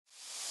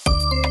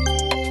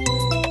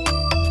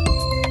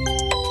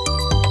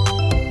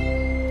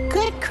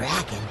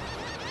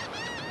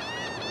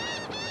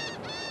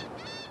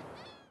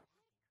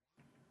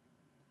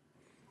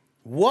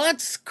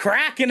What's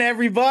cracking,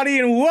 everybody,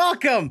 and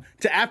welcome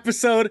to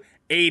episode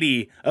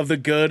 80 of the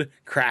Good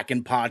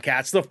Kraken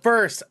Podcast, the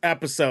first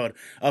episode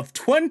of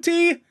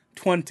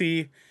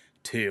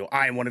 2022.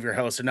 I am one of your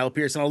hosts, Arnell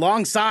Pearson,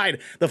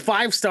 alongside the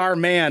five-star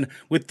man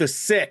with the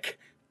sick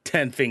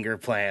 10-finger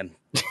plan,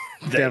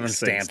 Devin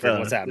Stanford.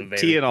 What's happening,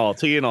 baby? Tea and all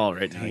right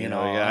now. Tea and Yeah,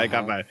 all,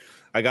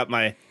 I got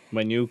my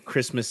new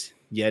Christmas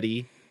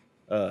Yeti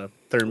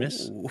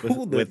thermos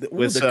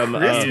with some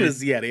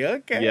Christmas Yeti.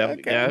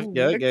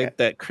 Okay. Get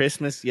that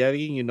Christmas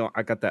Yeti. You know,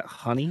 I got that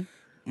honey.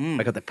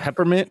 I got the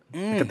peppermint.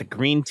 I got the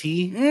green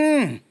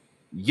tea.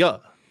 Yeah.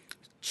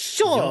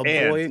 Sure,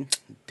 And boy.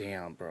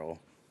 Damn, bro.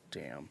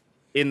 Damn.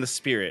 in the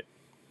spirit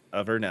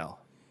of Ernell,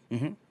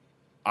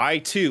 I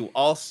too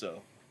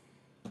also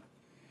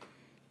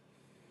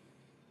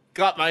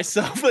got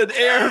myself an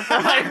air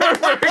fryer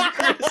for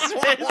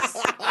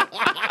Christmas.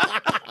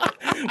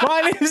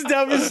 My name's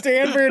Devin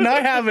Stanford, and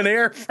I have an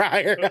air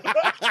fryer.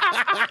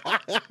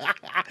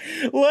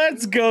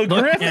 Let's go,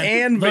 Griff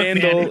and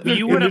Vandal. Man, if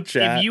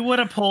you would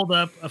have pulled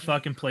up a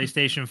fucking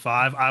PlayStation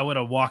 5, I would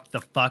have walked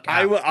the fuck out.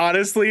 I would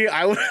have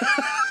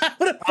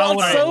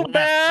felt so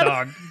bad.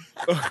 Dog.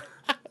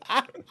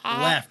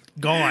 Left,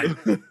 gone.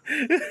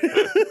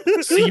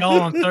 See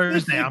y'all on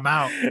Thursday. I'm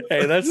out.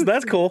 Hey,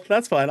 that's cool.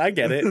 That's fine. I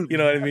get it. You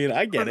know what I mean?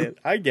 I get it.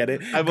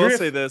 I will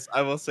say this.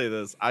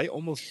 I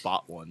almost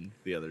bought one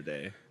the other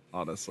day,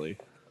 honestly,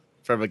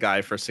 from a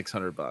guy for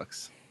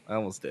 $600. I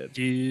almost did.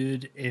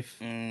 Dude, if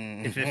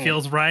it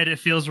feels right, it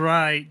feels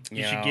right.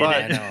 You should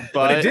get it.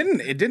 But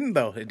it didn't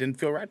though. It didn't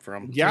feel right for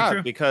him.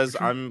 Yeah, because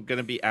I'm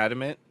gonna be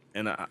adamant,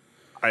 and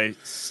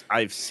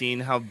I've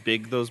seen how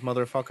big those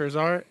motherfuckers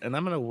are, and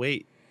I'm gonna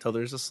wait till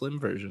there's a slim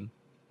version.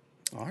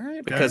 All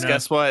right. Because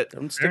guess what?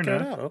 Don't stick it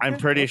out. Okay, I'm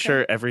pretty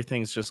sure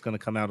everything's just gonna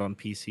come out on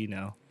PC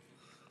now.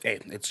 Hey,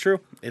 it's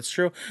true.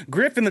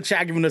 Griff in the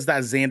chat giving us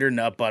that Xander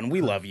nut button. We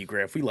love you,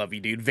 Griff. We love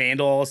you, dude.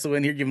 Vandal also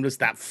in here giving us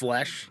that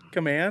flesh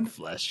command.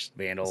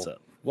 Vandal,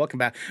 welcome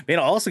back.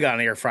 Vandal also got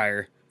an air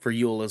fryer for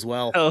Yule as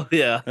well. Oh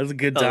yeah, that's a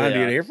good time,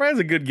 dude. Air fryer's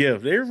a good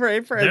gift. Air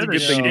fryer's a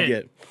good thing to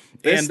get.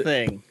 This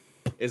thing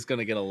is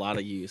gonna get a lot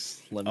of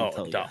use. Let me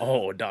tell you.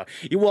 Dog.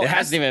 Well, it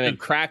hasn't even been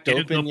cracked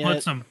open yet.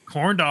 Put some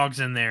corn dogs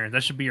in there.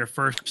 That should be your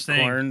first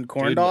thing.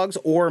 Corn dogs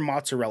or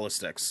mozzarella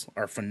sticks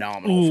are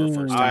phenomenal for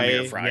first time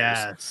air fryers.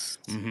 Yes.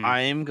 I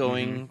am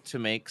going to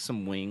make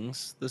some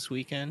wings this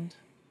weekend,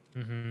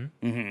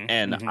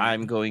 and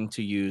I'm going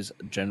to use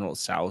General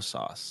Tso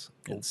sauce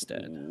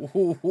instead.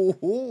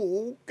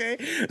 Okay,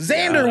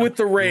 Xander with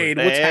the raid.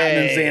 What's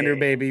happening, Xander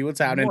baby? What's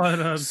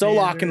happening? So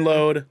lock and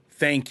load.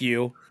 Thank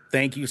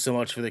you so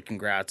much for the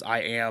congrats. I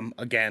am,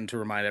 again, to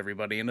remind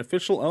everybody, an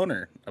official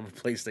owner of a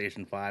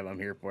PlayStation 5. I'm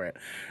here for it.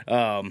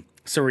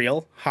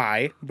 Surreal,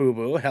 hi. Boo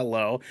Boo,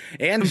 hello.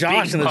 And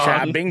Josh in the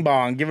chat, Bing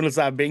Bong, giving us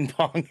that Bing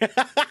Bong.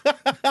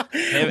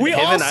 We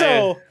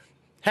also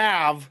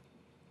have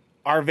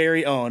our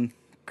very own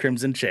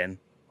Crimson Chin,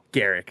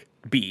 Garrick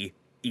B.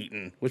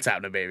 Eaton. What's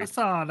happening, baby? I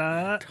saw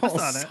that.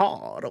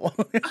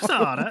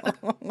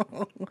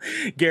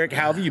 Garrick,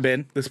 how have you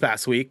been this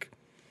past week?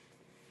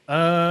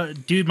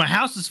 Dude, my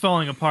house is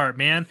falling apart,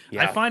 man.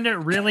 Yeah. I find it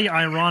really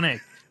ironic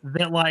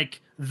that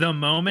like the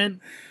moment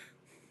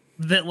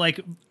that like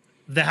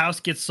the house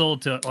gets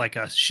sold to like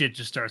us, shit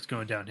just starts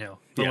going downhill.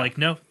 But like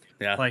no,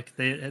 like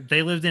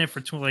they lived in it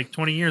for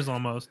 20 years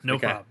almost, no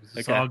problems.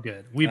 It's all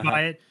good. We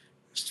buy it,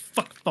 just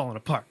fucking falling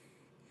apart.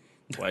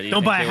 Why do you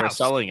think they were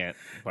selling it?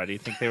 Why do you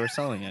think they were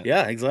selling it?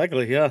 Yeah,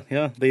 exactly.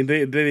 Yeah. They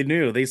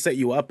knew. They set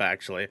you up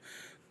actually.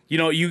 You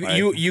know,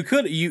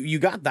 you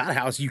got that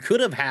house. You could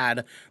have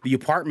had the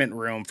apartment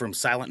room from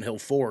Silent Hill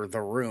 4,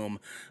 The Room,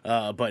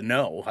 but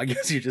no. I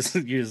guess you're just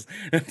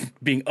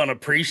being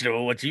unappreciative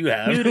of what you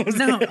have. Dude,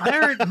 no,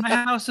 my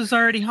house is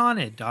already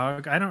haunted,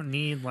 dog. I don't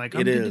need I'm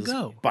good to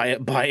go. By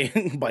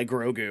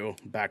Grogu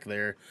back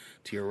there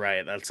to your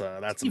right. That's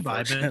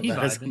unfortunate.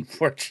 That's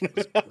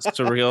unfortunate.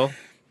 Surreal.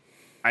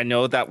 I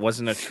know that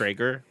wasn't a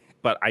Traeger,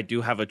 but I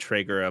do have a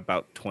Traeger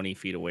about 20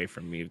 feet away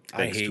from me,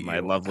 thanks to my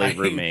lovely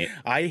roommate.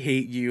 I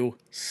hate you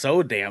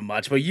so damn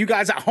much, but you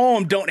guys at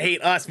home don't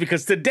hate us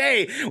because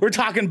today we're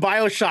talking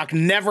BioShock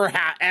never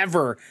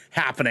ever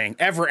happening.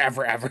 Ever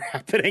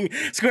happening.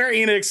 Square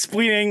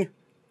Enix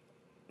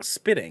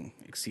spitting,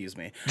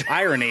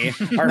 irony,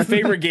 our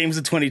favorite games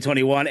of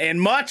 2021,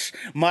 and much,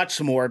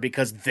 much more,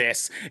 because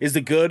this is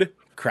the Good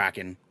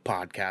Kraken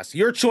Podcast.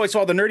 Your choice for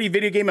all the nerdy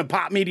video game and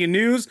pop media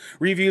news,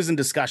 reviews, and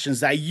discussions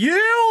that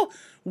you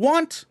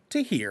want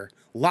to hear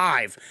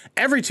live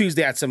every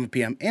Tuesday at 7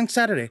 p.m. and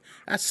Saturday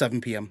at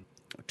 7 p.m.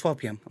 12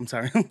 p.m. I'm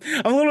sorry. I'm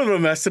a little bit of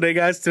a mess today,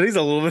 guys. Today's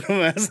a little bit of a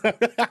mess.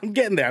 I'm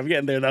getting there,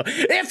 though.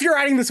 If you're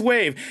riding this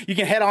wave, you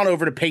can head on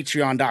over to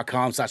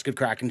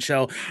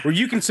patreon.com/goodkrakenshow, where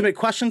you can submit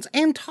questions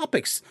and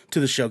topics to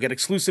the show, get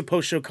exclusive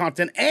post-show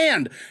content,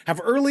 and have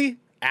early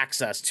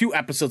access to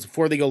episodes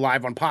before they go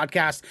live on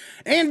podcasts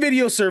and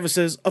video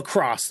services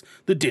across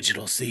the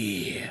digital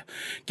sea.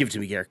 Give it to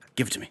me, Garrick.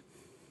 Give it to me.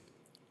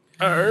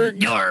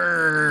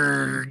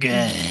 Yarg.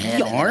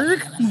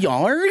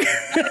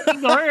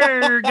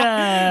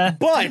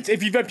 But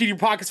if you've emptied your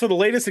pockets for the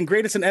latest and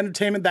greatest in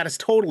entertainment, that is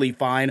totally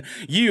fine.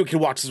 You can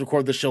watch us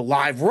record the show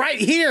live right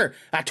here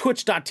at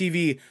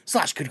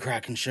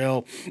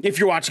twitch.tv/GoodKrakenShow. If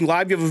you're watching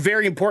live, you have a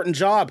very important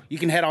job. You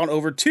can head on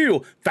over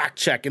to Fact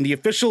Check in the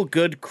official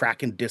Good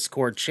Kraken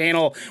Discord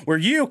channel, where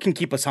you can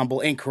keep us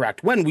humble and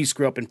correct when we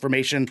screw up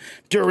information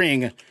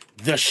during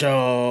the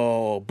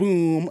show.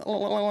 Boom.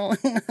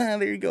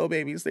 There you go,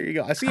 babies. There you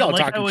go. I see y'all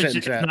talking shit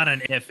in chat. It's not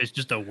an if, it's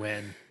just a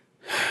when.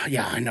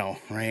 Yeah, I know,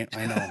 right?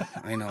 I know.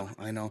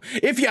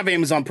 If you have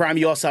Amazon Prime,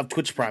 you also have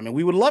Twitch Prime, and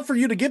we would love for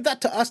you to give that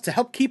to us to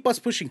help keep us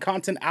pushing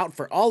content out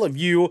for all of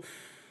you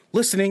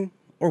listening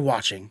or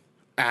watching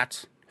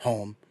at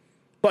home.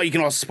 But you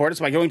can also support us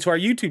by going to our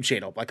YouTube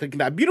channel, by clicking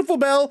that beautiful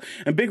bell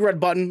and big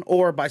red button,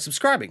 or by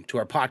subscribing to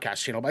our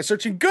podcast channel by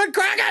searching Good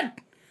Kraken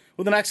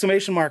with an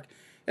exclamation mark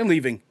and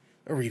leaving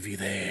a review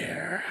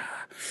there.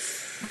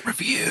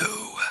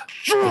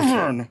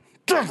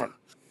 Devin.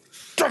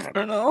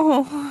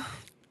 No.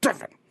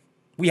 Devin.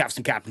 We have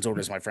some captain's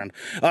orders, my friend.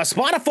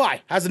 Spotify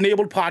has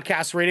enabled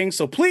podcast ratings,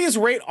 so please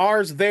rate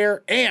ours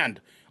there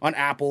and on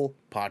Apple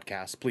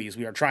Podcasts, please.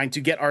 We are trying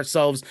to get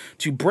ourselves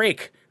to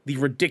break the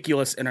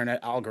ridiculous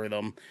internet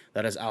algorithm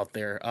that is out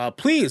there.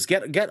 Please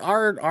get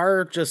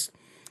our just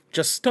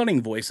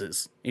stunning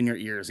voices in your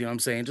ears. You know what I'm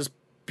saying? Just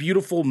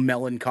beautiful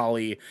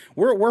melancholy.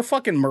 We're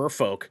fucking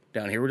merfolk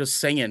down here. We're just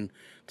singing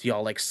to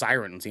y'all like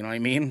sirens. You know what I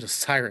mean? Just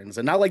sirens,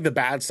 and not like the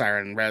bad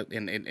siren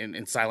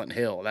in Silent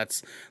Hill.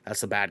 That's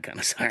the bad kind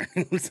of siren.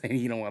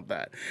 You don't want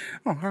that.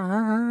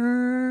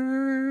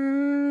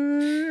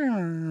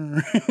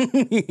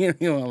 You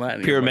don't want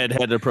that. Pyramid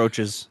Head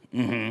approaches.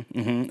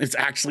 It's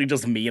actually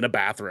just me in a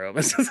bathrobe.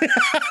 with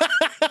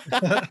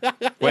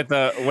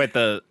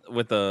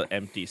the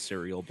empty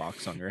cereal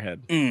box on your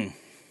head.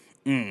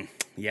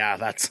 Yeah,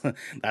 that's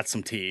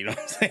some tea. You know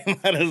what I'm saying?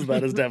 That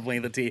is definitely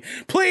the tea.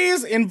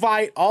 Please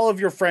invite all of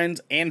your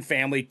friends and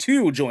family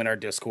to join our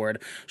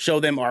Discord. Show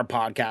them our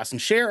podcast and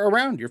share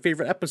around your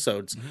favorite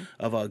episodes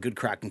of Good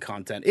Kraken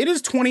content. It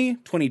is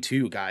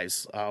 2022,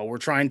 guys. We're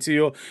trying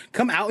to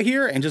come out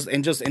here and just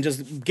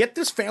get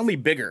this family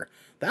bigger.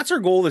 That's our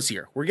goal this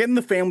year. We're getting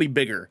the family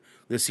bigger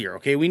this year,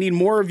 okay? We need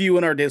more of you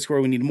in our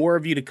Discord. We need more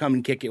of you to come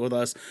and kick it with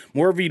us.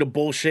 More of you to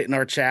bullshit in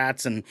our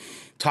chats and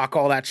talk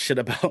all that shit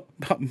about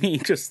me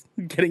just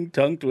getting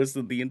tongue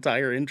twisted the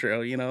entire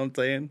intro. You know what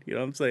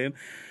I'm saying?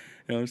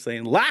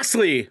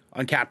 Lastly,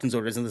 on Captain's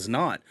Orders, and this is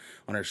not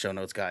on our show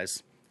notes,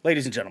 guys.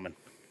 Ladies and gentlemen.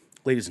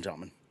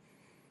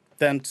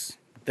 Thents,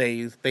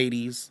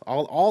 theys,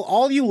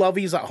 all you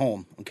lovies at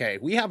home, okay?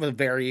 We have a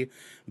very,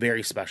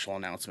 very special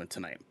announcement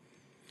tonight.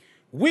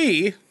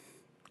 We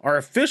are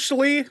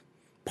officially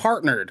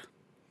partnered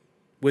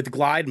with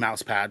Glide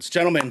mouse pads.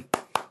 Gentlemen,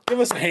 give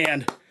us a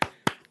hand.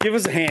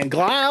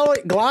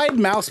 Glide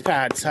mouse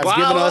pads has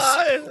given us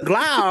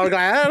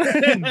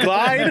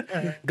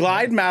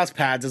Glide mouse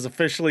pads has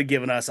officially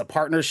given us a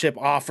partnership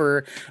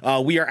offer.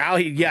 We are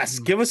out here. Yes,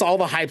 give us all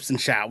the hypes in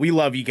chat. We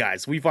love you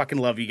guys. We fucking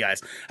love you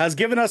guys. Has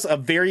given us a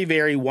very,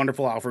 very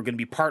wonderful offer. We're going to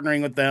be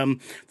partnering with them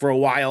for a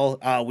while.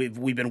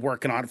 We've been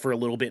working on it for a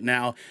little bit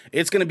now.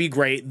 It's going to be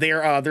great.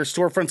 Their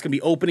storefront's going to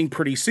be opening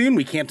pretty soon.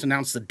 We can't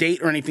announce the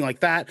date or anything like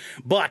that,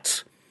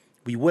 but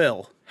we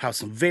will have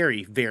some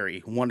very,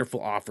 very wonderful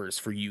offers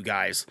for you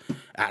guys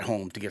at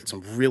home to get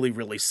some really,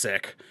 really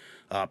sick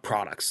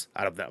products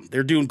out of them.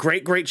 They're doing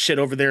great shit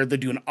over there. They're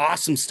doing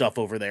awesome stuff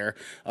over there.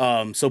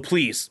 So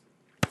please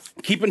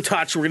keep in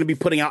touch. We're going to be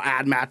putting out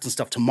ad mats and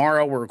stuff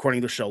tomorrow. We're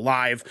recording the show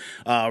live.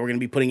 We're going to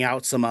be putting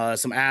out some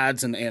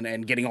ads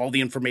and getting all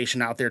the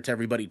information out there to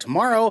everybody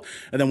tomorrow.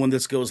 And then when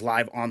this goes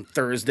live on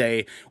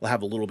Thursday, we'll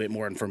have a little bit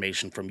more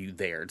information from you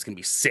there. It's going to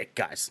be sick,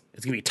 guys.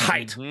 It's going to be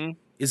tight.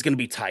 It's going to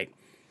be tight.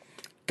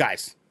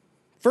 Guys,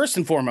 first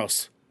and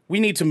foremost, we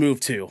need to move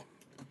to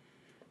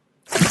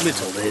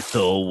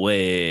Little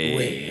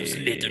waves.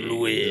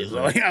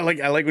 I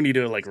like when you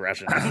do it like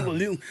Russian.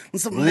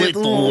 Some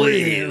little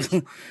waves.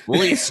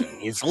 Listen,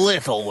 it's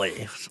little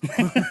waves.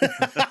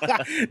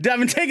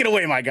 Devin, take it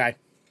away, my guy.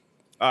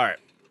 All right.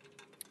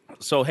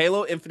 So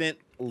Halo Infinite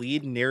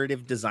lead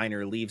narrative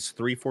designer leaves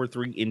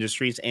 343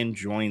 Industries and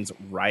joins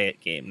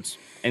Riot Games.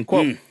 And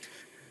quote,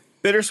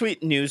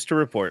 bittersweet news to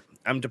report.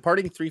 I'm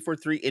departing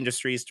 343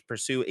 Industries to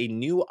pursue a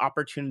new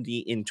opportunity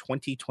in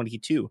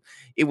 2022.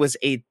 It was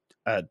a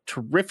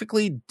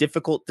terrifically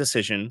difficult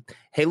decision.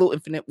 Halo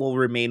Infinite will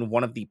remain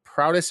one of the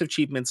proudest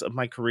achievements of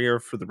my career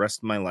for the rest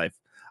of my life.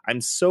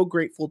 I'm so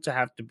grateful to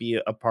have to be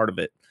a part of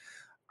it.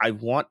 I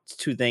want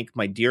to thank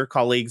my dear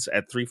colleagues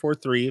at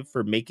 343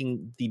 for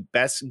making the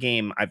best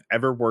game I've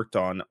ever worked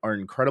on, our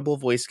incredible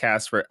voice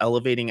cast for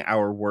elevating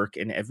our work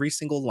in every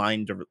single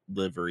line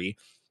delivery,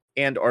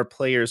 and our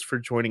players for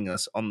joining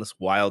us on this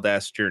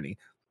wild-ass journey.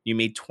 You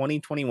made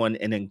 2021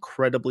 an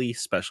incredibly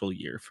special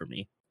year for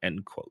me,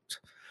 end quote.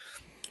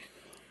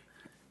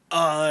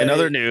 In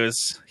other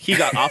news, he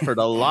got offered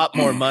a lot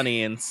more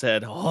money and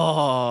said,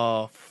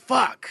 "Oh,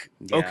 fuck."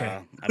 Yeah, okay.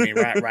 I mean,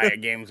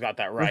 Riot Games got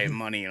that Riot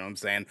money. You know what I'm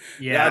saying?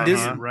 Yeah.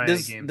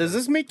 Does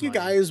this make you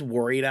guys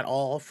worried at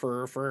all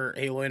for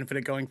Halo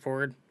Infinite going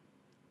forward?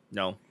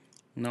 No.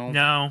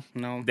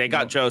 They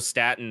got Joe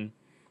Staten.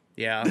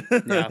 Yeah.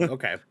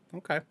 Okay.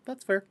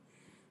 That's fair.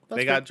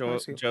 They got Joe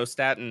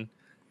Staten,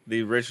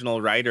 the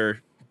original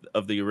writer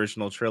of the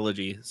original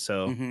trilogy.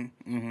 So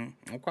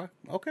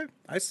okay,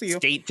 I see you.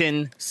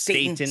 Staten.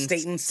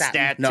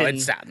 No,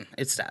 it's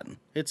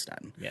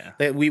Staten.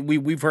 Yeah,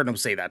 we've heard him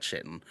say that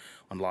shit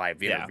on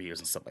live interviews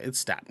and stuff. It's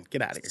Staten.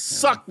 Get out of here.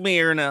 Suck me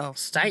or no.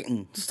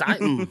 Staten.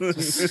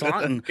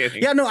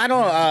 Yeah, no, I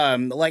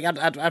don't. Like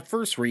at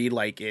first read,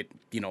 like it.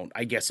 You know,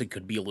 I guess it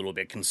could be a little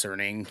bit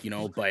concerning. You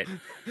know, but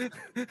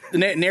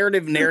the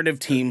narrative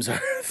teams are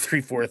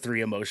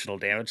 343 emotional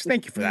damage.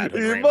 Thank you for that.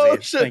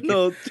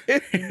 Emotional.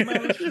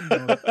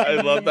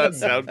 I love that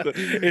sound.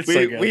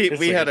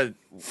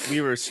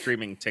 We were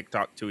streaming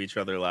TikTok to each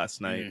other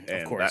last night,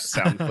 and that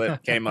sound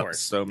clip came up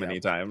so many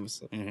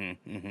times.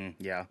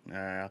 Yeah.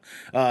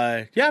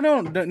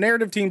 No, the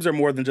narrative teams are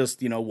more than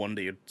just one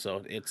dude.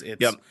 So it's.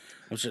 Yep.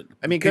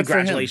 I mean,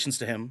 congratulations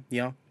to him.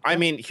 Yeah. I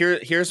mean,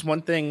 here's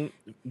one thing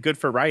good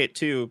for Riot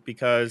too,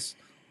 because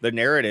the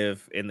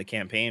narrative in the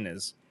campaign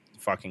is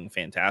fucking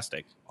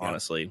fantastic,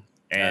 honestly.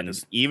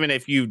 And even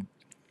if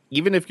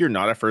you're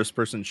not a first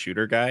person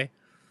shooter guy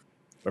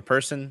or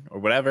person or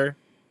whatever,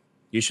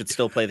 you should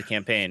still play the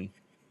campaign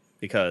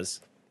because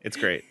it's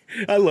great.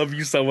 I love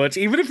you so much.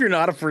 Even if you're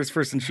not a first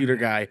person shooter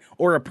guy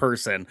or a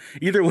person,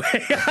 either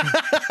way.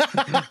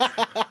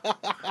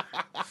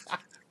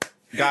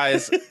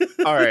 Guys,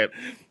 all right.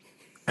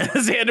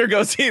 Xander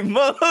goes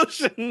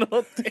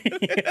emotional.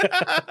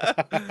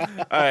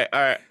 All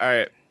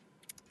right.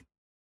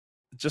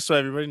 Just so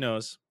everybody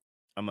knows,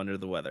 I'm under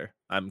the weather.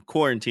 I'm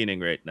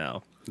quarantining right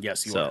now.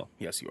 Yes, you are.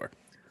 Yes, you are.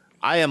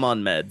 I am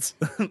on meds.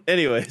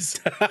 Anyways.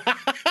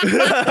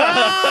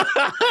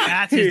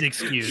 That's his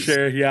excuse.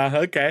 Sure, yeah.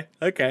 Okay.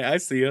 I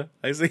see you.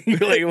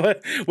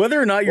 Like, whether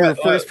or not you're a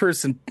first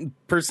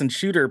person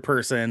shooter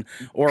person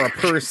or a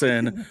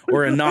person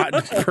or a not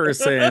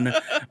person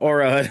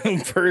or a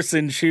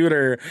person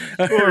shooter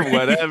or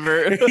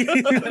whatever.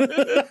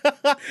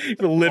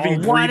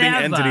 Living, breathing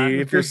entity.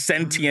 If you're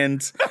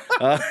sentient.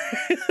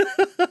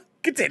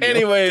 Continue.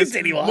 Anyways,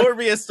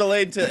 Morbius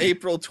delayed to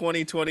April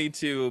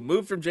 2022.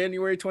 Moved from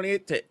January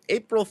 28th to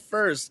April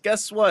 1st.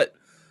 Guess what?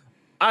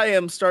 I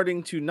am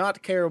starting to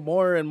not care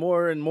more and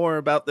more and more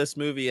about this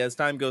movie as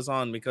time goes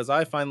on because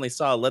I finally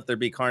saw Let There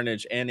Be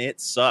Carnage and it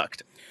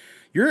sucked.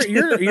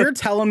 You're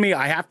telling me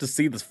I have to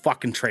see this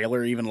fucking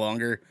trailer even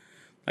longer?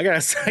 I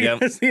gotta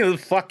see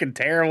this fucking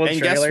terrible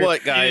trailer. And guess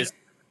what, guys?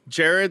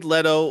 Jared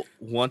Leto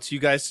wants you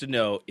guys to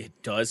know it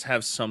does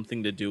have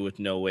something to do with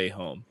No Way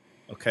Home.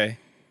 Okay?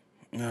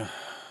 God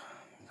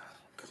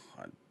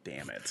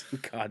damn it.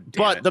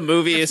 But the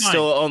movie is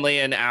still only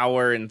an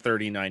hour and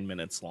 39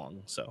 minutes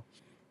long, so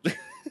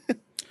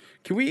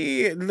can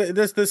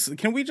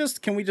we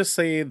just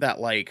say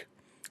that like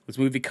this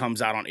movie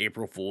comes out on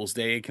April Fool's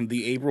Day? Can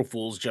the April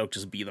Fool's joke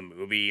just be the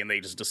movie and they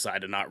just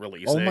decide to not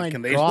release it? Oh my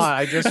God,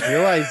 I just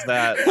realized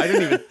that. I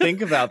didn't even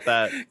think about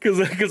that.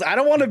 Because I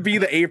don't want to be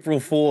the April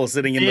Fool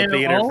sitting in the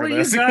theater for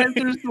this.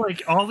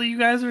 All of you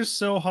guys are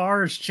so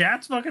harsh.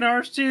 Chat's fucking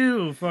harsh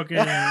too. Fucking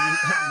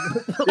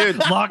dude,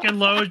 Lock and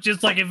Load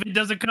just like if it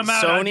doesn't come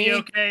out, Sony, I'd be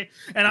okay.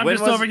 And I'm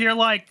just over here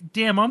like,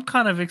 damn, I'm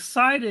kind of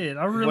excited.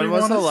 I really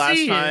want to see it. When was the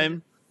last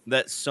time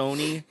that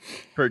Sony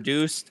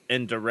produced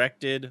and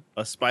directed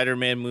a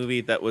Spider-Man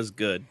movie that was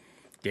good?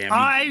 Damn.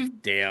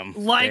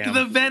 Like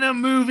the Venom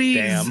movies.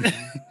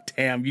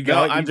 Damn. You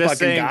got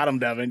him,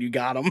 Devin. You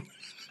got him.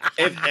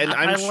 And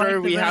I'm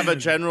sure we have a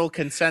general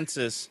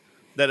consensus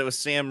that it was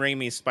Sam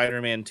Raimi's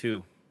Spider-Man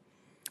 2.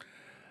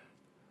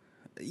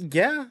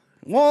 Yeah.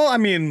 Well, I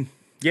mean,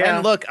 yeah.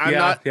 And look, I'm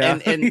not. Yeah.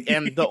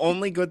 And the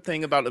only good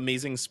thing about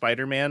Amazing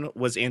Spider-Man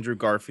was Andrew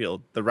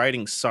Garfield. The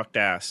writing sucked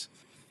ass.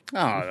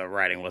 Oh, the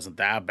writing wasn't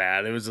that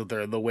bad. It was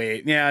the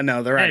way. Yeah,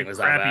 no, the writing was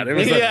that bad. It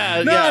was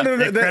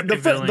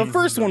the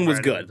first one was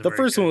good. The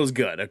first one was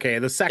good. Okay,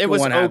 the second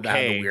one had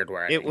the weird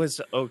writing. It was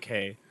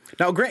okay.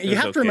 Now, Grant, you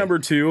have to remember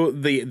too,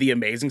 the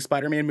Amazing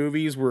Spider-Man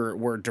movies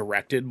were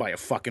directed by a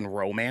fucking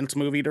romance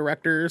movie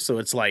director, so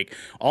it's like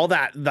all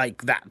that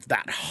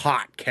that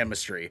hot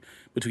chemistry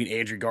between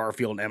Andrew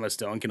Garfield and Emma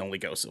Stone can only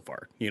go so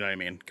far. You know what I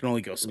mean? Can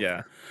only go so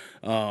far.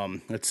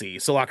 Let's see.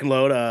 So Lock and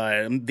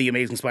Load, the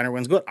Amazing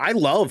Spider-Man's good. I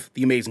love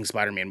the Amazing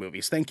Spider-Man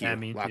movies. Thank you,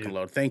 Lock and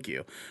Load. Thank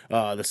you.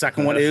 The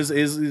second one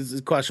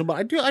is questionable.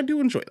 I do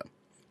enjoy them.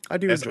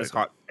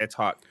 It's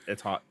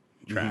hot.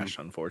 Trash,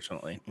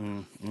 unfortunately.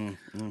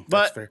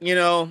 But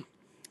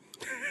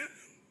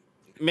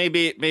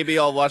maybe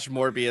I'll watch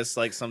Morbius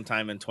like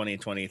sometime in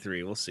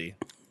 2023. We'll see.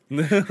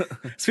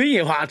 Speaking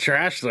of hot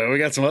trash, though, we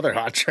got some other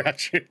hot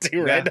trash here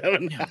too, right?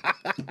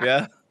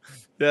 Yeah.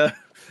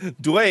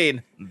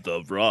 Dwayne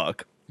The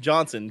Rock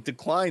Johnson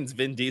declines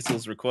Vin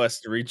Diesel's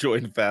request to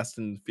rejoin Fast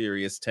and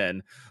Furious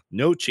 10.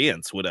 No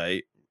chance would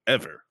I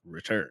ever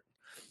return.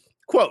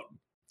 Quote: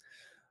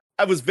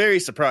 I was very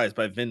surprised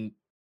by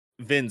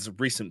Vin's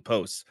recent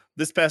posts.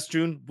 This past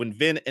June, when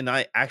Vin and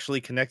I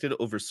actually connected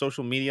over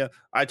social media,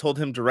 I told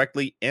him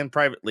directly and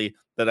privately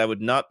that I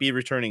would not be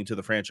returning to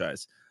the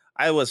franchise.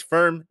 I was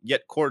firm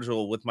yet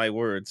cordial with my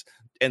words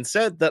and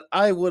said that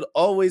I would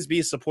always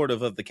be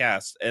supportive of the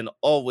cast and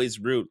always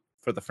root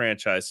for the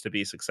franchise to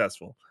be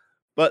successful,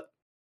 but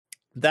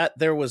that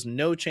there was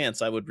no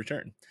chance I would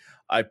return.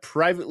 I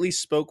privately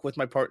spoke with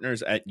my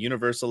partners at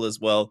Universal as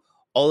well,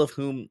 all of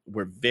whom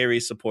were very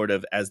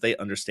supportive as they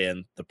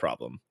understand the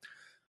problem.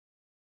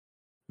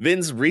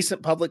 Vin's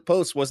recent public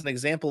post was an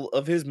example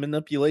of his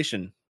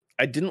manipulation.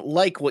 I didn't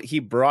like what he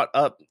brought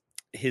up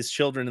his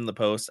children in the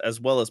post,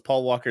 as well as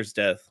Paul Walker's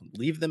death.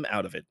 Leave them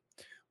out of it.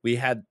 We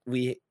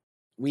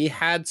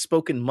had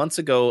spoken months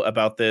ago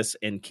about this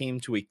and came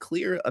to a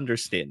clear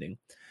understanding.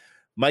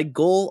 My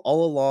goal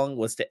all along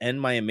was to end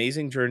my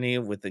amazing journey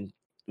with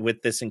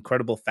this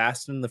incredible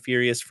Fast and the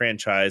Furious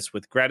franchise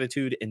with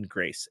gratitude and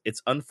grace.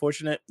 It's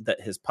unfortunate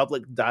that his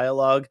public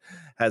dialogue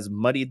has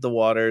muddied the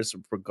waters.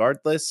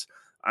 Regardless,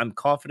 I'm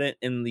confident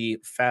in the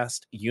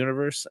Fast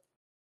universe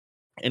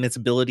and its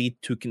ability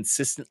to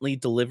consistently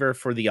deliver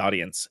for the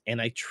audience.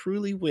 And I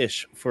truly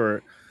wish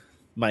for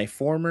my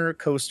former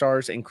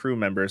co-stars and crew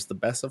members the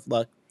best of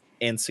luck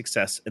and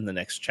success in the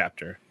next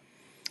chapter.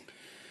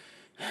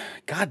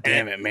 God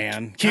damn it,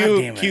 man.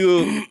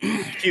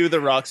 Cue the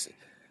Rocks.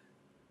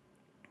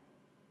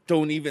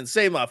 Don't even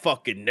say my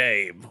fucking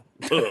name.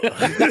 Here's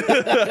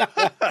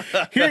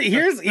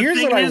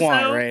what I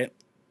want, though, right?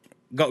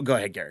 Go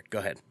ahead, Garrett. Go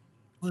ahead.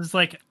 It's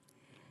like,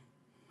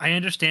 I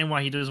understand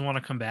why he doesn't want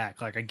to come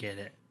back. Like, I get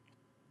it.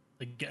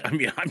 I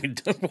mean,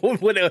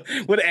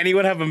 would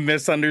anyone have a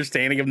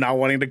misunderstanding of not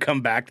wanting to come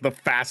back to the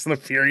Fast and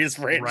the Furious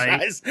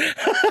franchise? Right?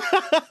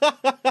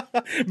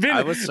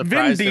 I was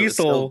surprised Vin Diesel, it was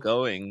still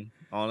going,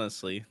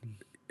 honestly.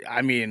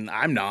 I mean,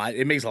 I'm not.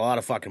 It makes a lot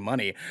of fucking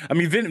money. I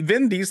mean,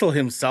 Vin Diesel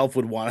himself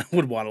would want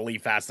to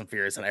leave Fast and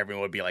Furious, and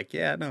everyone would be like,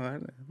 "Yeah, no,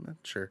 I'm not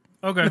sure."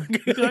 Okay,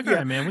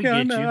 okay, man, we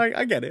get you.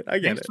 I get it. I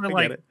get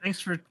it.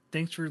 Thanks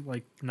for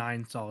like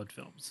 9 solid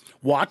films.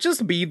 Watch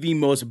us be the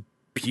most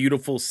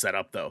beautiful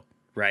setup, though.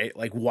 Right,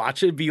 like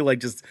watch it be like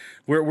just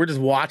we're just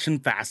watching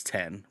Fast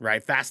 10,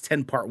 right? Fast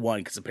 10 Part 1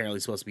 because apparently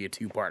it's supposed to be a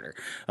 2-parter.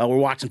 We're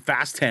watching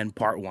Fast 10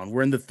 Part 1.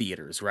 We're in the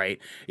theaters, right?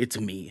 It's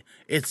me,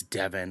 it's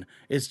Devin,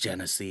 it's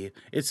Genesee,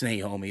 it's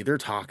Naomi. They're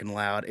talking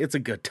loud. It's a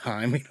good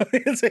time.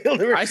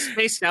 I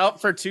spaced out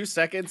for 2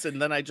 seconds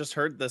and then I just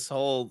heard this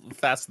whole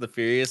Fast and the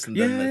Furious and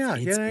then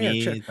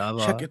me.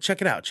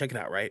 Check it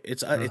out. Right?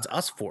 It's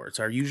us four. It's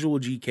our usual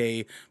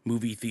GK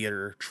movie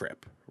theater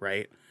trip.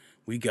 Right?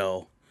 We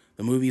go.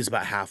 The movie is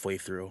about halfway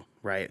through,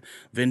 right?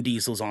 Vin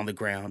Diesel's on the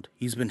ground.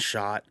 He's been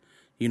shot.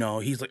 You know,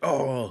 he's like,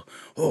 oh,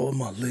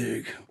 my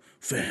leg,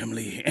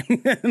 family.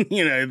 And,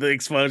 you know, the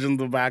explosion in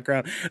the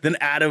background. Then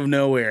out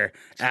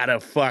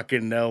of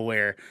fucking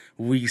nowhere,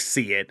 we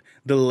see it.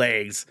 The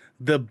legs,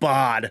 the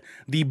bod,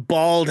 the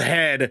bald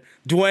head.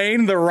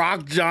 Dwayne "The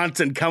Rock"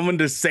 Johnson coming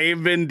to save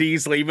Vin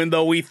Diesel, even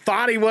though we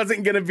thought he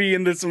wasn't going to be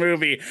in this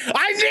movie.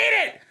 I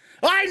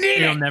need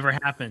it! It'll never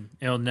happen.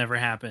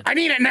 I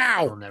need it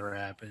now! It'll never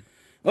happen.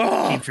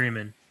 Oh. Keep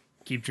dreaming.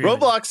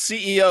 Roblox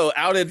CEO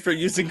outed for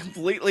using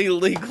completely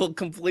illegal,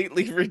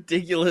 completely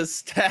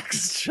ridiculous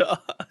tax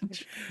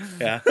charge.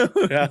 Yeah.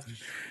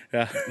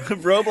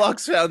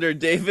 Roblox founder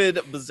David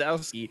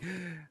Suzuki.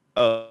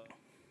 Mike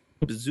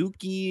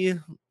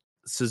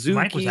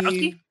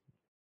Wazowski?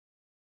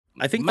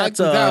 I think Mike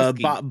that's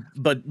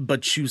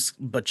Bajuki.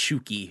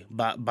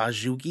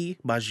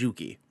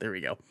 There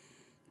we go.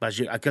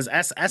 Because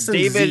S and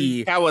David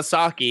Z.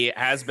 Kawasaki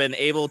has been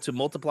able to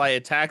multiply a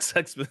tax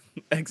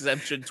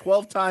exemption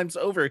 12 times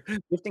over,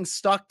 gifting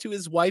stock to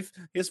his wife,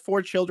 his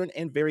 4 children,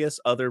 and various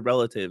other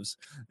relatives.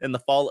 In the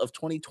fall of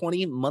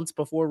 2020, months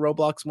before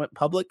Roblox went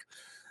public,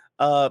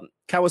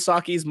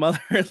 Kawasaki's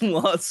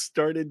mother-in-law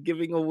started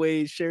giving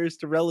away shares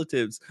to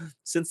relatives.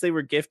 Since they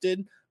were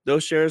gifted,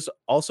 those shares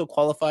also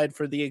qualified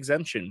for the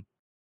exemption.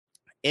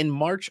 In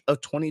March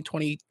of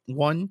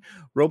 2021,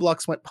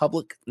 Roblox went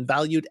public,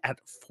 valued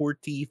at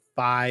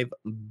 $45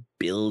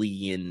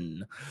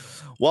 billion.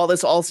 While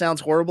this all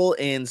sounds horrible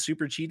and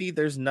super cheaty,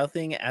 there's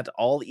nothing at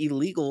all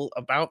illegal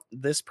about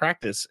this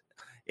practice.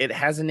 It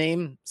has a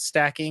name,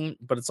 stacking,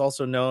 but it's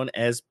also known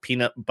as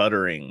peanut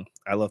buttering.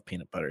 I love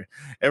peanut butter.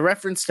 A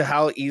reference to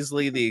how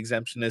easily the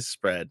exemption is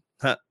spread.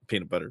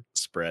 Peanut butter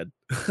spread.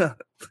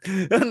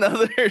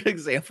 Another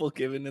example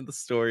given in the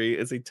story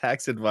is a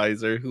tax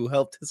advisor who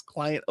helped his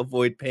client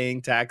avoid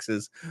paying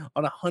taxes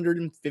on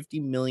 $150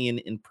 million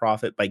in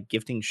profit by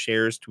gifting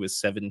shares to his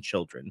 7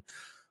 children.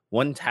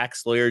 One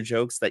tax lawyer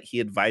jokes that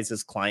he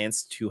advises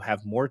clients to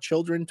have more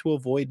children to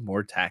avoid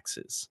more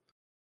taxes.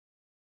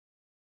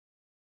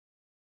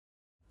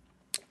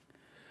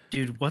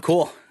 Dude, what?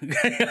 Cool.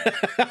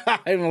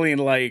 I mean,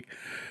 like,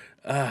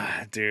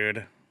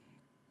 dude.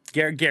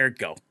 Garrett,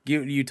 go.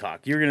 You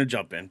talk. You're gonna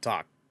jump in.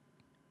 Talk.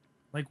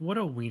 Like, what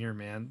a wiener,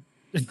 man.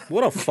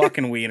 What a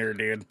fucking wiener,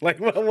 dude. Like,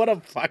 what a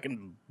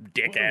fucking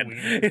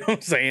dickhead. You know what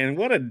I'm saying?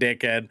 What a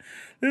dickhead.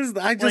 We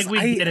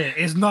get it.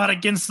 It's not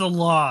against the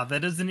law.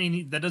 That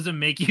doesn't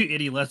make you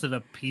any less of a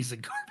piece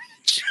of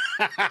garbage.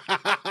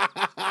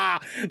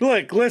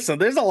 Look, listen,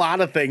 there's a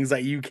lot of things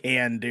that you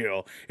can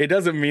do. It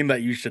doesn't mean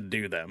that you should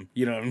do them.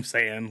 You know what I'm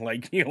saying?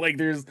 Like, like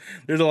there's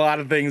a lot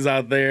of things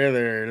out there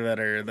that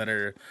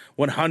are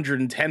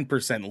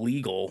 110%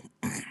 legal.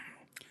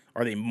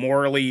 Are they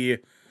morally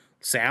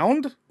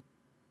sound?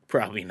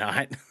 Probably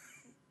not.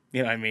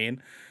 You know what I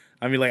mean?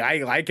 I mean, like,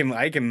 I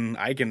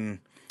can.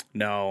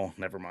 No,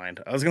 never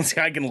mind. I was gonna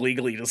say I can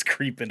legally just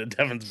creep into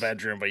Devin's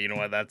bedroom, but you know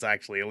what? That's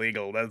actually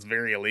illegal. That's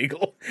very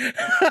illegal.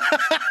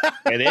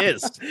 It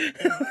is.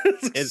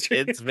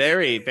 It's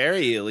very,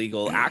 very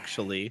illegal,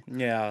 actually.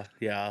 Yeah.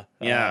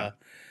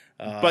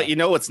 But you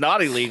know what's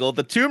not illegal?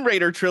 The Tomb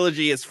Raider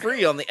trilogy is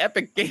free on the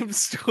Epic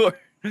Games Store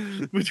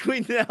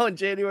between now and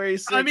January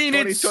 6th. I mean,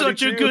 it's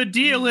such a good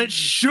deal. It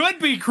should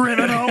be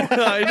criminal.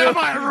 I know. Am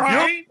I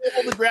right? You'll be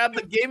able to grab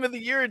the Game of the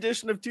Year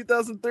edition of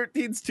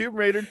 2013's Tomb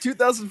Raider,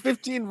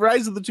 2015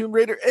 Rise of the Tomb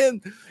Raider,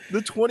 and the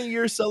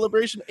 20-year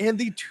celebration, and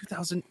the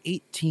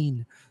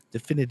 2018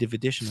 definitive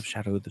edition of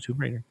Shadow of the Tomb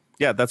Raider.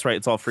 Yeah, that's right.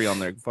 It's all free on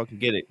there. Fucking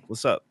get it.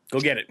 What's up? Go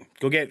get it.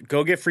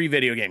 Go get free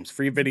video games.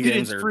 Free video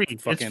games it's are free.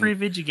 Fucking, it's free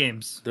video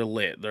games. They're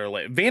lit.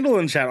 Vandal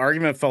in chat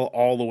argument fell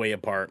all the way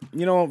apart.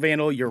 You know,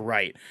 Vandal, you're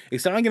right.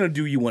 Except I'm gonna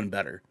do you one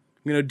better.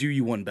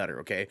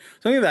 Okay?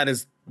 Something that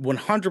is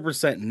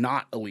 100%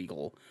 not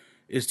illegal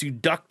is to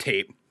duct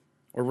tape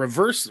or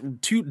reverse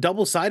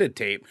double-sided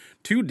tape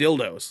 2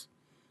 dildos.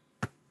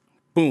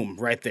 Boom,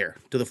 right there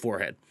to the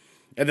forehead.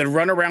 And then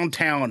run around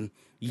town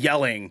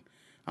yelling,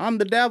 I'm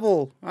the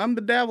devil. I'm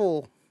the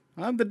devil.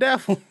 I'm the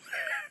devil.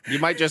 You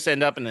might just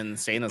end up in an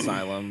insane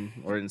asylum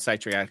or in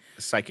psychiatric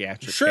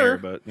Sure, care,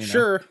 but you know.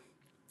 Sure.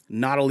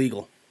 Not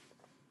illegal.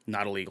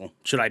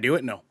 Should I do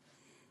it? No.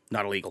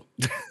 Not illegal.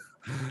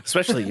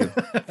 Especially you.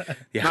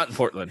 Yeah. Not in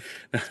Portland.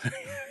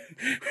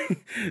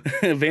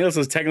 Vandal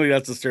says technically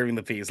that's disturbing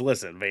the peace.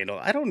 Listen, Vandal,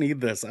 I don't need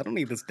this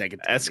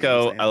negativity.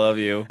 Esco, I love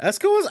you.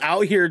 Esco is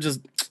out here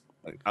just...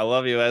 I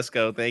love you,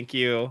 Esco. Thank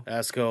you.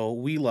 Esco,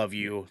 we love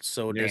you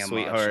so You're damn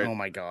sweetheart. much. Oh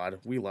my God.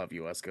 We love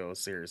you, Esco.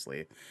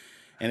 Seriously.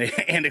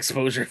 And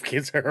exposure if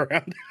kids are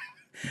around.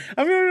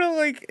 I mean,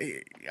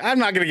 like, I'm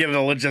not going to get into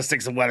the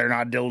logistics of whether or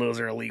not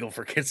dildos are illegal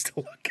for kids to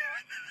look at.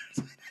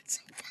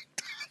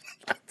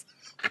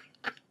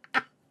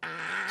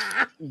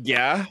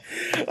 Yeah.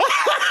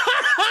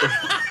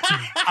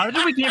 How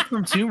did we get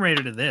from Tomb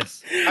Raider to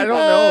this? I don't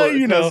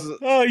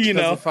know. You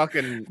know.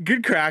 Fucking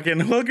Good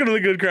Kraken. Welcome to the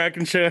Good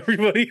Kraken show,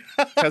 everybody.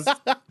 because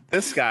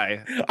this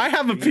guy. I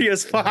have a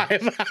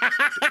PS5.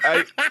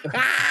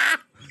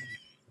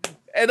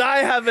 And I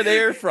have an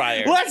air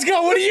fryer. Let's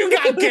go. What do you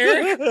got,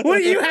 Garrick? What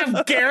do you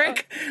have,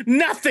 Garrick?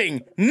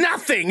 Nothing.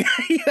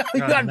 You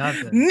got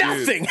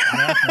nothing.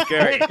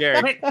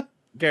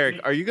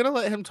 Garrick, are you gonna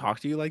let him talk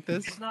to you like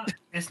this?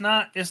 It's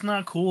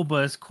not cool,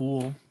 but it's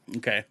cool.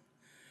 Okay.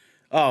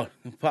 Oh,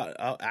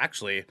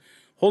 actually,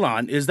 hold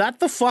on. Is that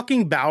the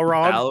fucking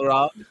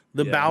Balrog?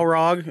 The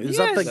Balrog? Is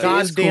that the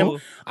goddamn? Cool.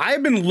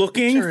 I've been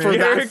looking for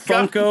that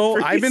Funko.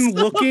 I've been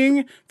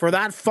looking for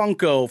that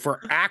Funko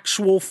for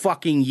actual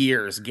fucking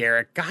years,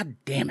 Garrick. God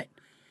damn it.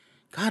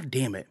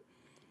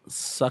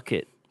 Suck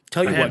it.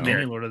 Tell you what,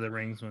 Garrick. Lord of the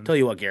Rings ones. Tell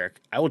you what,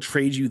 Garrick. I will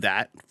trade you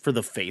that for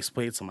the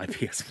faceplates on my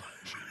PS5.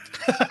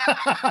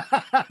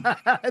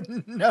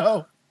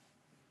 No.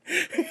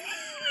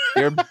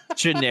 Your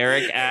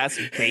generic ass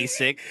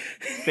basic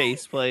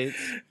faceplates.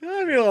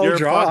 I mean, I'll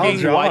draw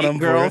white them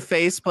girl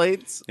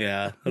faceplates.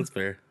 Yeah, that's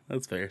fair.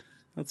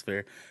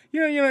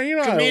 You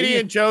know.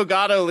 Comedian Joe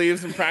Gatto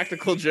leaves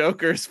Impractical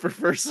Jokers for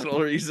personal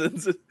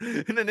reasons. In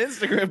an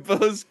Instagram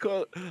post,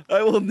 quote,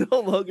 I will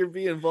no longer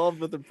be involved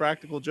with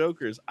Impractical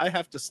Jokers. I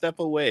have to step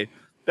away.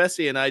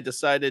 Bessie and I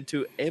decided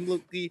to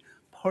amicably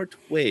part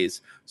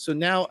ways. So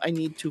now I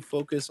need to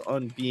focus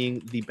on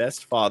being the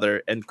best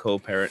father and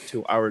co-parent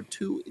to our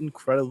 2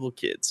 incredible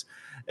kids.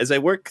 As I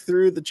work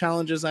through the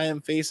challenges I am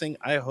facing,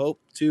 I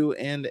hope to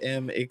and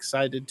am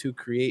excited to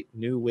create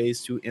new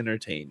ways to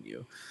entertain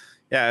you.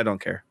 Yeah, I don't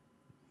care.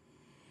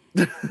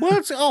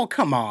 Oh,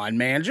 come on,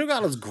 man. Joe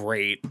Gatto's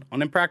great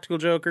on Impractical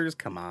Jokers.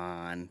 Come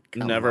on.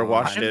 Never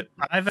watched it.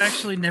 I've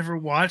actually never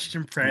watched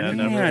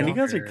Impractical. Man, you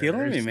guys are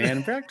killing me, man.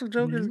 Impractical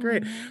Joker's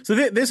great. So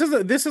this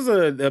is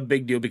a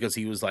big deal because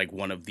he was like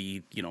one of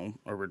the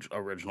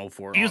original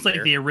 4. He was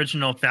like the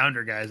original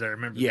founder guys. I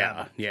remember.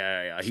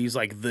 Yeah. He's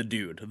like the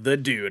dude.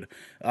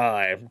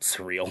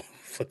 Surreal,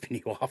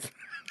 flipping you off.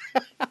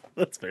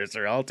 That's fair,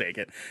 sir. I'll take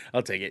it.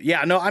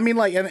 Yeah, no, I mean,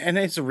 like, and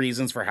his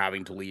reasons for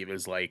having to leave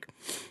is like,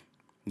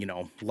 you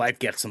know, life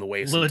gets in the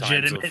way sometimes.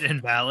 Legitimate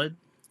and valid.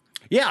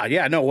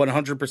 Yeah, no,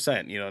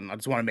 100%. You know, and I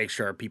just want to make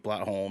sure people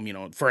at home, you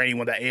know, for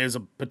anyone that is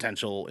a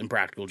potential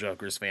Impractical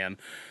Jokers fan,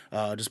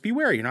 just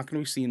beware. You're not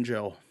going to be seeing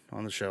Joe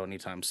on the show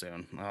anytime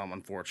soon.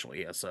 Unfortunately,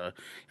 he has to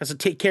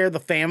take care of the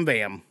fam. You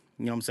know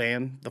what I'm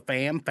saying? The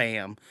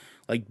fam.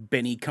 Like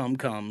Benny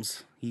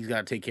comes. He's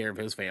got to take care of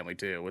his family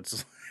too.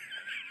 It's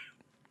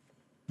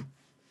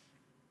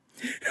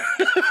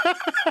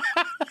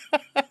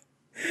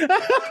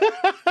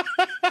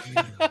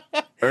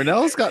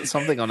Ernell's got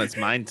something on his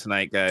mind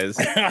tonight, guys.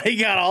 I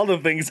got all the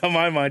things on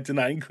my mind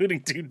tonight,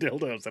 including 2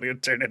 dildos that are gonna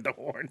turn into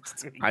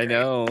horns. I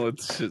know.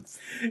 It's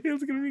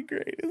gonna be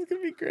great. It's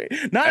gonna be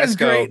great. Not as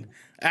great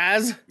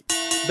as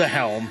the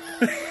helm.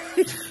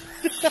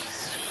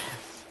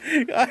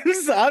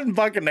 I'm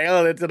fucking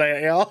nailing it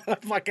tonight, y'all. I'm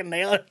fucking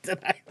nailing it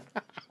tonight.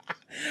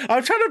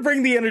 I'm trying to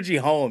bring the energy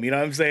home. You know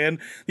what I'm saying?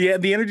 Yeah,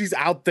 the energy's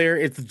out there.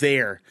 It's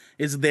there.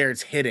 It's there.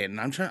 It's hidden.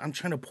 I'm trying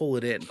to pull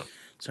it in.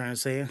 Trying to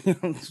say,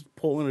 I'm just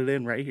pulling it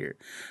in right here.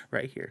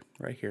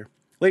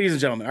 Ladies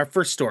and gentlemen, our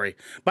first story.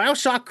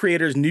 BioShock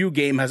creators' new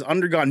game has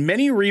undergone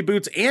many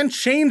reboots and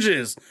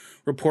changes,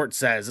 report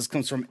says. This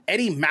comes from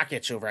Eddie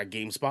Makic over at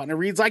GameSpot, and it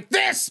reads like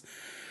this.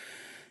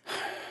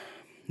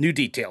 New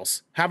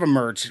details have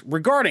emerged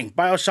regarding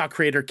BioShock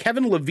creator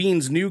Kevin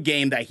Levine's new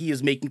game that he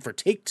is making for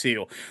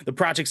Take-Two. The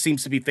project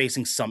seems to be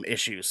facing some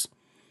issues.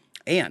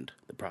 15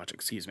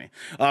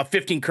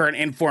 current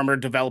and former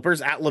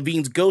developers at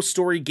Levine's Ghost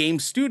Story Game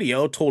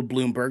Studio told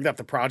Bloomberg that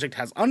the project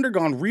has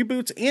undergone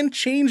reboots and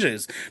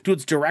changes to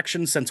its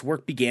direction since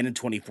work began in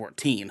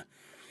 2014.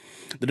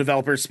 The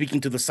developer speaking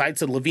to the site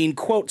said Levine,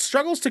 quote,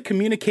 struggles to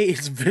communicate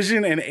his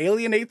vision and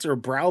alienates or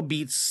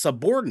browbeats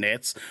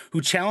subordinates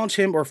who challenge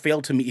him or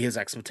fail to meet his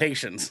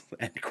expectations,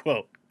 end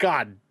quote.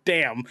 God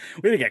damn,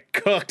 we're gonna get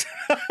cooked.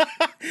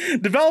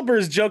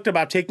 Developers joked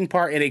about taking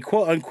part in a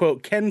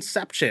quote-unquote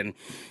Kenception,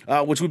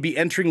 which would be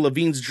entering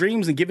Levine's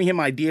dreams and giving him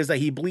ideas that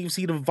he believes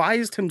he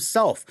devised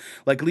himself,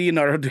 like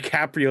Leonardo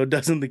DiCaprio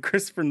does in the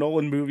Christopher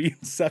Nolan movie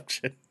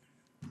Inception.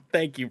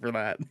 Thank you for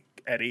that,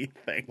 Eddie.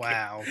 Thank you.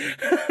 Wow.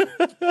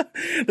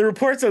 The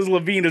report says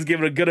Levine is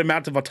given a good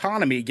amount of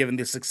autonomy given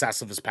the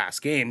success of his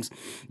past games,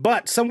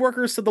 but some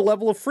workers said the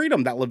level of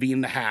freedom that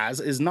Levine has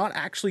is not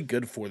actually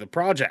good for the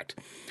project.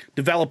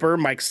 Developer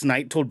Mike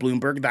Snight told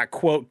Bloomberg that,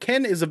 quote,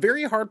 Ken is a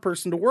very hard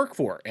person to work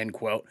for, end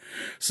quote.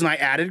 Snight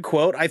added,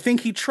 quote, I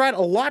think he tried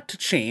a lot to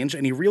change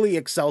and he really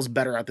excels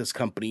better at this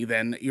company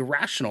than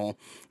Irrational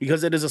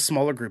because it is a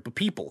smaller group of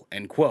people,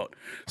 end quote.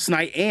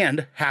 Snight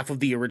and half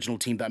of the original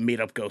team that made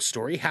up Ghost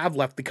Story have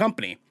left the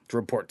company, the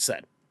report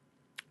said.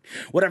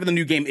 Whatever the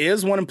new game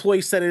is, one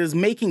employee said it is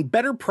making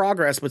better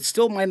progress but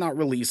still might not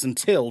release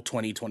until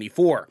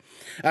 2024.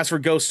 As for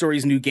Ghost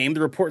Story's new game,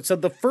 the report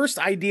said the first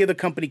idea the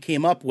company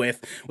came up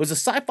with was a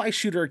sci-fi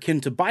shooter akin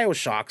to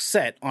BioShock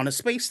set on a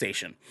space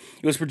station.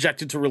 It was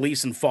projected to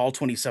release in fall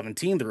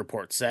 2017, the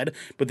report said,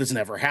 but this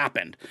never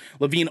happened.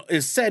 Levine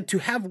is said to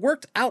have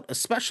worked out a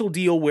special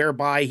deal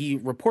whereby he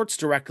reports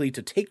directly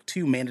to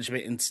Take-Two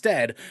management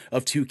instead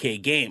of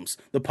 2K Games,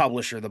 the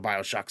publisher of the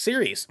BioShock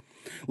series.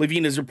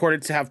 Levine is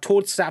reported to have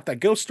told staff that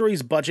Ghost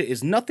Story's budget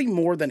is nothing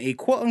more than a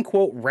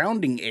quote-unquote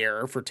rounding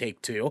error for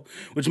Take-Two,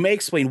 which may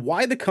explain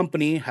why the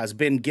company has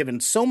been given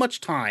so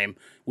much time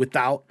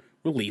without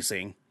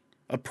releasing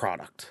a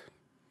product.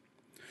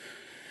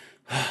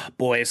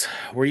 Boys,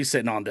 where are you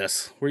sitting on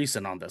this?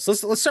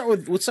 Let's start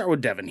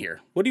with Devin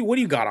here. What do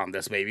you got on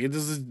this, baby?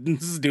 This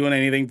is doing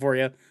anything for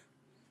you?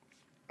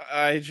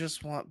 I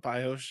just want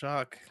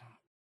BioShock.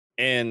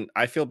 And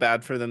I feel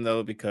bad for them,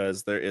 though,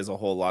 because there is a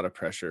whole lot of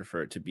pressure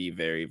for it to be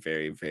very,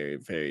 very, very,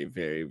 very,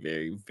 very,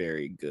 very,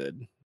 very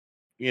good.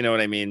 You know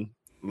what I mean?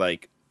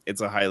 Like,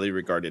 it's a highly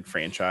regarded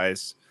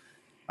franchise.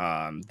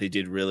 They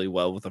did really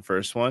well with the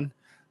first one.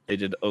 They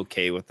did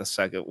okay with the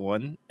second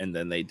one. And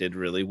then they did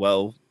really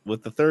well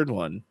with the third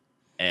one.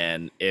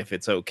 And if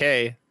it's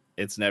okay,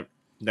 it's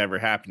never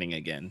happening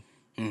again.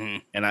 Mm-hmm.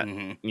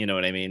 And you know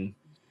what I mean?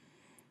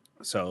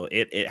 So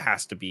it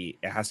has to be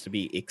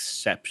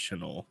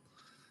exceptional.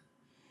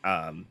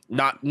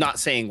 Not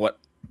saying what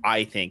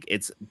I think.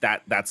 It's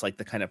that's like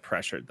the kind of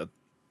pressure that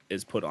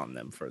is put on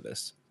them for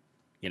this,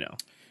 you know.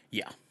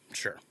 Yeah,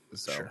 sure.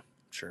 So.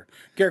 Sure.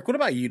 Garrick, what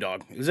about you,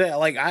 dog? Is it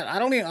like I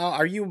don't even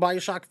are you a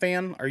BioShock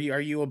fan? Are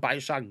you a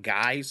BioShock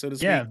guy, so to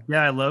speak?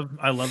 Yeah, I love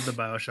the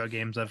BioShock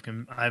games. I've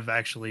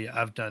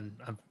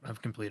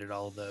completed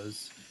all of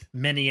those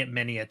many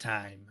a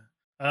time.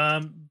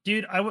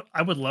 Dude,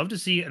 I would love to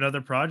see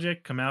another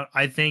project come out.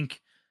 I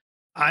think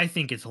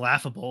it's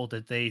laughable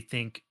that they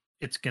think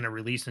it's going to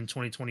release in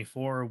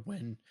 2024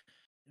 when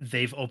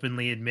they've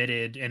openly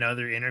admitted in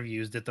other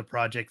interviews that the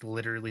project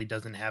literally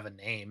doesn't have a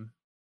name.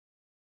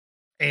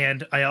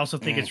 And I also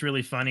think it's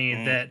really funny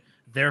that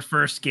their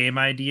first game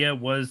idea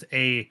was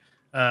a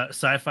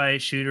sci-fi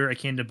shooter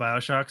akin to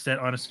BioShock set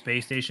on a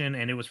space station,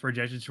 and it was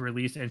projected to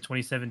release in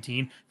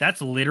 2017.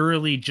 That's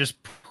literally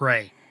just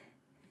Prey,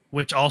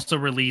 which also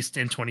released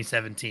in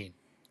 2017.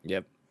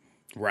 Yep.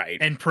 Right.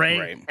 And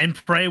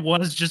Prey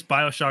was just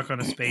BioShock on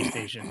a space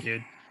station,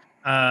 dude.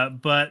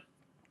 But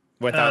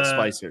without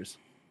spicers.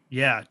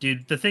 Yeah,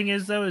 dude. The thing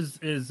is though is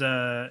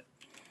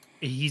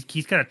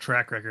he's got a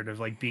track record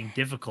of like being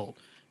difficult.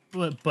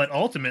 But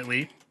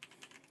ultimately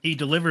he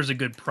delivers a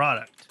good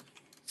product.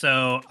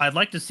 So I'd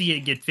like to see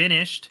it get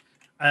finished.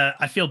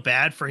 I feel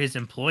bad for his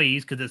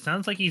employees because it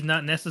sounds like he's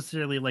not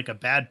necessarily like a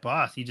bad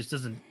boss. He just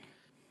doesn't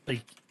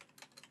like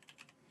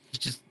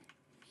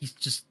he's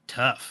just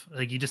tough.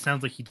 Like he just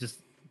sounds like he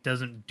just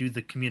doesn't do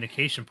the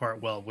communication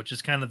part well, which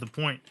is kind of the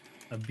point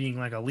of being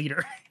like a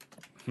leader.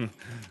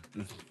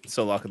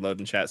 So Lock and Load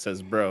in chat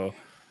says, bro,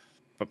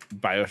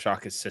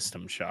 Bioshock is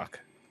System Shock,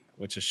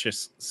 which is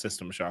just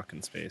System Shock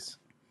in space.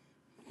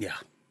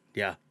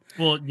 Yeah.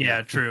 Well,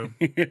 yeah, true.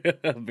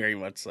 Very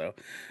much so.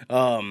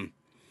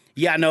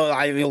 Yeah, no,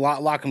 I mean,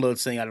 Lock and Load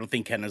saying I don't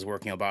think Ken is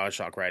working on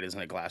Bioshock, right?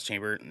 Isn't it Glass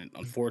Chamber?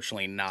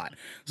 Unfortunately, not.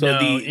 So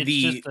no, it's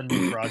just a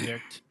new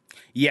project.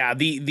 Yeah,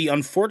 the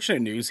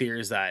unfortunate news here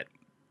is that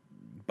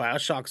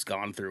Bioshock's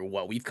gone through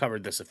what we've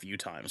covered this a few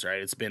times, right?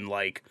 It's been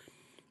like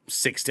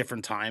 6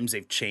 different times.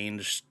 They've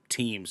changed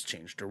teams,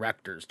 changed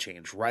directors,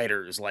 changed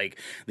writers. Like,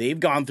 they've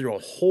gone through a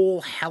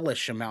whole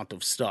hellish amount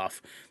of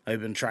stuff they've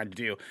been trying to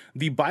do.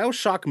 The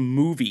Bioshock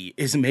movie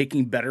is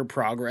making better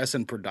progress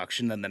in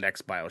production than the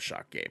next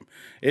Bioshock game.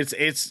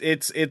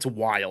 It's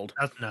wild.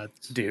 That's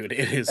nuts, dude.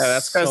 It is. Yeah,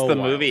 that's because so the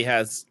wild. movie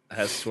has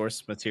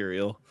source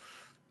material.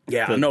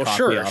 Yeah, no,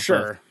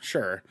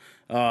 sure.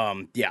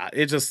 Yeah,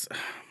 it just,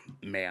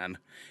 man,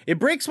 it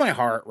breaks my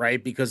heart,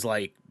 right? Because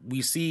like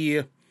you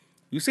see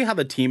how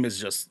the team is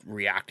just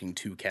reacting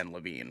to Ken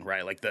Levine,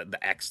 right? Like the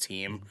X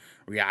team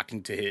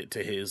reacting to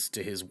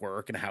his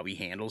work and how he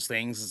handles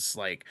things. It's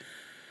like,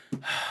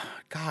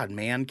 God,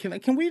 man,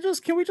 can we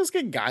just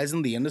get guys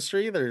in the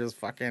industry that are just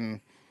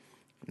fucking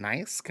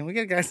nice? Can we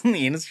get guys in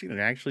the industry that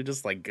are actually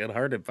just like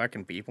good-hearted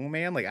fucking people,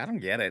 man? Like, I don't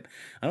get it.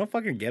 I don't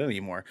fucking get it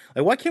anymore.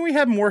 Like, why can't we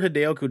have more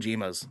Hideo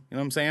Kojimas? You know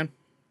what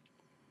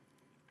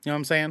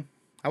I'm saying?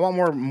 I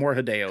want more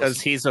Hideos.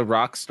 Because he's a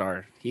rock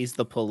star. He's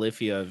the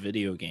Polyphia of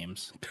video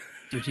games.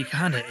 dude. He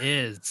kind of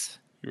is.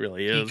 He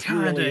really is. He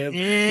kind of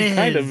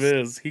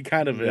is. He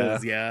kind of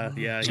is.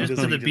 Yeah. Just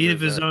to the beat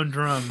of his own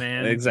drum,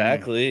 man.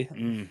 Exactly.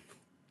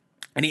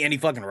 And he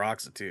fucking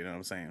rocks it too. You know what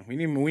I'm saying? We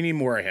need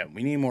more of him.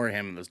 We need more of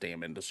him in this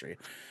damn industry.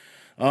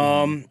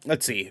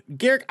 Let's see,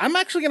 Garrick. I'm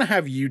actually gonna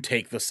have you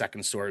take the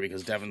second story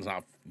because Devin's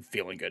not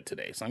feeling good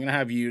today. So I'm gonna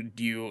have you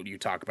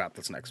talk about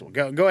this next one.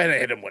 Go ahead and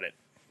hit him with it.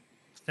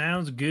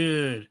 Sounds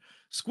good.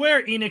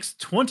 Square Enix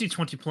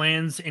 2020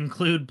 plans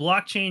include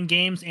blockchain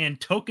games and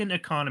token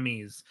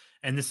economies.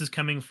 And this is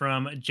coming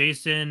from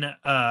Jason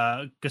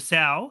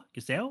Gasau.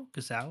 Gisao.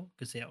 Gisao.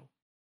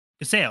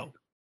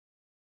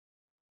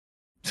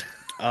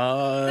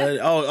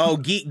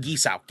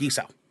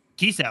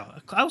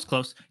 I was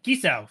close.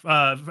 Gisao,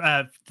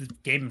 the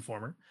Game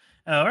Informer.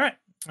 All right.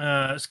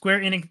 Square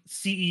Enix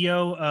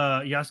CEO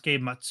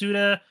Yasuke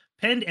Matsuda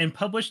penned and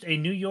published a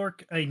New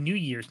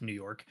Year's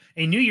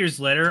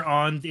letter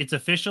on its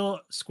official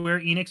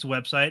Square Enix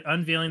website,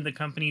 unveiling the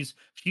company's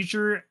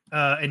future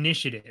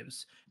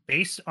initiatives.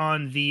 Based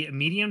on the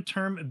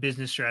medium-term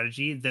business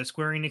strategy that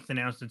Square Enix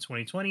announced in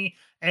 2020,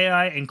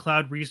 AI and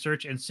cloud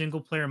research and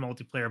single-player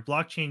multiplayer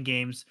blockchain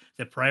games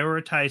that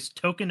prioritize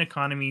token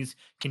economies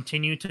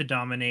continue to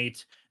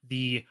dominate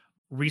the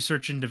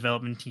research and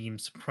development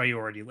team's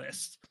priority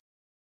list.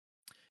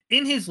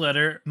 In his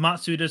letter,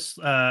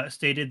 Matsuda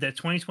stated that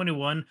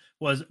 2021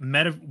 was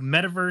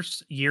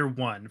Metaverse Year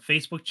 1.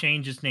 Facebook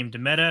changed its name to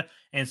Meta,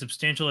 and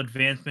substantial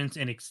advancements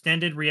in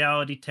extended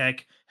reality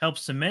tech helped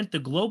cement the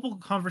global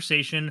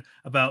conversation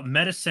about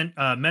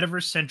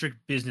metaverse-centric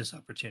business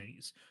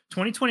opportunities.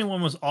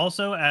 2021 was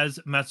also, as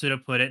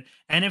Matsuda put it,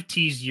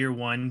 NFTs Year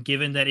 1,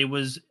 given that it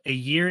was a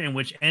year in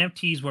which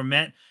NFTs were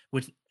met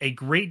with a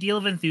great deal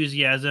of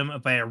enthusiasm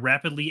by a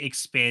rapidly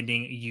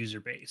expanding user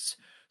base.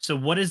 So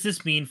what does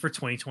this mean for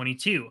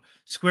 2022?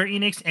 Square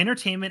Enix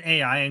entertainment,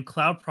 AI, and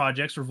cloud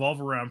projects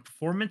revolve around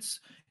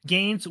performance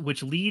gains,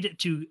 which lead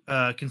to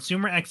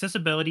consumer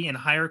accessibility and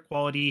higher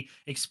quality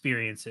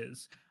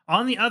experiences.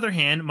 On the other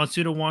hand,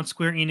 Matsuda wants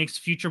Square Enix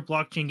future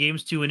blockchain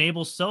games to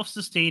enable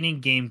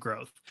self-sustaining game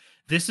growth.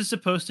 This is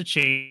supposed to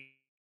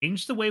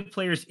change the way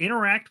players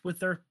interact with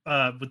their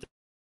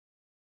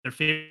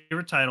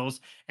favorite titles,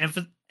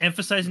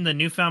 emphasizing the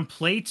newfound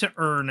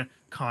play-to-earn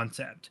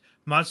concept.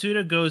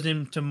 Matsuda goes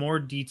into more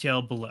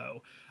detail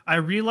below. I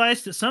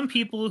realized that some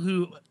people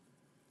who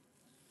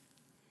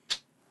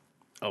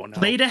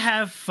play to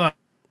have fun.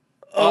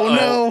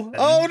 No,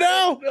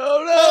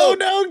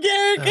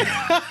 Garrick!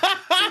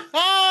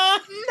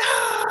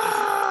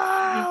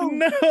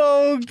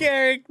 No,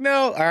 Garrick,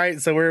 no. All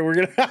right, so we're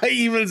gonna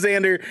even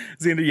Xander.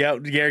 Yeah,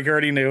 Garrick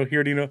already knew. He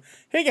already knew.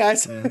 Hey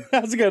guys,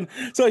 how's it going?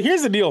 So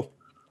here's the deal.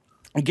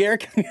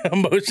 Garrick,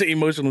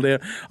 emotional day.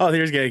 Oh,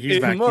 there's Garrick. He's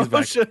back.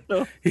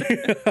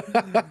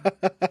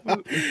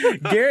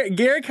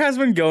 Garrick has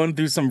been going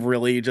through some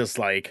really just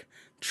like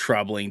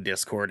troubling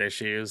Discord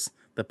issues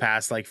the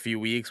past like few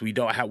weeks. We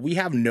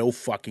have no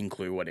fucking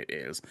clue what it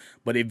is,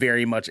 but it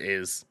very much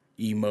is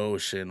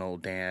emotional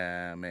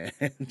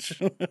damage.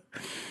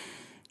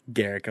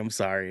 Garrick, I'm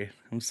sorry,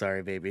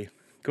 baby.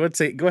 Go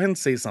ahead and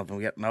say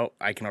something. No,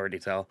 I can already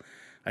tell.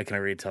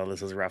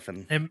 This is rough.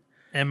 And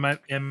Am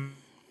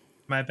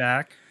I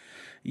back?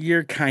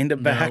 You're kind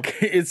of back.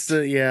 No. It's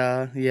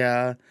yeah.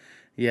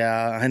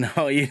 I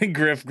know.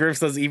 Griff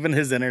says even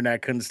his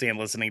internet couldn't stand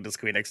listening to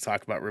Squeenix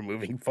talk about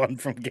removing fun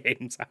from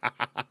games.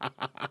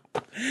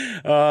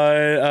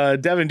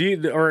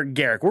 Devin, or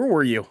Garrick, where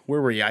were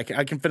you? I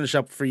can finish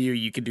up for you.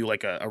 You can do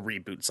like a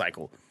reboot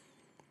cycle.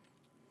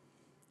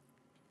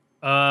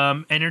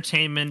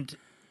 Entertainment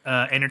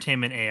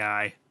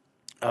AI.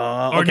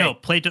 Okay. No,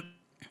 play to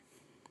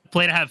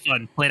have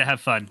fun. Play to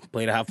have fun.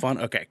 Play to have fun.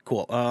 Okay,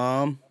 cool.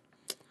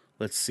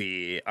 Let's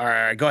see. All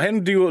right, go ahead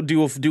and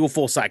do a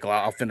full cycle.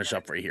 I'll finish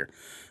up for you here.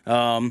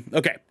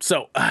 Okay,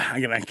 so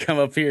I'm gonna come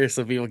up here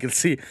so people can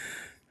see.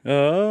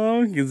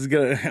 Oh,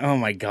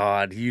 my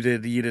God, you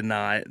did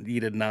not.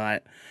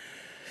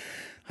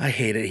 I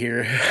hate it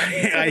here.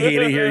 I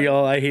hate it here,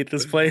 y'all. I hate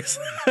this place.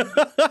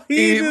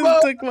 He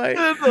just took my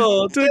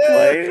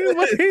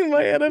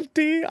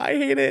NFT.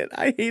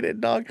 I hate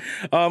it, dog.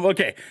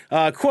 Okay.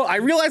 Cool. I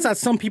realize that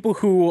some people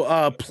who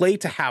play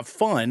to have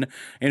fun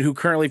and who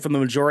currently, from the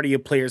majority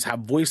of players,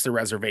 have voiced their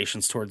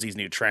reservations towards these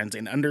new trends,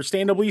 and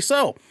understandably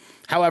so.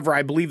 However,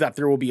 I believe that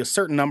there will be a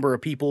certain number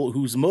of people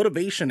whose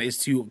motivation is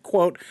to,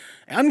 quote,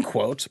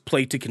 unquote,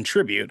 play to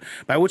contribute,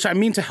 by which I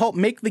mean to help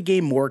make the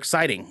game more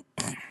exciting.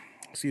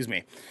 Excuse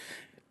me.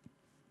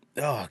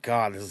 Oh,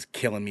 God, this is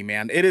killing me,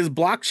 man. It is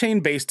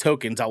blockchain-based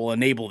tokens that will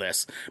enable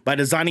this. By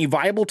designing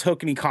viable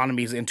token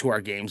economies into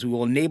our games, we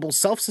will enable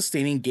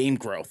self-sustaining game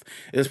growth.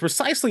 It is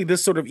precisely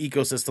this sort of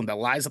ecosystem that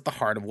lies at the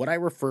heart of what I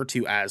refer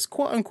to as,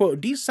 quote-unquote,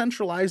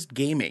 decentralized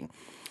gaming.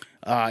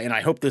 And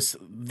I hope this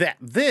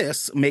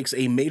makes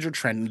a major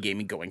trend in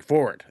gaming going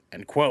forward,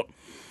 end quote.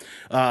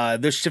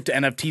 This shift to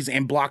NFTs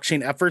and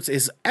blockchain efforts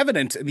is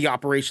evident in the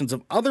operations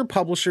of other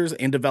publishers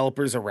and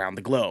developers around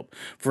the globe.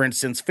 For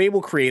instance,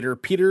 Fable creator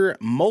Peter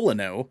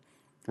Molyneux,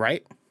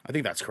 right? I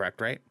think that's correct,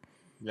 right?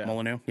 Yeah.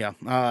 Molyneux, yeah,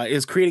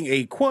 is creating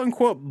a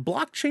quote-unquote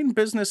blockchain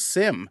business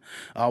sim,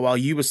 while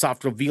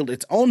Ubisoft revealed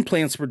its own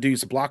plans to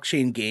produce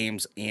blockchain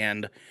games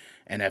and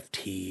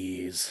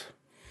NFTs.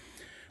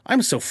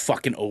 I'm so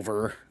fucking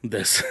over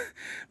this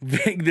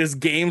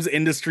games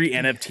industry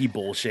NFT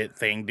bullshit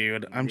thing,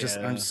 dude. I'm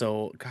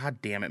so,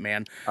 god damn it,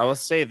 man. I will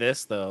say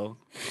this though,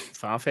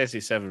 Final Fantasy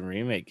VII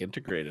Remake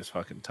Integrate is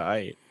fucking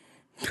tight.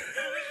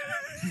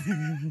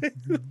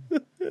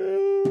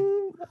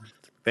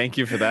 Thank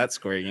you for that,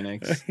 Square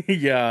Enix.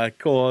 Yeah,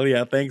 cool.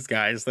 Yeah, thanks,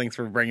 guys. Thanks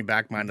for bringing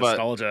back my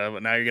nostalgia.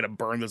 But now you're gonna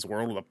burn this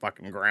world to the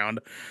fucking ground.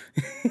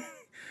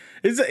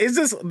 Is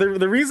this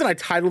the reason I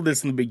titled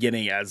this in the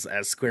beginning as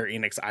Square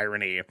Enix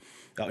irony?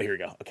 Oh, here we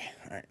go. Okay,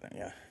 all right,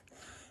 yeah.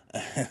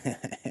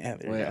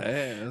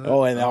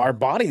 Oh, and our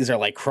bodies are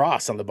like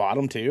crossed on the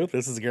bottom too.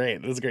 This is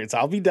great. So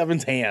I'll be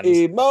Devin's hands.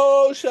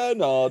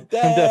 Emotional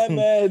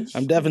damage.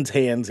 I'm Devin's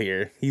hands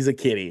here. He's a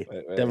kitty.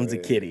 Devin's a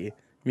kitty.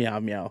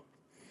 Meow meow.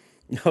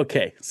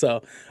 Okay,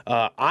 so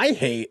I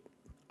hate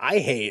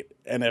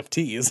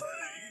NFTs.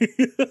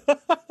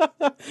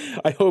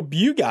 I hope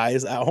you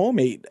guys at home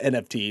hate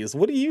NFTs.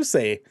 What do you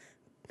say?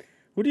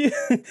 What do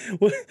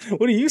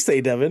you say,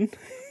 Devin?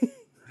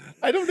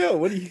 I don't know.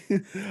 What do you?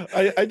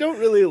 I don't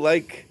really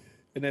like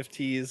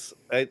NFTs,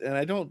 and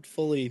I don't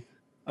fully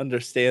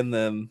understand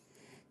them.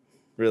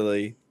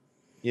 Really,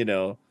 you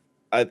know,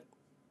 I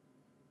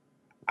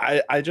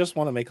just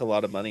want to make a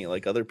lot of money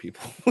like other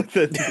people with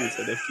these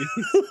NFTs,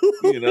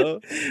 you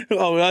know?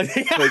 Oh, well,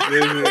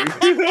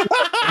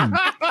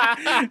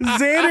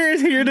 Xander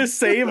is here to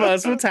save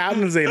us. What's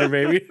happening, Xander,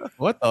 baby?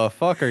 What the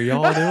fuck are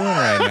y'all doing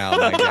right now,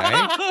 my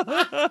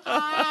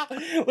guy?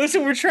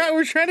 Listen, we're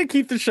trying to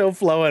keep the show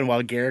flowing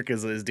while Garrick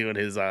is doing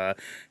his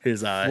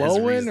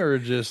flowing or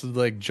just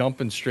like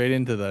jumping straight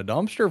into the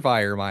dumpster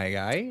fire, my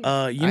guy.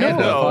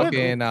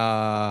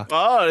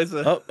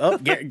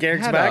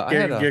 Garrick's back.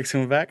 Garrick's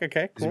coming back.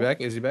 Okay. Cool.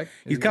 Is he back?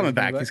 He's coming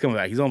back. He's coming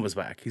back. He's almost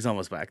back.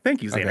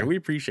 Thank you, Xander. Okay. We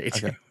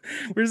appreciate you.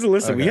 Where's the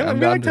listen? Okay.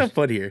 We like to have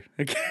fun here.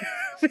 Okay.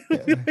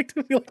 we like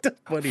to have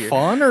fun here.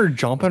 Fun or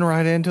jumping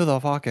right into the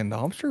fucking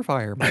dumpster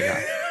fire, my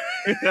guy.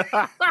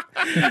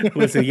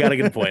 Listen, you got a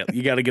good point.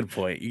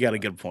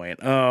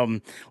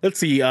 Let's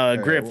see.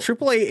 Griff,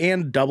 AAA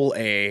and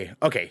AA.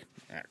 Okay.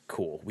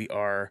 Cool. We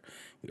are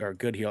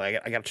good here.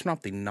 I got to turn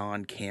off the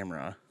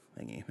non-camera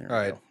thingy.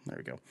 There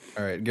we go.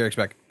 All right. Garrick's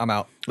back. I'm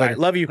out. All right.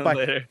 Love you. Bye.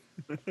 Later.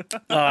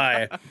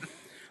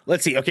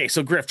 Let's see. Okay,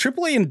 so Griff,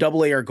 AAA and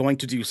AA are going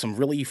to do some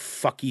really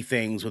fucky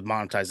things with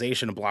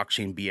monetization and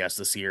blockchain BS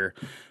this year.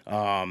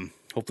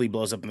 Hopefully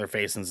blows up in their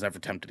face and is never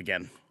tempted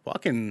again.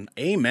 Fucking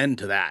amen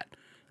to that.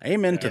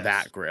 Amen to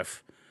that,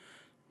 Griff.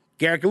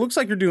 Garrick, it looks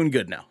like you're doing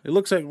good now. It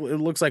looks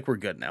like we're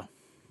good now.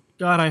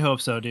 God, I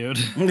hope so, dude.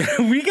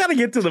 We got to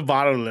get to the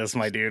bottom of this,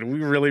 my dude.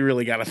 We really,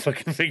 really got to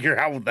fucking figure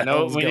out what the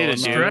hell's going on.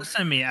 It's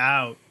stressing me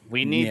out.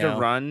 We need to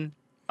run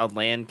a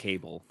LAN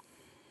cable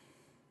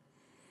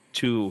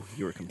to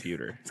your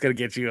computer. It's gonna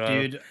get you,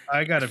 dude.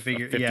 I gotta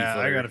figure. Yeah,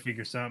 I gotta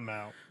figure something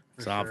out.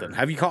 Something. Sure.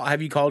 Have you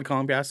called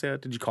Comcast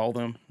yet? Did you call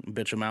them?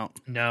 Bitch them out?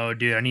 No,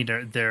 dude. I need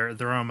to.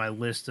 They're on my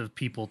list of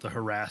people to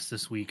harass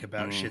this week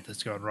about shit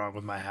that's going wrong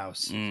with my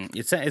house.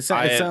 It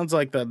sounds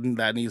like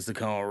that needs to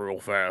come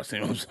real fast. You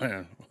know what I'm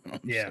saying?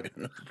 Yeah.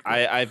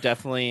 I've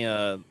definitely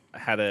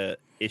had a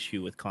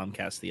issue with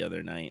Comcast the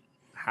other night.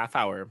 Half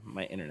hour,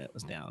 my internet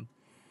was down.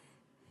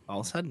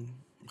 All of a sudden,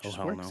 it just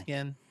works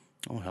again.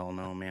 Oh hell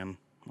no, man.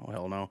 Oh,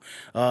 hell no.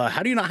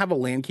 How do you not have a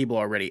LAN cable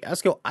already?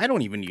 Esco, I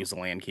don't even use a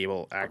LAN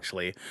cable,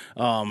 actually.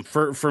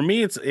 For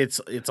me,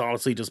 it's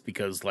honestly just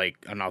because, like,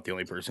 I'm not the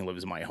only person who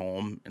lives in my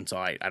home, and so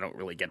I don't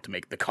really get to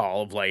make the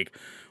call of, like,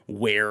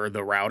 where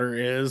the router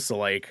is. So,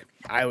 like,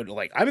 I'm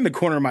in the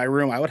corner of my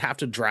room. I would have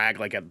to drag,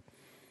 like,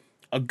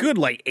 a good,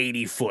 like,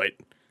 80-foot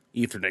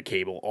Ethernet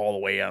cable all the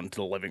way out into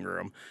the living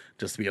room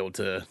just to be able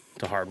to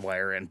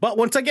hardwire in. But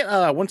once I get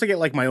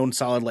like my own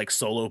solid, like,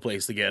 solo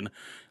place again,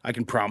 I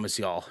can promise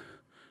y'all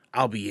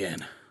I'll be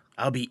in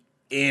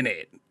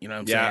it. You know what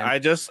I'm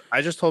saying? Yeah,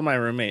 I just told my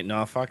roommate,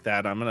 no, fuck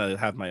that. I'm gonna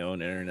have my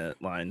own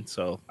internet line.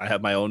 So I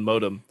have my own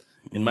modem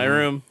in my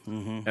room,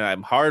 and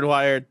I'm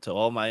hardwired to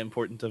all my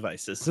important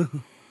devices.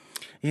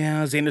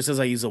 Yeah, Xander says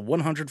I use a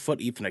 100-foot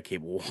Ethernet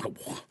cable.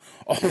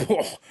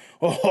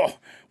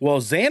 Well,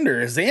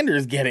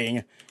 Xander's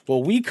getting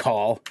what we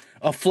call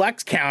a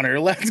flex counter.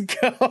 Let's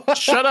go.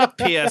 Shut up,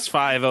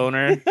 PS5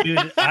 owner.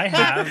 Dude, I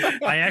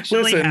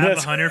actually have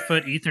a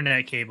 100-foot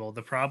Ethernet cable.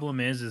 The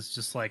problem is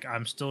just like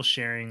I'm still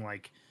sharing,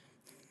 like,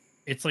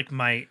 it's like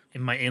my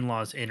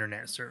in-laws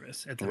internet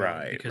service at the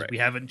moment because we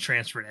haven't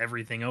transferred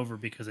everything over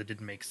because it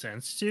didn't make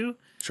sense to.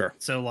 Sure.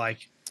 So,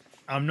 like,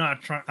 I'm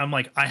not trying. I'm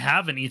like, I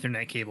have an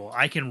Ethernet cable.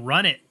 I can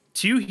run it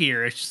to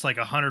here. It's just like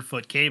a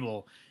 100-foot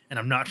cable, and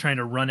I'm not trying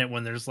to run it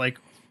when there's like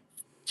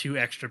 2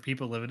 extra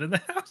people living in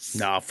the house.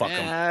 Nah, fuck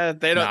them.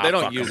 They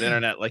don't use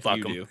internet like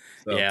you do.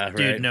 So. Yeah, right.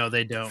 Dude, no,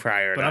 they don't.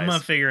 Prioritize. But I'm gonna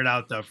figure it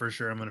out though, for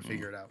sure. I'm gonna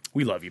figure it out.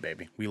 We love you,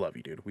 baby. We love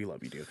you, dude. We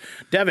love you, dude.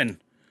 Devin,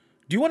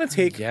 do you want to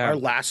take our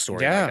last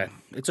story? Yeah. Okay.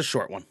 It's a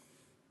short one.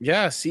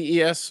 Yeah,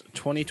 CES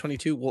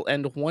 2022 will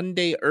end one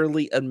day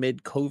early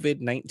amid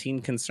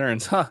COVID-19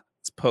 concerns. Huh.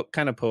 It's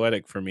kind of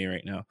poetic for me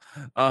right now.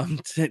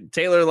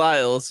 Taylor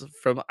Lyles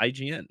from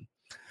IGN.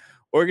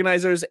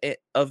 Organizers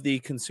of the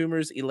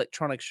Consumers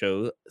Electronics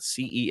Show,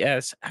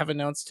 CES, have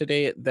announced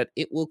today that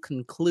it will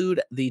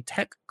conclude the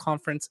tech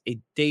conference a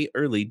day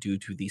early due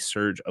to the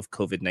surge of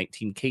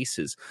COVID-19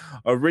 cases.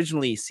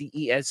 Originally,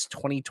 CES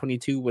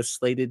 2022 was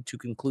slated to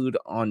conclude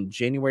on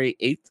January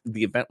 8th.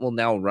 The event will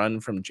now run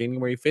from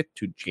January 5th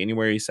to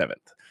January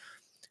 7th.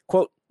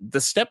 Quote, the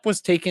step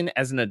was taken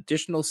as an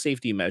additional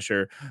safety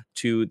measure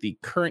to the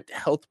current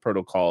health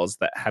protocols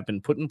that have been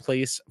put in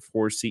place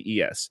for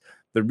CES.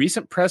 The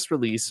recent press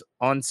release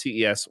on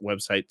CES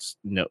website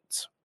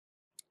notes.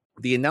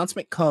 The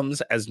announcement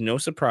comes as no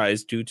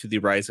surprise due to the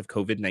rise of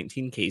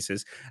COVID-19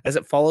 cases, as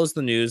it follows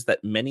the news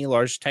that many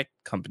large tech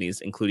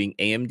companies, including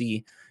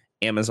AMD,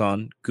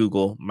 Amazon,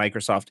 Google,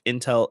 Microsoft,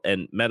 Intel,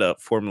 and Meta,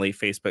 formerly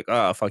Facebook,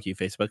 fuck you,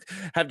 Facebook,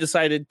 have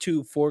decided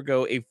to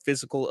forego a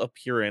physical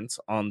appearance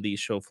on the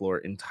show floor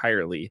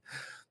entirely.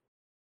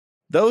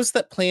 Those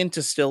that plan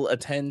to still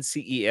attend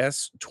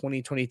CES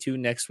 2022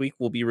 next week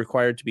will be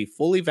required to be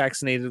fully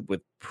vaccinated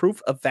with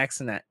proof of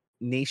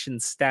vaccination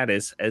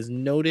status, as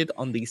noted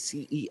on the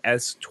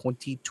CES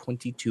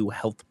 2022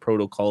 health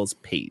protocols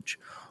page.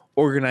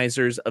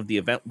 Organizers of the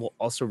event will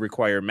also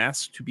require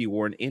masks to be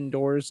worn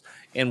indoors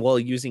and while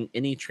using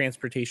any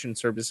transportation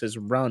services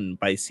run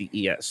by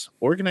CES.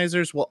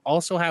 Organizers will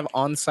also have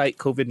on-site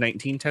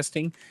COVID-19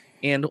 testing,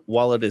 and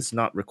while it is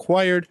not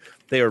required,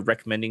 they are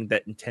recommending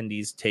that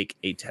attendees take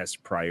a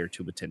test prior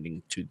to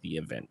attending to the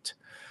event.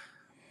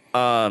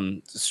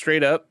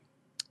 Straight up,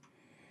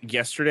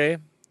 yesterday,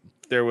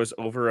 there was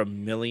over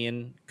 1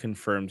 million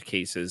confirmed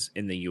cases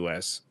in the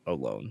U.S.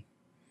 alone.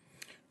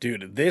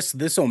 Dude, this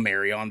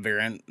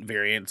Omarion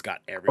variant's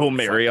got everyone.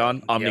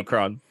 Omarion,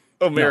 Omicron.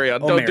 Yep. Omarion.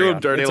 No, don't do him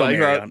dirty like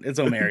that. It's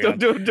Omarion. Don't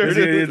do him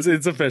dirty.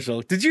 It's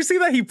official. Did you see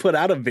that he put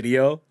out a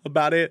video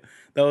about it?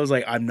 That was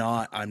like, I'm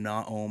not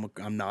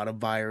a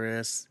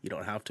virus. You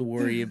don't have to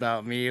worry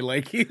about me.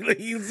 Like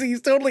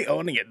he's totally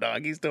owning it,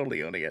 dog. He's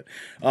totally owning it.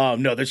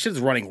 No, this shit's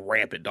running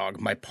rampant, dog.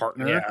 My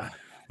partner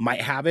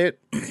might have it.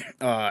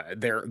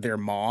 Their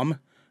mom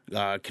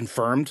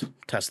confirmed,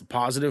 tested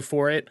positive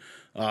for it.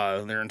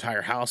 Their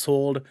entire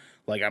household.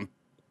 Like I'm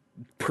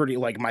pretty,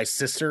 like my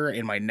sister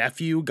and my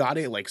nephew got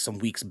it like some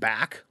weeks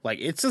back. Like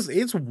it's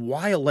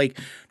wild. Like,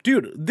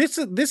 dude, this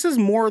is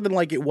more than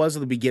like it was at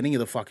the beginning of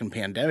the fucking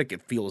pandemic.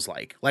 It feels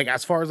like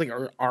as far as like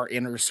our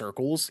inner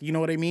circles, you know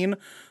what I mean?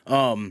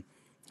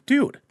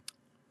 Dude.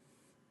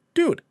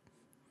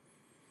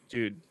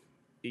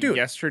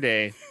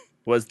 Yesterday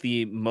was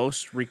the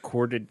most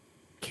recorded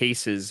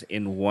cases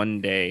in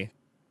one day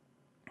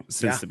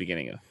since the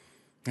beginning of.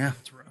 Yeah,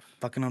 it's rough.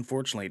 Fucking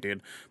unfortunately,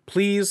 dude.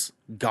 Please,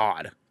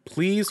 God.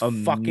 Please,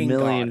 fucking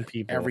million God,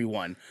 people.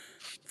 Everyone.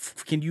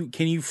 Can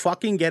you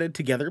fucking get it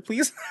together,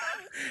 please?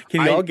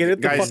 Can y'all get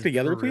it the fuck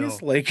together,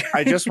 please? Like,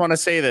 I just want to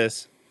say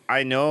this.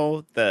 I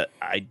know that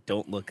I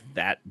don't look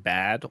that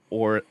bad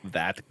or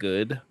that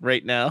good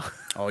right now.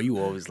 Oh, you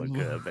always look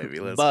good, baby.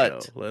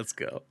 Let's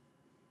go.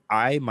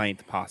 I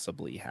might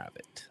possibly have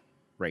it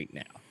right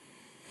now.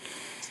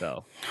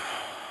 So,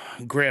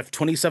 Griff,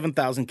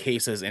 27,000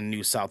 cases in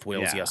New South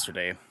Wales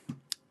yesterday,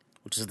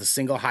 which is the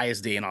single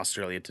highest day in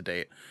Australia to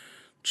date.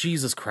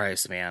 Jesus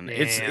Christ, man.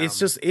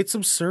 It's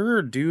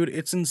absurd, dude.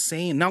 It's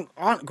insane. Now,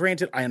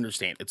 granted, I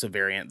understand it's a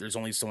variant. There's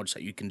only so much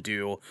that you can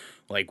do.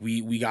 Like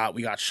we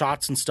got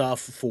shots and stuff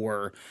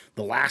for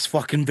the last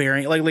fucking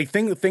variant. Like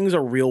things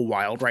are real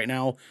wild right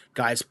now.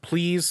 Guys,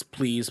 please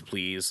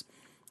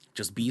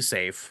just be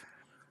safe.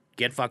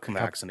 Get fucking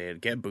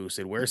vaccinated, get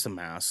boosted, wear some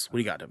masks. What do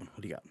you got, Devin?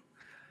 What do you got?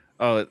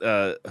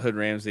 Oh, Hood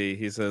Ramsey,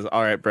 he says,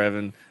 all right,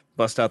 Brevin,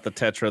 bust out the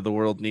Tetra. The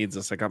world needs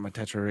us. I got my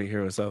Tetra right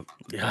here. What's up?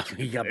 Yeah,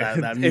 you got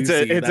that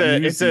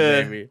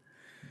baby.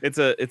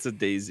 It's a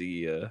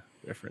Daisy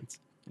reference.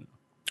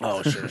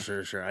 Oh,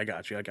 sure. I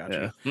got you.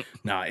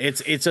 No,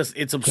 it's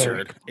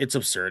absurd. It's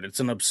absurd. It's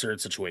an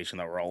absurd situation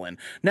that we're all in.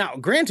 Now,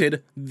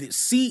 granted, the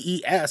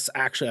CES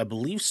actually, I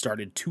believe,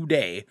 started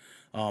today.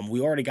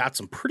 We already got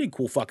some pretty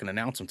cool fucking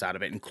announcements out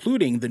of it,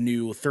 including the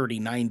new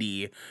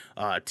 3090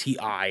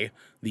 Ti,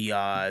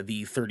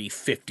 the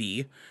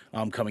 3050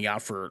 coming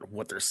out for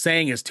what they're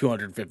saying is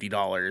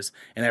 $250,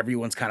 and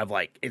everyone's kind of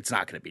like, it's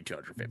not going to be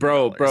 $250.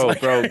 Bro,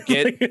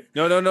 get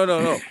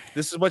no.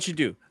 This is what you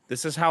do.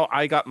 This is how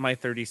I got my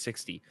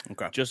 3060.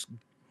 Okay, just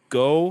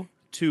go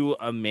to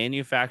a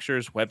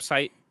manufacturer's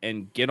website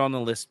and get on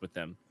the list with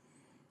them.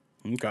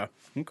 Okay.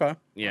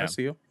 Yeah. I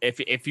see you.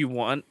 If you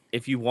want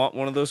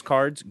one of those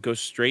cards, go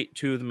straight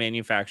to the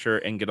manufacturer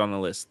and get on the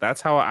list.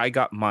 That's how I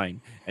got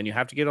mine. And you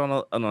have to get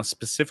on a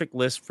specific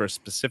list for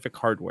specific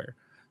hardware.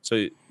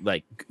 So,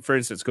 like, for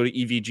instance, go to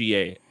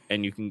EVGA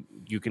and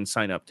you can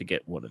sign up to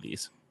get one of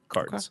these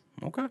cards.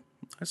 Okay.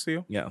 I see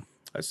you. Yeah.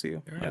 I see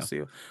you.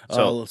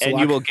 So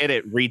you will get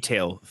it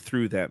retail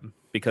through them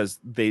because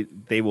they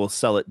will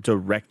sell it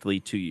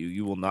directly to you.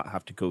 You will not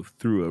have to go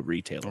through a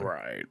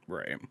retailer.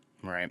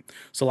 Right.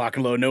 So lock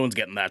and load, no one's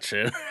getting that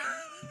shit.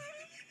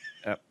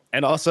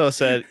 And also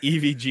said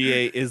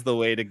EVGA is the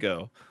way to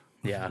go.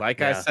 Yeah. I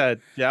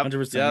said, yeah,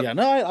 100%. Yep. Yeah.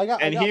 No, I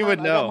got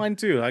mine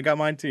too. I got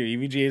mine too.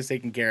 EVGA is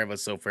taking care of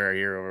us so far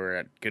here over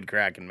at Good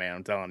Kraken, man.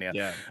 I'm telling you.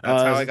 Yeah.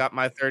 That's how I got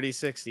my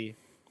 3060.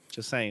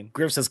 Just saying.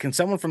 Griff says, can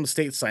someone from the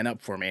States sign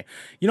up for me?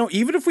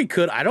 Even if we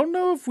could, I don't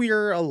know if we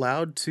are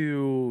allowed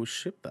to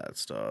ship that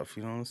stuff.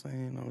 You know what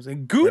I'm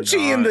saying?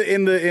 Gucci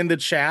in the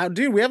chat.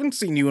 Dude, we haven't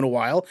seen you in a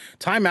while.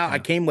 Time out. Yeah. I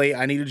came late.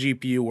 I need a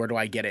GPU. Where do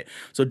I get it?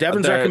 So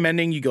Devin's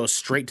recommending you go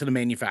straight to the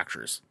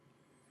manufacturers.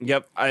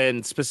 Yep.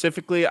 And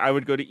specifically, I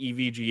would go to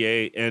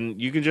EVGA, and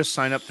you can just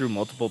sign up through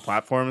multiple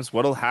platforms.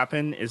 What'll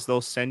happen is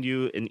they'll send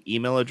you an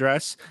email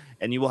address,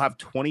 and you will have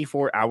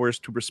 24 hours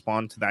to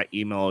respond to that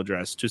email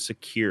address to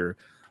secure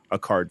a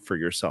card for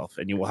yourself,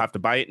 and you will have to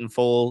buy it in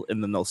full,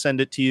 and then they'll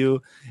send it to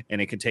you, and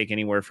it could take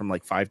anywhere from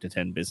like 5 to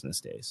 10 business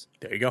days.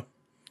 There you go,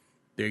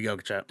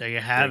 chat. There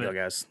you have it,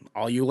 guys.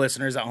 All you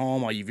listeners at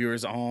home, all you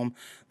viewers at home,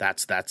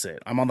 that's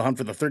it. I'm on the hunt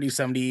for the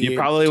 3070. You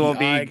probably won't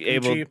be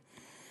able.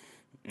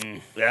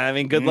 Yeah, I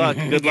mean, good luck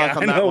on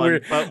that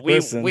one. But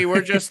we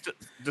were just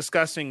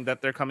discussing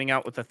that they're coming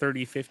out with a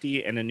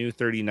 3050 and a new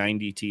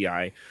 3090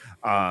 Ti.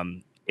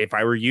 If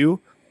I were you,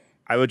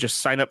 I would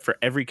just sign up for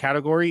every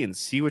category and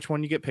see which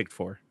one you get picked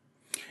for.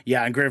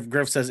 Yeah, and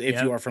Griff says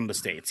if you are from the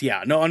States.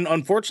 Yeah, no,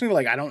 unfortunately,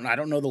 like I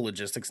don't know the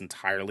logistics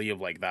entirely of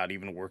like that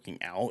even working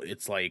out.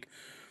 It's like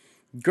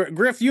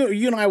Griff, you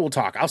and I will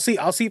talk. I'll see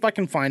if I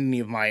can find any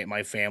of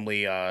my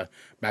family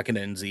back in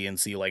NZ and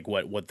see like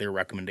what their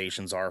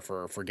recommendations are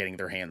for getting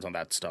their hands on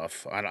that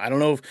stuff. I don't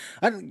know if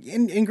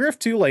in Griff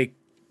too. Like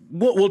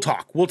we'll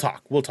talk.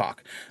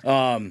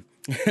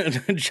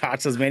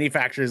 Jot says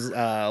manufacturers.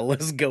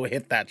 Let's go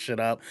hit that shit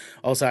up.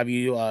 Also, have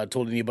you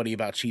told anybody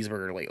about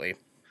cheeseburger lately?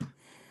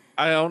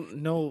 I don't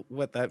know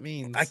what that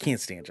means. I can't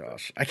stand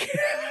Josh. I can't.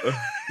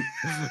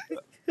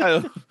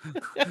 I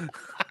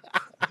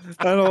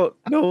don't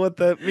know what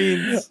that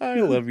means. I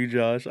love you,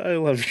 Josh. I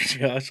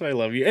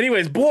love you.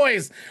 Anyways,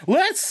 boys,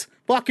 let's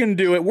fucking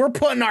do it. We're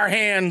putting our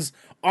hands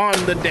on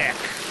the deck.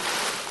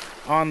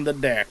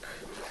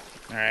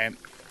 All right.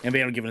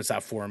 Anybody else giving us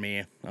out for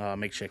me?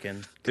 Make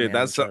chicken. Dude,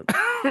 that's sorry,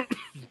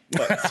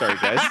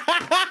 guys.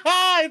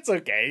 It's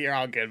okay. You're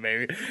all good,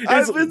 baby.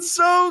 I've been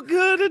so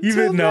good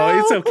until now.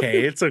 It's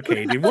okay. It's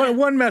okay, dude.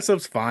 One mess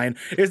up's fine.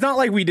 It's not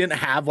like we didn't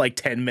have like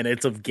 10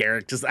 minutes of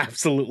Garrick just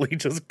absolutely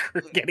just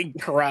getting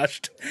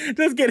crushed. And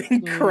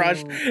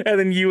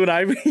then you and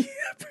I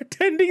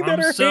pretending that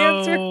our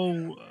hands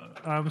are...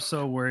 I'm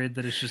so worried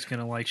that it's just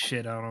going to like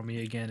shit out on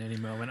me again any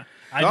moment.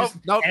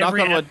 Knock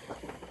on wood.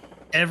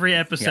 Every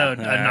episode,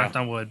 knocked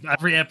on wood.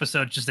 Every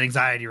episode, just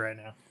anxiety right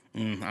now.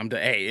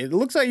 Hey, it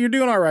looks like you're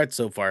doing all right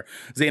so far.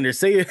 Xander,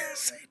 say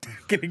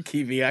Dick in a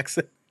Kiwi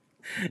accent.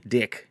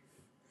 Dick.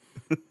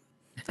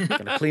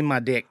 Gonna clean my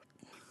dick.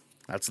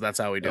 That's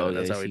how we do it.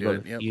 That's how we do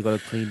it. Yep. You gotta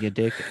clean your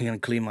dick. I'm gonna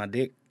clean my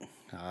dick.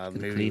 The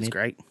movie was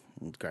great. It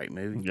was a great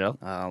movie. Yeah.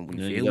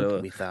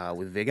 We filmed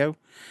with Viggo,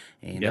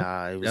 and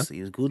it was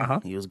good. Uh-huh.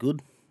 He was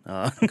good.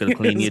 Gonna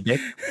clean your dick.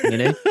 You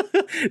know,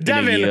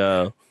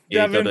 Devin.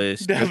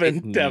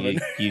 Devin. Devin.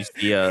 Use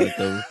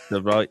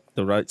the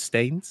right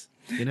stains.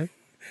 You know.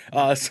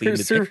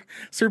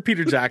 Sir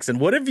Peter Jackson,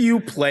 what have you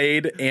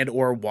played and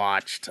or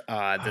watched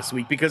this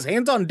week? Because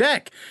Hands on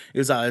Deck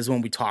is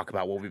when we talk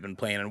about what we've been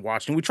playing and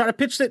watching. We try to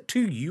pitch it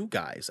to you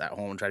guys at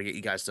home and try to get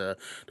you guys to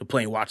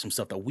play and watch some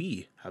stuff that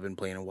we have been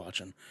playing and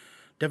watching.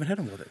 Devin, hit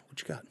him with it.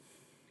 What you got?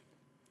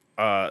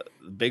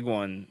 The big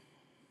one,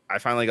 I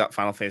finally got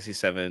Final Fantasy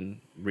VII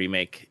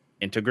Remake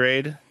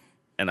Intergrade,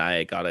 and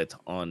I got it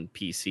on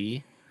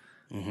PC.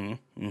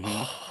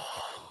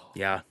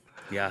 Yeah,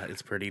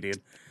 it's pretty,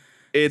 dude.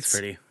 It's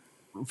pretty.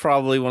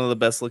 Probably one of the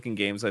best looking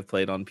games I've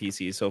played on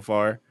PC so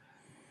far,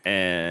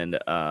 and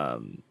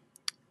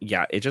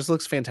yeah, it just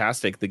looks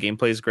fantastic. The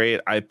gameplay is great.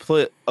 I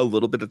put a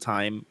little bit of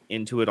time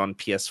into it on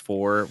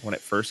PS4 when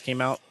it first came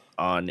out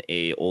on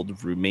a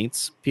old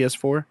roommate's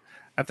PS4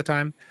 at the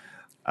time,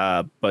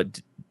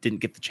 but didn't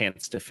get the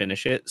chance to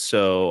finish it.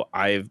 So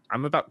I'm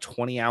about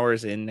 20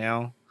 hours in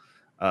now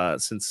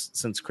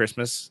since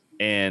Christmas,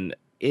 and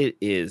it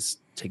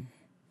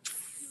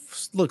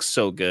looks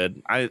so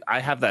good. I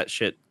have that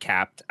shit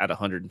capped at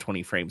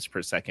 120 frames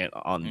per second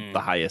on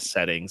the highest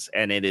settings,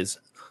 and it is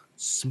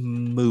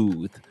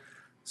smooth.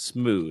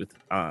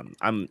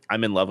 I'm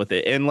in love with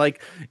it, and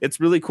like it's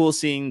really cool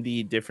seeing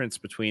the difference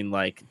between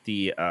like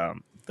the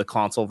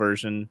console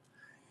version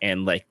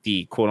and like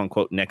the quote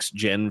unquote next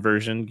gen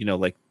version, you know,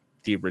 like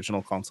the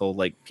original console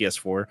like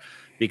PS4,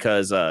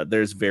 because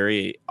there's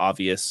very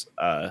obvious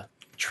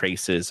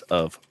traces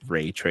of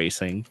ray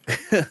tracing.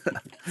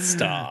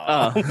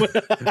 Stop.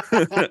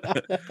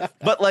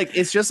 But like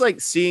it's just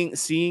like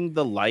seeing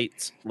the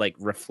light like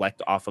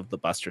reflect off of the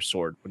Buster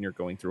Sword when you're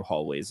going through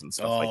hallways and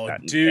stuff like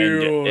that.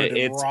 Dude,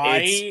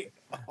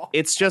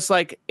 it's just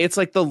like it's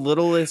like the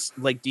littlest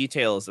like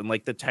details and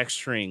like the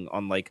texturing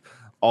on like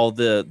all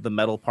the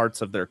metal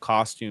parts of their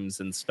costumes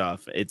and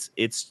stuff. It's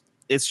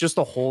just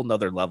a whole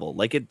nother level.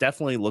 Like it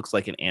definitely looks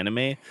like an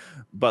anime,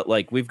 but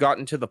like we've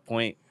gotten to the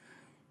point,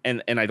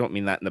 and I don't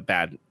mean that in a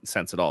bad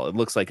sense at all. It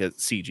looks like a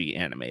CG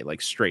anime,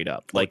 like straight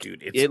up. Like,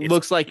 dude, it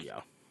looks like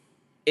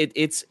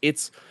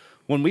it's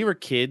when we were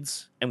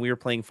kids and we were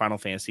playing Final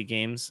Fantasy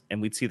games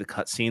and we'd see the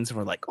cutscenes and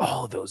we're like,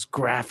 oh, those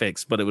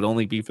graphics, but it would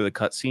only be for the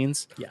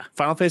cutscenes. Yeah.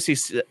 Final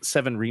Fantasy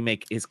VII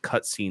Remake is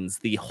cutscenes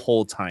the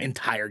whole time.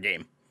 Entire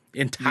game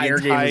is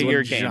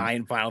one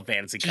giant Final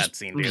Fantasy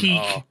cutscene, dude.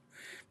 Oh,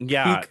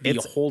 yeah,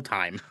 the whole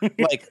time.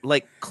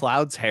 like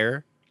Cloud's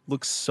hair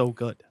looks so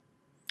good.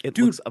 It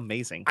looks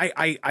amazing.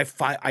 I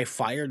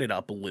fired it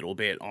up a little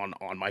bit on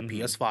my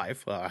PS5.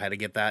 I had to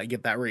get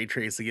that ray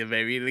tracing again,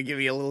 baby, to give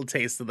me a little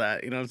taste of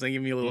that. You know what I'm saying?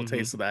 Give me a little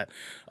taste of that.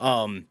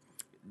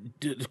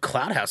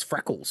 Cloud has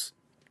freckles.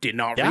 Did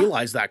not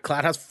realize that.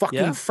 Cloud has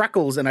fucking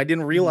freckles, and I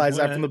didn't realize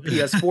that from the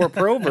PS4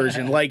 Pro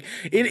version. Like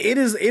it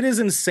is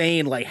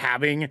insane. Like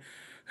having.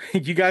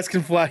 You guys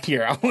can flex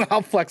here.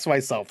 I'll flex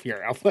myself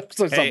here. I'll flex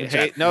myself.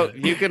 Hey, no,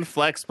 you can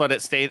flex, but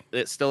it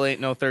still ain't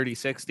no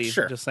 3060.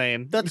 Sure, just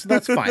saying. That's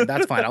fine.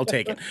 That's fine. I'll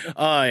take it.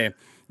 The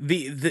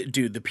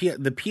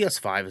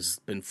PS5 has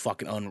been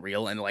fucking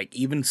unreal, and like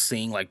even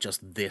seeing like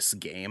just this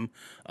game,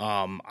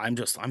 I'm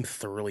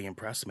thoroughly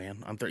impressed,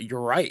 man.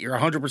 You're right. You're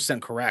 100%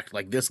 correct.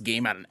 Like this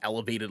game at an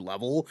elevated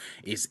level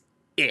is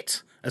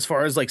it. As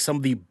far as like some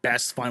of the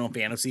best Final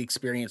Fantasy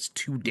experience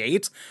to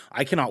date,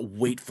 I cannot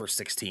wait for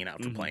 16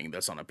 after playing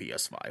this on a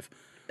PS5.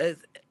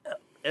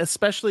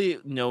 Especially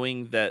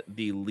knowing that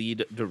the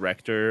lead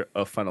director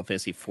of Final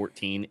Fantasy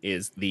 14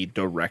 is the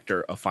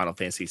director of Final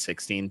Fantasy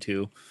 16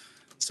 too.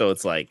 So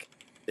it's like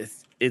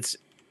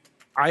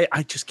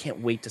I just can't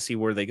wait to see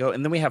where they go.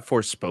 And then we have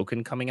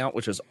Forspoken coming out,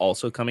 which is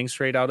also coming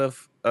straight out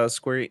of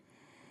Square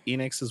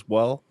Enix as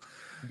well.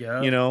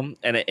 Yeah, you know,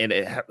 and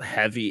it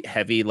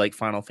heavy like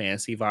Final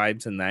Fantasy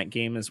vibes in that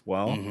game as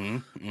well.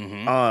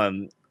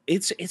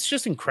 It's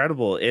just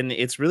incredible, and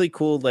it's really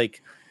cool.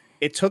 Like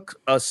it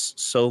took us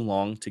so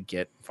long to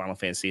get Final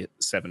Fantasy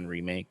VII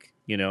Remake,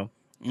 you know,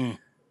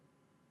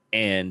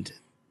 and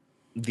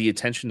the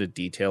attention to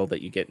detail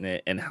that you get in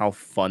it, and how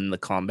fun the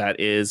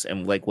combat is,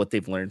 and like what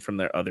they've learned from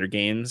their other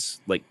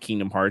games, like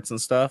Kingdom Hearts and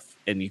stuff,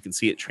 and you can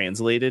see it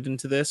translated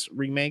into this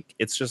remake.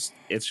 It's just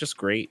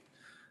great.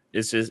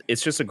 It's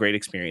just a great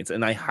experience,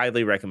 and I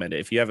highly recommend it.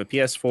 If you have a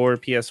PS4,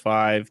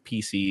 PS5,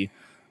 PC,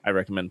 I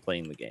recommend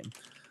playing the game.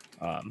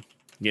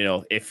 You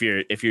know, if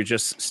you're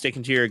just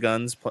sticking to your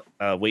guns,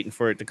 waiting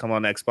for it to come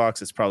on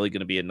Xbox, it's probably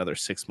going to be another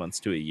 6 months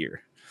to a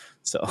year.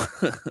 So,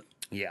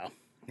 yeah,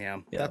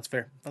 that's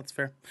fair.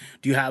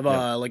 Do you have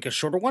like a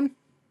shorter one?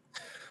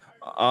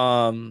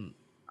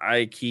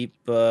 I keep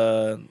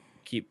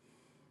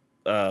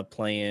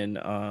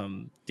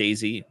playing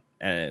Daisy,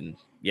 and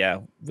yeah,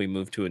 we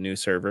moved to a new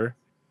server.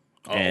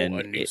 Oh, and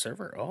a new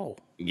server. Oh,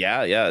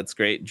 yeah, it's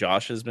great.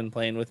 Josh has been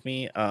playing with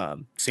me.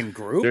 Same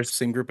group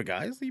of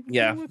guys.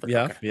 Yeah.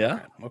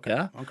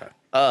 Okay.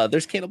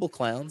 There's Cannibal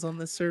Clowns on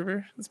this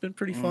server. It's been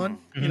pretty fun.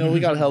 You know, we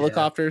got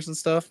helicopters and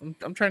stuff.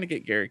 I'm trying to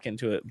get Garrick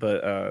into it,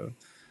 but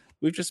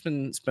we've just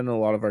been spending a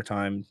lot of our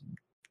time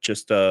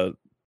just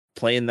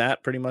playing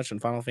that pretty much in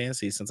Final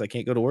Fantasy since I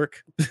can't go to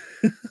work.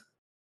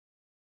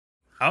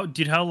 How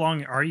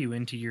long are you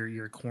into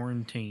your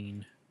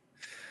quarantine?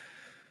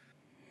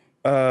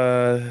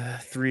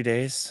 3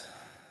 days.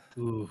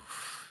 Ooh.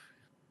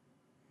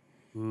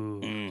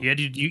 Ooh. Do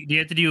you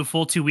have to do a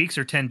full 2 weeks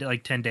or 10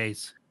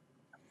 days?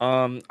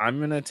 I'm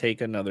gonna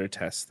take another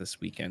test this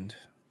weekend.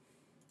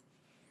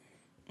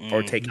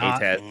 Or take a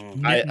test.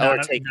 Not a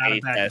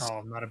bad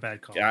call. Not a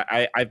bad call.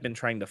 I've been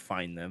trying to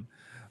find them.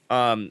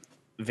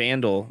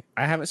 Vandal,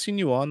 I haven't seen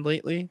you on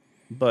lately,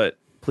 but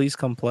please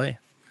come play.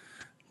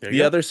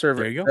 The other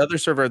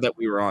server that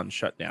we were on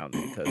shut down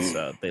because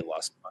they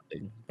lost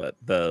funding. But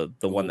the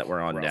one that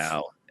we're on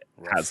now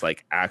has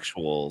like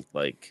actual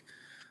like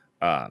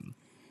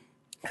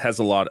has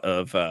a lot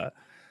of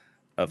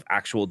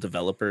actual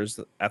developers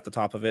at the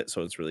top of it,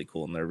 so it's really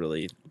cool, and they're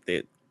really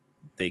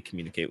they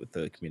communicate with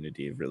the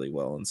community really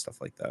well and stuff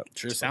like that.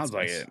 Sure sounds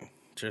like it.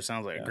 Sure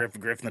sounds like it.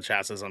 Griff in the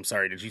chat says, "I'm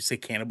sorry. Did you say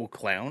cannibal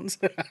clowns?"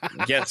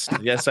 Yes,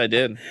 I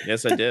did.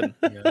 Yes, I did.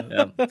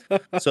 Yeah.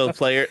 So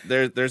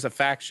there's a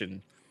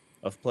faction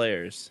of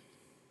players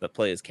that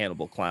play as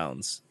cannibal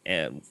clowns,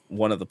 and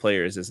one of the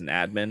players is an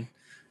admin,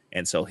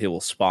 and so he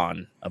will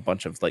spawn a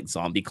bunch of like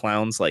zombie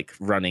clowns like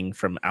running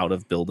from out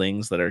of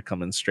buildings that are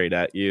coming straight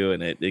at you,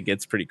 and it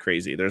gets pretty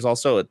crazy. There's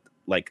also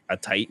a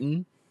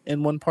Titan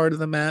in one part of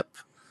the map,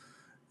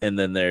 and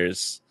then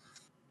there's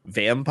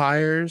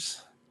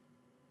vampires.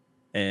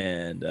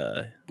 And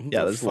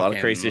there's a lot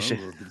of crazy shit.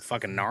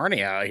 Fucking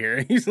Narnia out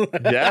here. There's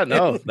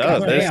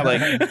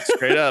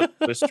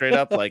straight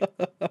up like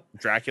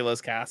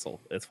Dracula's castle.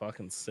 It's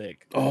fucking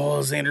sick. Oh,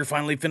 Xander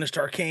finally finished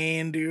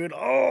Arcane, dude.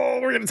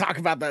 Oh, we're gonna talk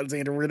about that,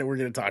 Xander. We're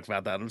gonna talk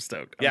about that. I'm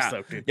stoked. I'm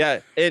stoked, dude. Yeah.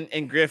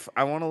 And Griff,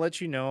 I want to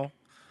let you know,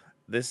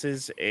 this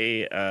is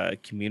a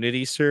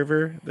community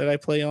server that I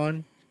play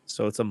on,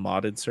 so it's a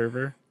modded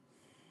server.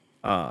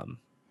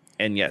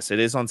 And yes, it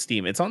is on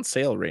Steam. It's on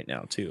sale right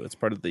now too. It's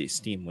part of the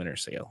Steam winter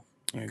sale.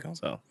 There you go.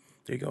 So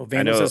there you go.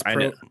 I know.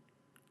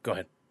 Go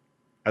ahead.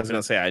 I was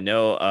gonna say I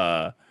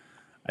know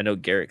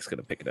Garrick's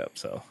gonna pick it up.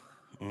 So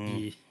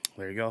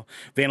there you go.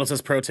 Vandal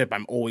says, "Pro tip: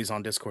 I'm always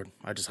on Discord.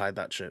 I just hide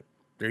that shit."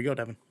 There you go,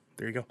 Devin.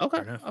 There you go.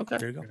 Okay.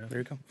 There you go. There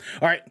you go.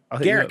 All right,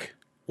 Garrick,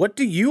 what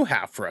do you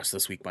have for us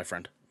this week, my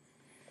friend?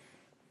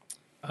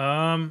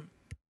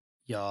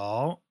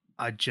 Y'all,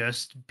 I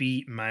just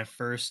beat my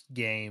first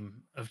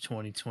game of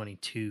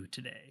 2022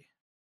 today.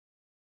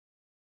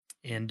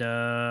 And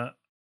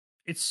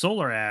it's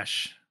Solar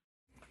Ash.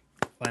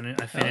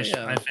 I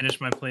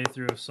finished my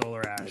playthrough of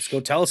Solar Ash. Let's go.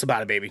 Tell us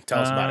about it, baby. Tell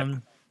us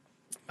about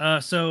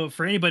it. So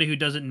for anybody who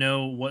doesn't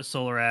know what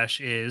Solar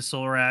Ash is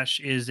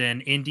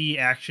an indie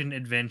action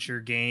adventure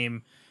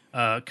game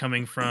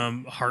coming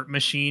from Heart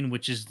Machine,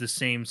 which is the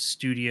same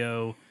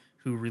studio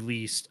who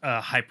released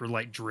Hyper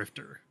Light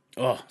Drifter.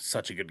 Oh,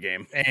 such a good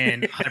game.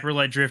 And Hyper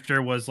Light Drifter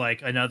was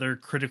like another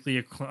critically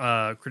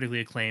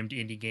acclaimed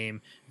indie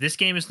game. This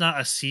game is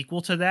not a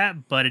sequel to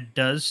that, but it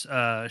does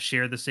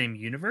share the same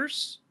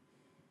universe.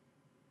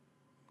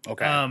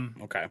 Okay.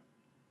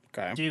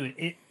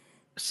 Dude,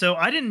 so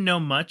I didn't know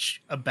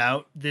much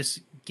about this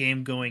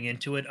game going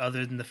into it,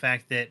 other than the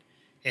fact that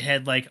it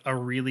had like a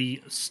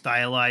really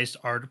stylized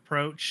art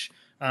approach,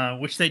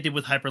 which they did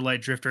with Hyper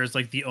Light Drifter as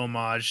like the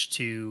homage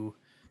to,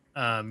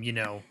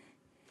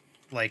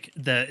 like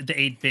the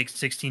 8-bit,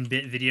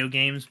 16-bit video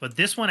games. But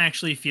this one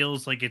actually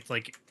feels like it's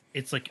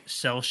like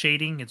cell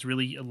shading. It's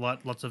really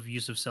lots of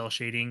use of cell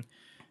shading,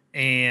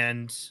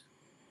 and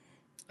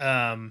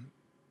the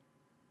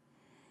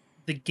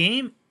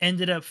game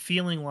ended up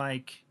feeling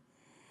like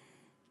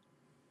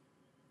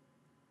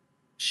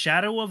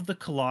Shadow of the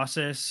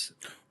Colossus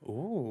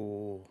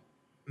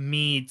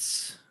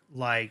meets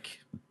like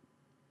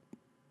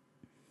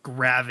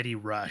Gravity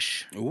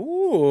Rush.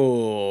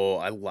 Ooh,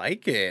 I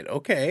like it.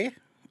 Okay.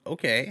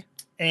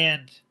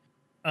 And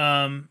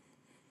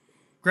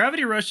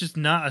Gravity Rush is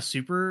not a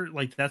super,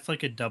 like, that's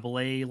like a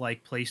AA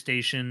like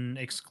PlayStation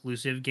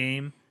exclusive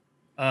game.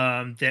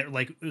 That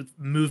like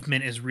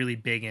movement is really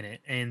big in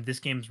it, and this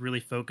game's really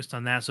focused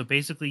on that. So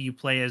basically you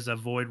play as a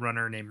void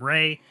runner named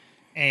Ray,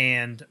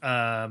 and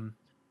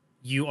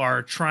you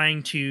are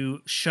trying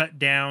to shut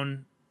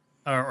down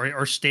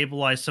or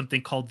stabilize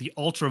something called the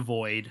Ultra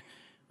Void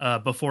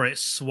before it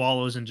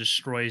swallows and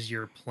destroys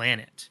your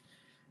planet.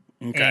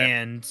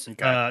 And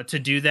to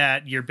do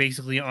that, you're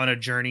basically on a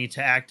journey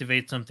to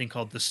activate something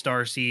called the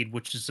Star Seed,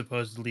 which is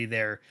supposedly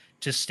there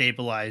to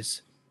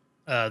stabilize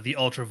the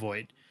Ultra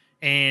Void.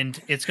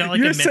 And it's got like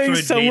You're a saying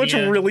Metroidvania. so much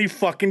really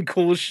fucking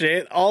cool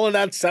shit. All of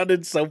that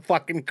sounded so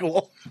fucking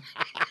cool.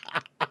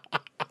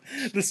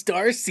 The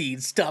Star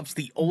Seed stops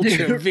the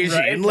Ultra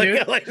Vision.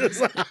 Right,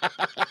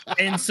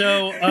 and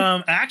so,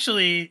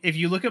 actually, if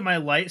you look at my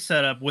light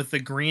setup with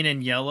the green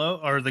and yellow,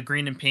 or the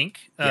green and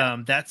pink,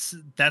 that's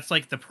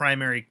like the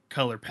primary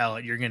color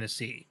palette you're gonna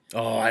see.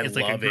 Oh, it's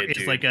love it.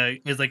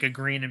 It's like a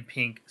green and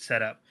pink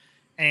setup,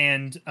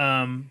 and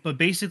but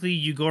basically,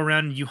 you go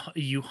around and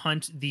you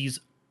hunt these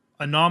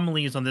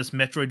anomalies on this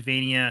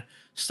Metroidvania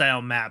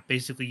style map.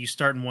 Basically, you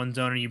start in one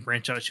zone and you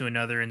branch out to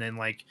another, and then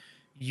like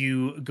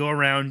you go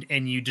around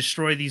and you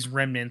destroy these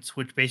remnants,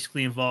 which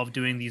basically involve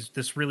doing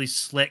this really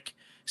slick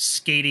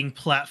skating,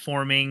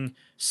 platforming,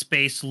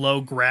 space, low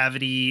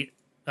gravity,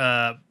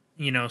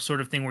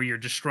 sort of thing where you're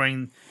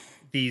destroying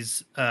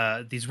these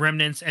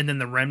remnants, and then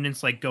the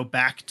remnants like go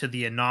back to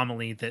the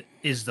anomaly that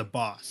is the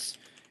boss,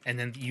 and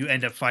then you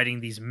end up fighting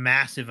these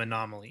massive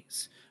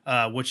anomalies,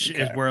 which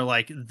is where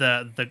like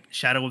the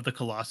Shadow of the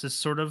Colossus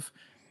sort of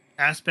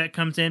aspect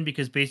comes in,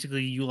 because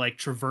basically you like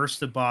traverse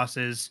the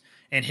bosses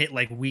and hit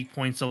like weak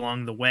points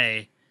along the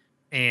way,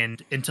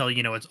 and until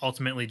it's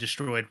ultimately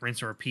destroyed,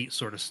 rinse and repeat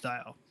sort of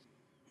style.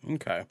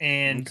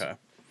 And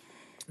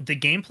the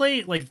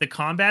gameplay, like the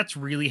combat's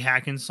really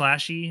hack and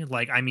slashy.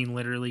 Like, I mean,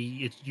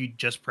 literally, you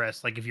just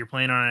press, like if you're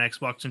playing on an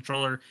Xbox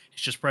controller,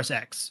 it's just press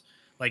X.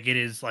 Like it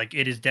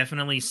is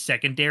definitely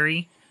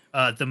secondary.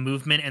 The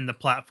movement and the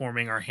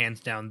platforming are hands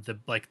down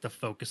the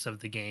focus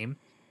of the game.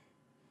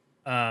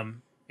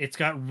 It's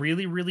got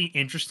really, really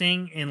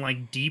interesting and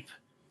like deep,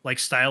 like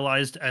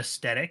stylized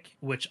aesthetic,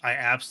 which I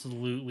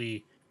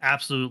absolutely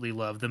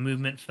love. The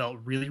movement felt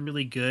really,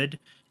 really good,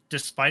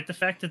 despite the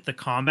fact that the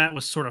combat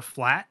was sort of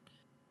flat.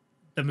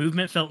 The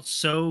movement felt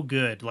so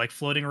good, like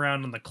floating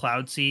around on the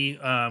Cloud Sea,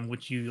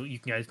 which you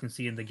guys can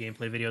see in the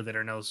gameplay video that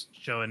Arnell's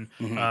showing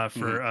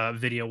for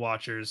video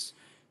watchers.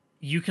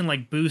 You can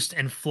like boost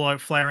and fly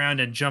around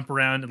and jump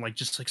around and like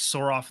just like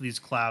soar off these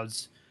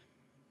clouds.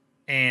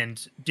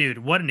 And dude,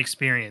 what an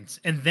experience!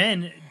 And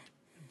then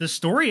the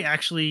story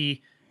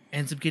actually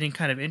ends up getting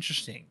kind of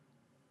interesting.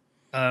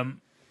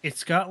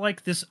 It's got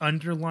like this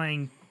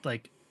underlying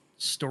like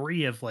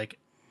story of like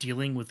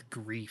dealing with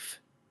grief.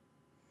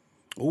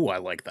 Oh, I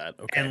like that.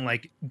 Okay. And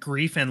like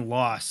grief and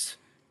loss,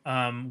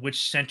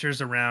 which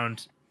centers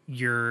around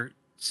your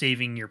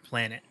saving your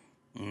planet.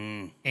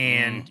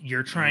 And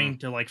you're trying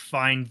to like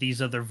find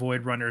these other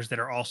Void Runners that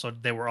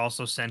were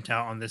also sent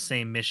out on the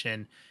same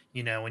mission.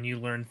 When you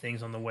learn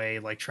things on the way,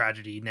 like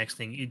tragedy, next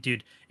thing,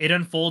 dude, it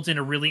unfolds in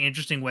a really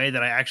interesting way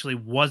that I actually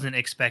wasn't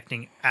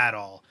expecting at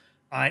all.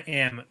 I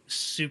am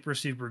super,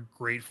 super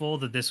grateful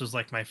that this was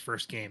like my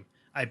first game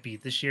I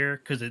beat this year,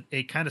 because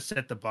it kind of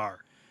set the bar.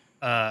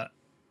 I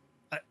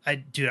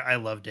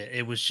loved it.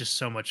 It was just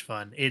so much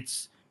fun.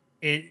 It's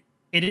like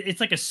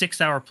a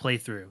 6-hour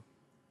playthrough.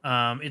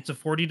 It's a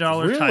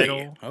 $40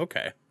 title.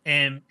 Okay.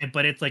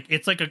 But it's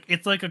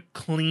like a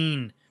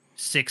clean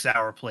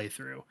 6-hour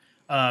playthrough.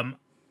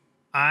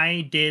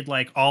 I did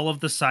like all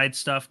of the side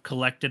stuff,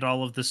 collected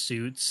all of the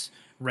suits,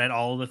 read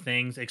all of the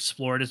things,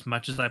 explored as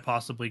much as I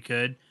possibly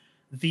could.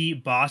 The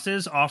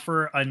bosses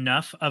offer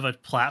enough of a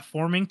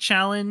platforming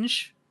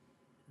challenge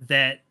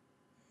that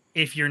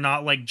if you're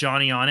not like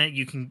Johnny on it,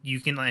 you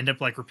can end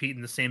up like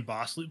repeating the same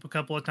boss loop a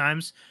couple of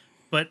times,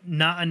 but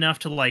not enough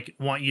to like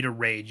want you to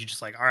rage. You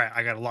just like, all right,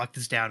 I got to lock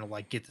this down and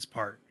like get this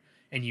part.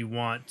 And you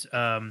want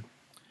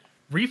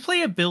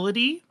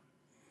replayability.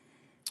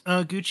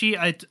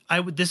 Gucci, I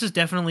would. This is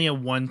definitely a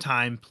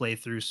one-time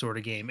playthrough sort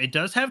of game. It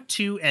does have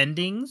 2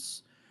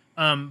 endings,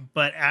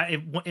 but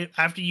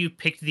after you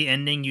picked the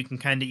ending, you can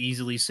kind of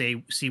easily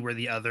see where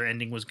the other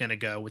ending was going to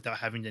go without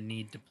having to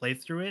need to play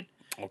through it.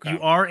 Okay.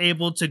 You are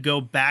able to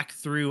go back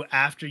through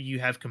after you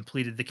have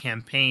completed the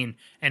campaign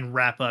and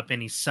wrap up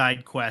any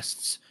side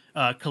quests,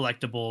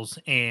 collectibles,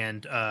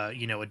 and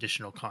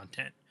additional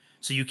content.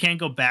 So you can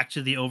go back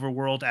to the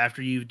overworld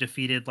after you've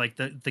defeated like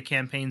the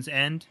campaign's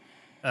end,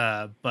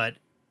 but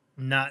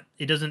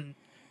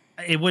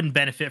it wouldn't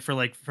benefit for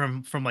like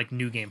from like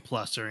New Game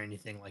Plus or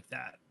anything like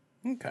that.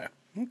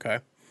 Okay.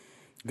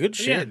 Good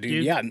shit, yeah,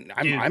 dude. Yeah,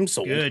 I'm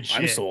sold.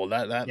 I'm sold.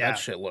 That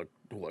shit look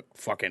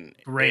fucking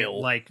great. ill.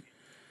 Like,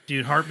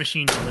 dude, Heart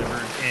Machine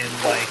delivered, and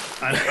like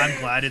I'm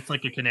glad it's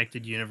like a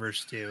connected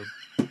universe too.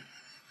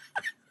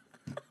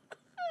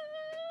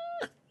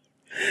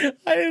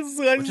 I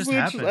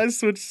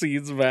switched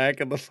scenes back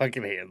and the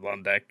fucking hands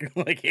on deck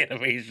like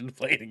animation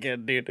played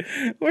again, dude.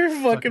 We're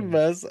a fucking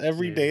mess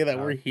every day that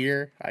we're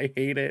here. I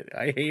hate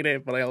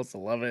it, but I also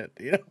love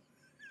it.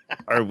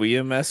 Are we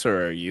a mess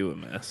or are you a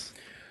mess?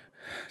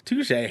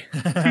 Touche. You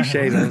know what I'm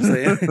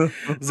saying?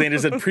 Xander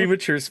said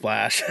premature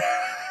splash.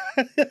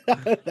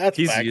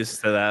 He's facts.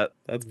 Used to that.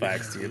 That's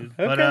facts, dude.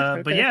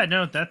 But yeah,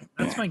 no,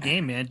 that's my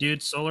game, man,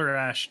 dude. Solar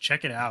Ash,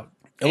 check it out.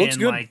 It looks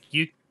good. Like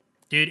dude,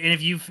 and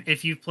if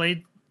you've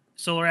played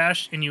Solar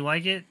Ash and you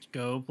like it,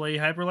 go play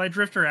Hyper Light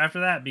Drifter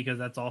after that, because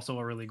that's also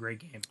a really great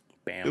game.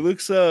 Bam. It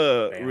looks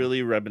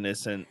really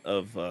reminiscent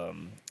of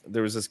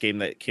there was this game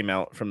that came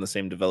out from the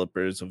same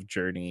developers of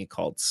Journey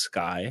called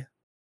Sky,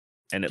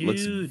 and it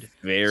looks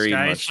very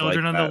Sky much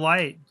Children like of the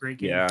Light. Great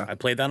game. Yeah, I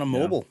played that on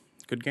mobile.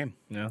 Good game.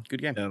 Yeah,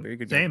 good game. Yeah. Very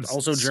good game. Same.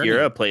 Also, Journey.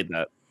 Sierra played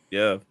that.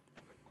 Yeah.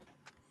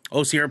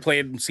 Oh, Sierra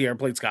played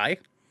Sky.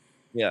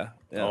 Yeah.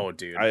 Oh,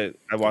 dude. I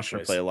watched her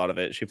play a lot of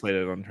it. She played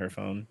it on her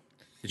phone.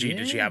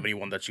 Did she have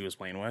anyone that she was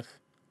playing with?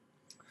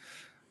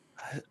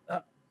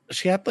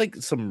 She had like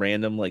some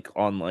random like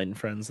online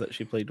friends that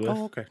she played with.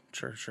 Oh, okay,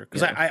 sure.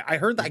 Because I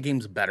heard that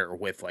game's better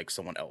with like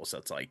someone else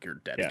that's like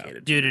you're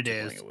dedicated. Dude, it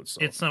is.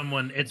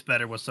 It's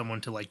better with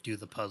someone to like do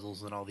the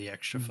puzzles and all the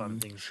extra fun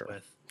things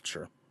with.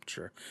 Sure.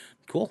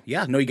 Cool.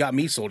 Yeah. No, you got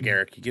me sold,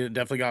 Garrick. You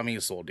definitely got me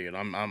sold, dude.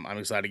 I'm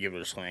excited to give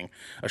it a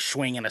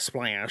swing and a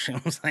splash. You know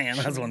what I'm saying?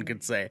 That's one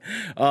could say.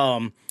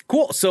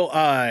 Cool. So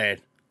I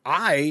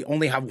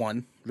only have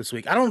one this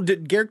week. I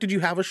don't. Garrick, did you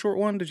have a short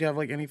one? Did you have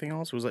like anything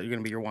else? Or was that going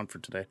to be your one for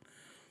today?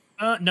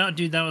 No,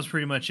 dude, that was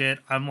pretty much it.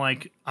 I'm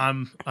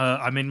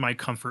in my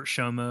comfort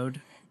show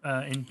mode,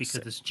 and because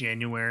it's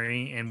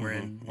January and we're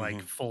in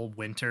like full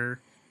winter,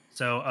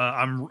 so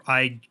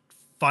I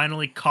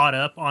finally caught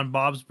up on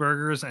Bob's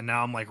Burgers, and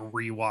now I'm like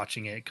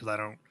rewatching it because I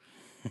don't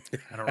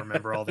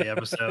remember all the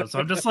episodes. So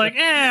I'm just like,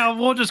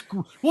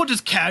 we'll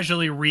just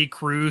casually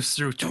recruise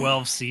through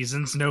 12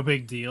 seasons, no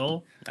big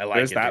deal. I like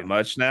There's that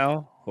much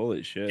now.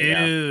 Holy shit,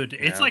 dude!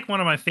 It's like one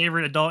of my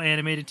favorite adult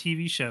animated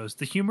TV shows.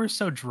 The humor is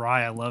so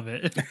dry, I love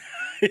it.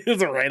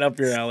 It's right up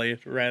your alley,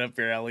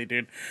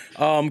 dude.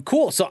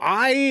 Cool. So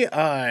I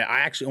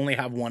actually only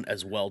have one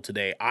as well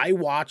today. I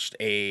watched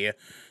a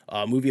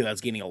movie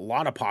that's gaining a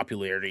lot of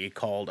popularity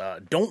called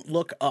Don't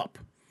Look Up.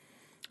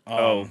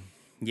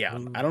 Yeah,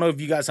 I don't know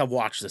if you guys have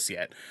watched this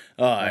yet.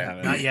 I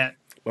haven't. Not yet.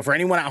 But for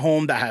anyone at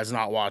home that has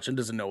not watched and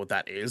doesn't know what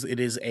that is, it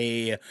is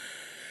a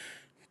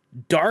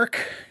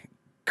dark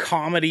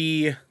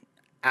comedy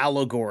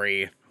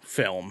allegory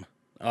film.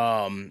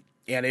 And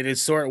it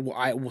is sort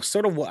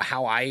of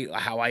how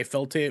I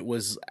felt it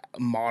was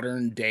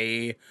modern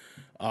day.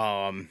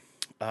 Was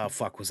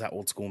that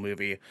old school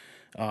movie?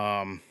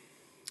 Damn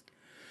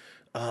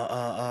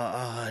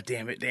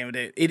it.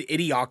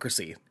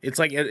 Idiocracy. It's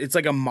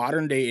like a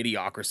modern day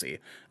Idiocracy.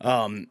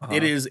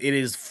 It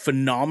is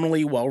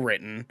phenomenally well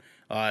written.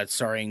 It's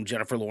starring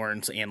Jennifer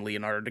Lawrence and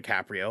Leonardo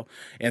DiCaprio,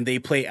 and they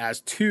play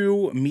as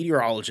two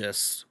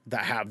meteorologists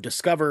that have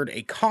discovered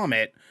a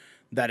comet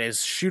that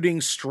is shooting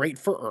straight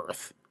for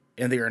Earth,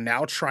 and they are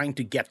now trying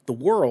to get the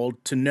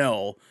world to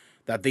know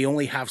that they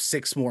only have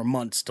 6 more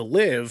months to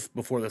live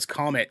before this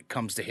comet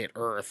comes to hit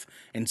Earth,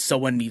 and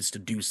someone needs to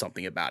do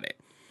something about it.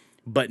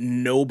 But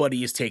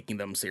nobody is taking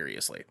them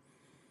seriously.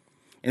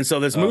 And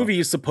so this movie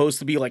is supposed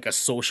to be like a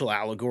social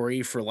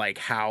allegory for like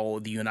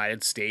how the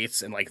United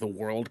States and like the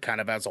world kind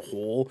of as a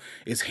whole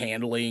is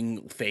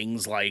handling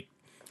things like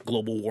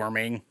global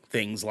warming,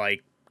 things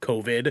like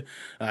COVID,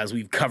 as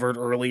we've covered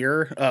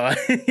earlier.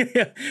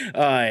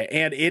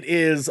 And it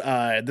is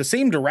the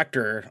same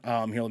director.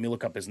 Here, let me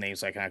look up his name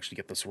so I can actually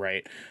get this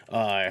right.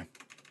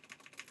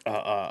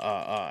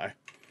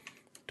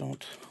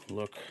 Don't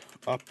Look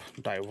Up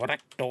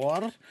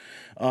director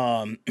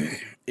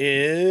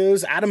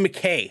is Adam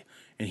McKay.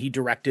 And he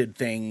directed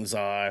things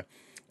like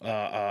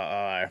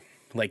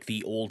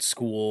the old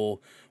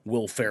school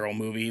Will Ferrell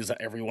movies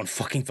that everyone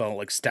fucking felt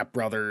like Step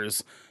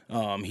Brothers.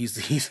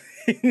 He's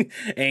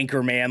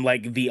Anchorman,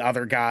 like The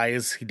Other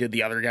Guys. He did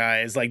The Other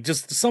Guys, like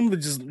just some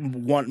of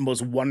the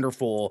most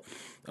wonderful,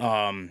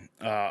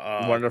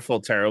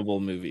 wonderful terrible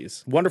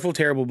movies. Wonderful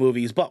terrible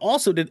movies, but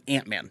also did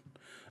Ant-Man.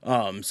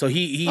 So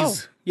he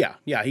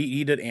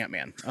did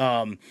Ant-Man.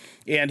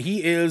 And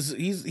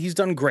he's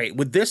done great.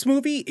 With this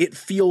movie, it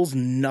feels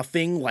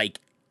nothing like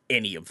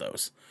any of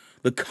those.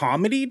 The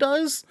comedy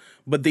does,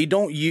 but they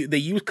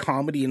use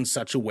comedy in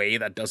such a way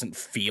that doesn't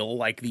feel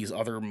like these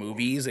other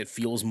movies. It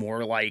feels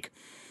more like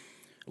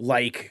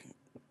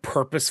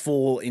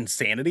purposeful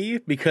insanity,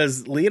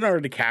 because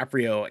Leonardo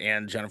DiCaprio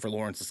and Jennifer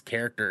Lawrence's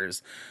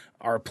characters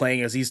are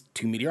playing as these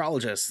two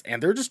meteorologists,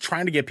 and they're just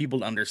trying to get people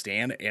to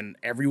understand, and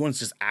everyone's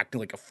just acting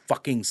like a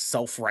fucking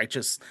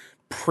self-righteous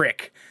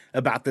prick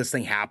about this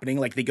thing happening.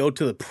 Like, they go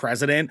to the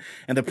president,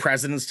 and the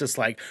president's just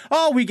like,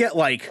 oh, we get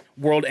like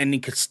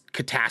world-ending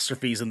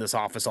catastrophes in this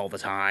office all the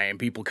time.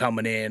 People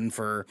coming in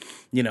for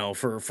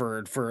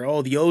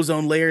the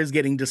ozone layer is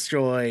getting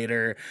destroyed,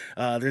 or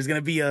there's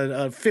gonna be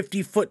a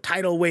 50-foot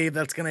tidal wave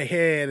that's gonna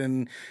hit,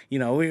 and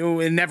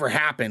it never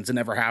happens. And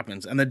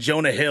then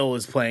Jonah Hill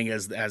is playing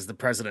as the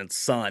president's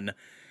son.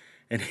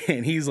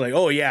 And he's like,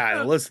 oh yeah,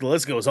 the list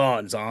goes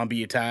on.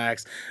 Zombie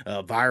attacks,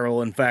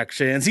 viral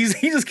infections.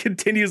 He just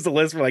continues the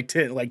list for like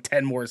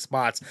 10 more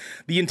spots.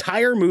 The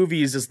entire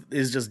movie is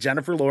just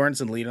Jennifer Lawrence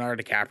and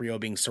Leonardo DiCaprio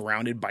being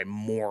surrounded by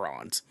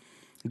morons.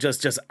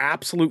 Just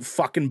absolute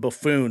fucking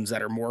buffoons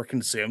that are more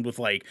consumed with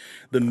like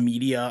the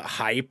media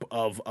hype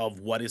of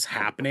what is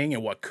happening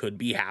and what could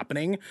be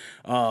happening.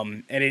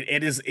 And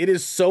it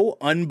is so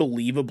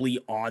unbelievably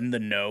on the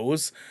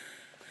nose.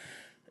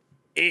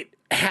 It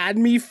had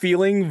me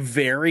feeling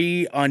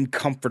very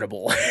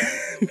uncomfortable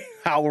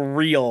how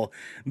real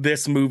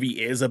this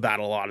movie is about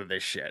a lot of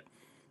this shit.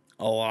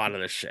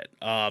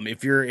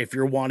 If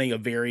you're wanting a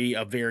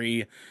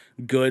very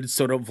good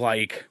sort of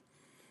like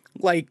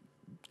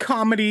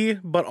comedy,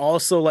 but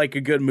also like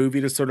a good movie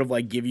to sort of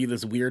like give you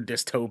this weird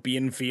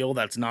dystopian feel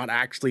that's not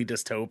actually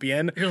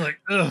dystopian. You're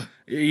like, ugh.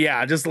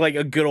 Yeah, just like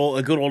a good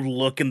old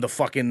look in the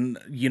fucking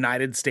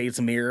United States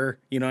mirror.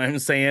 You know what I'm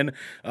saying?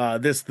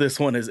 This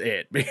one is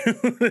it.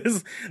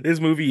 This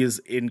movie is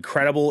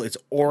incredible. It's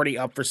already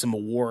up for some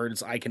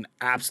awards. I can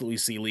absolutely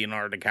see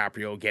Leonardo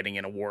DiCaprio getting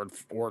an award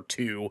or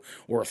 2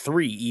 or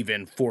 3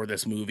 even for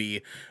this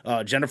movie.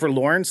 Jennifer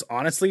Lawrence,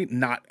 honestly,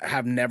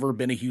 have never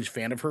been a huge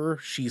fan of her.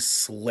 She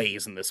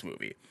slays in this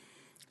movie.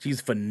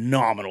 She's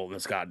phenomenal in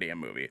this goddamn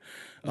movie.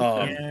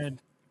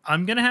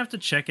 I'm gonna have to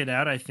check it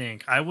out. I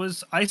think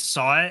I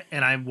saw it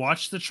and I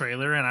watched the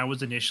trailer and I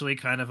was initially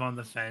kind of on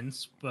the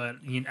fence, but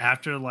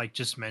after like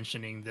just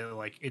mentioning that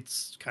like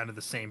it's kind of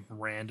the same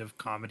brand of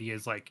comedy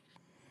as like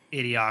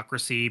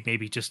Idiocracy,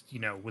 maybe just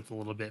with a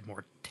little bit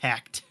more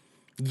tact.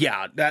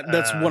 Yeah,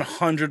 that's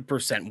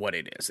 100% what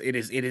it is. It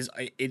is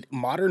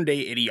modern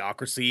day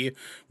Idiocracy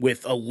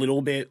with a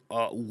little bit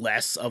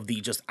less of the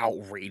just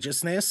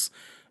outrageousness.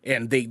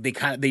 And they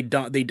dumb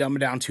it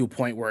down to a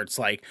point where it's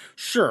like,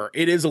 sure,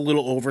 it is a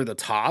little over the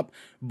top,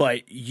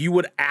 but you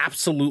would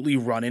absolutely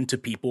run into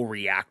people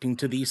reacting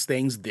to these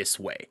things this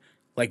way,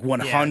 like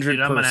 100%. Yeah, dude,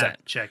 I'm gonna have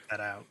to check that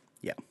out.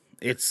 Yeah,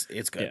 it's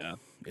good. Yeah.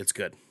 It's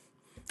good.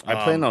 I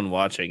plan on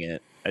watching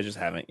it. I just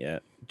haven't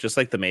yet. Just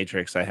like The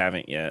Matrix, I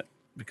haven't yet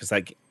because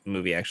that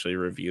movie actually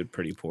reviewed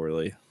pretty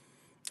poorly.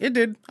 It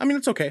did. I mean,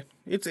 it's okay.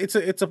 It's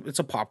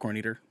a popcorn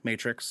eater,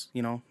 Matrix.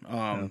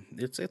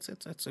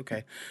 It's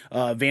okay.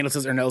 Vandal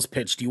says Ernell's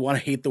pitch. Do you want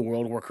to hate the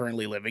world we're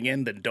currently living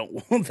in?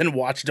 Then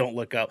watch Don't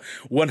Look Up.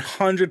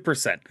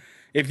 100%.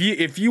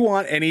 If you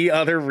want any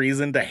other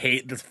reason to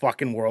hate this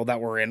fucking world that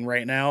we're in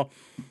right now,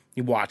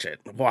 you watch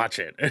it. Watch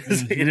it.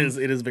 It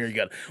is very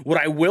good.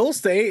 What I will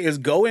say is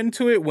go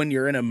into it when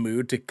you're in a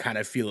mood to kind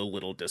of feel a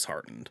little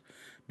disheartened,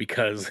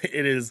 because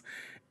it is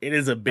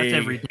a big.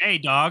 That's every day,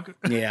 dog.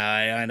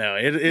 Yeah, I know.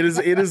 It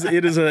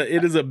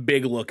is a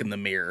big look in the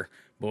mirror,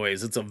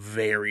 boys. It's a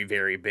very,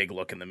 very big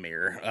look in the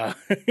mirror.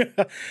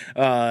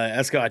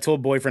 Esco, I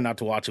told boyfriend not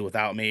to watch it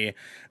without me.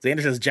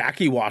 Xander says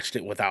Jackie watched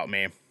it without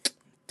me.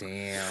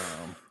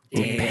 Damn.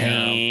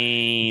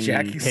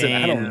 Jackie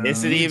said, I don't know.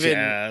 Is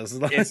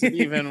it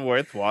even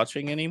worth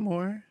watching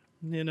anymore?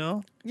 Yeah.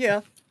 No,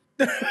 yes.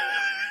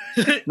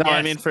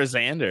 I mean for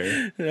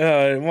Xander.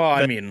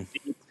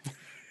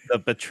 The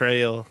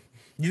betrayal.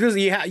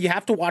 You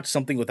have to watch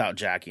something without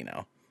Jackie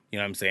now. You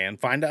know what I'm saying?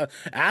 Find out.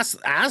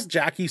 Ask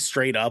Jackie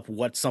straight up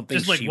what's something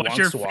just like, she what's wants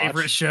your to watch.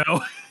 favorite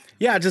show?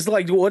 Yeah, just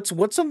like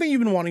what's something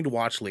you've been wanting to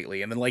watch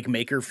lately, and then like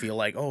make her feel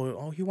like,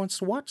 oh, he wants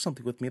to watch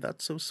something with me.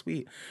 That's so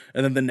sweet.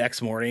 And then the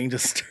next morning,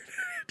 just turn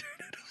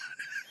it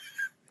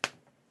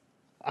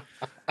on.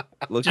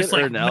 Look just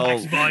at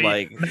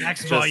Ernell,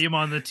 max volume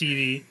on the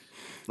TV.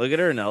 Look at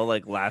Ernell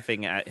like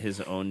laughing at his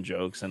own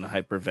jokes and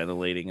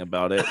hyperventilating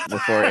about it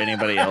before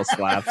anybody else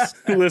laughs.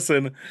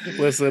 Listen,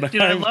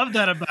 dude, I love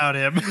that about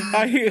him.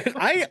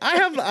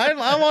 I'm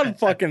on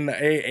fucking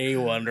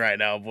A1 right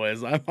now,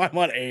 boys. I'm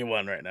on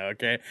A1 right now.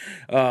 Okay.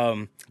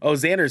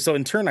 Xander. So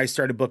in turn, I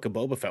started Book of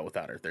Boba Fett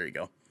without her. There you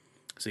go.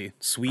 See,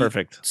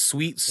 swift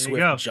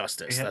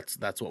justice.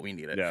 That's what we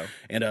needed. Yeah.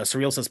 And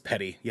Surreal says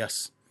petty.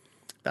 Yes.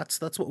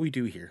 That's what we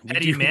do here.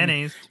 Petty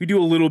mayonnaise. We do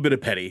a little bit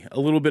of petty.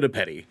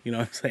 You know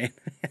what I'm saying?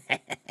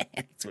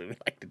 That's what we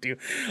like to do.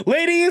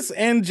 Ladies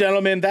and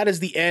gentlemen, that is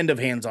the end of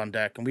Hands on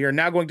Deck. And we are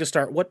now going to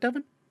start. What,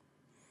 Devin?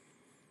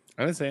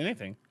 I didn't say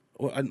anything.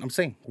 Well, I'm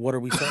saying, what are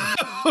we starting?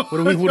 What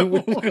are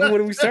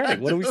we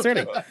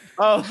starting?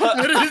 Oh,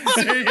 I didn't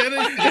say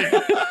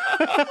anything.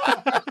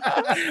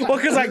 Well,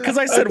 because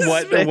I said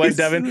what,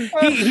 Devin.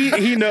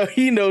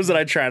 He knows that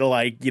I try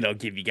to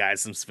give you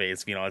guys some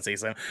space. I say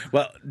something.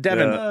 Well,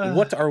 Devin,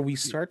 what are we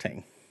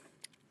starting?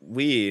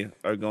 We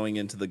are going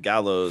into the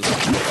gallows.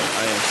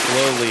 I am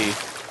slowly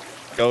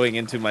going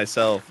into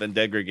myself and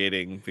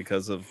degrading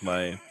because of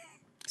my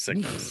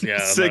sickness. Yeah,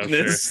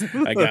 sickness. No,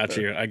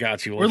 sure. I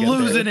got you. We're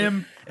losing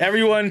him.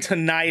 Everyone,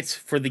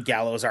 tonight for the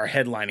gallows, our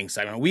headlining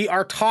segment, we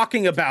are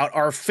talking about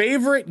our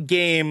favorite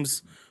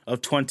games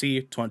of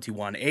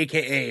 2021,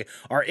 aka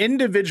our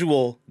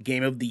individual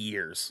game of the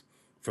years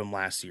from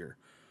last year,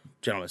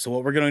 gentlemen. So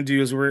what we're gonna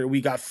do is we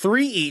got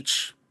 3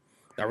 each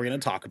that we're gonna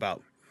talk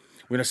about.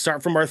 We're gonna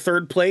start from our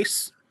third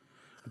place,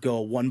 go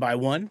one by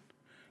one,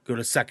 go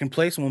to second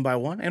place one by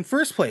one, and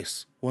first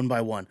place one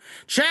by one.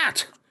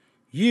 Chat,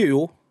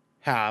 you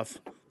have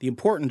the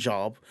important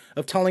job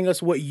of telling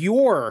us what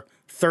your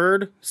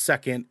third,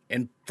 second,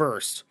 and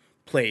first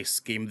place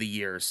game of the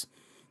years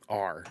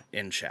are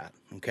in chat.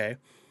 Okay.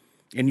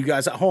 And you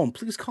guys at home,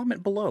 please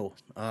comment below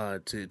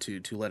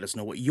to let us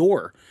know what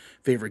your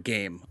favorite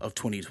game of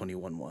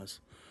 2021 was.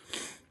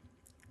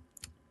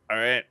 All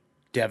right,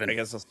 Devin. I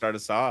guess I'll start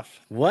us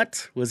off.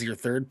 What was your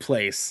third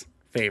place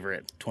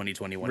favorite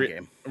 2021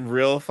 game?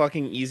 Real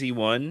fucking easy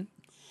one.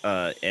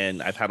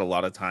 And I've had a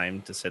lot of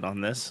time to sit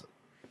on this.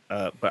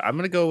 But I'm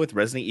gonna go with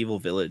Resident Evil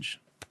Village.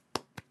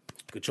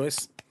 Good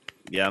choice.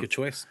 Yeah. Good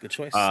choice.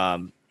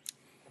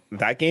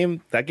 That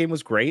game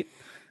was great.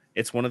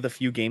 It's one of the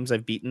few games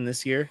I've beaten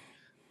this year.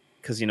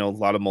 Because, a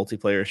lot of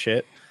multiplayer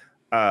shit.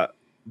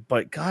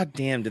 But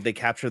goddamn, did they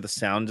capture the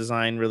sound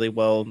design really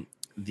well?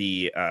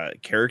 The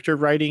character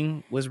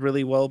writing was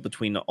really well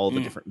between all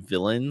the different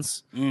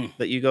villains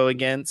that you go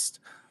against.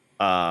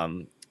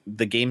 The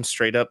game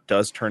straight up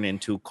does turn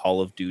into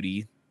Call of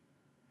Duty,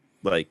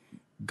 like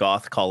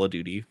goth Call of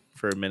Duty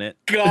for a minute.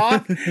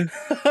 Goth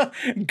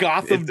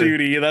of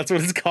Duty. That's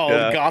what it's called.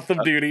 Yeah. Goth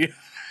of Duty.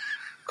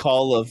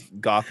 Call of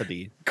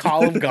Gothity.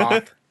 Call of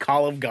Goth.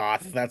 Call of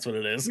Goth. That's what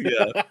it is.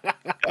 Yeah.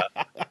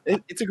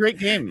 It's a great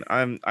game.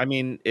 I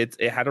mean, it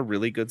had a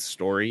really good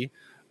story.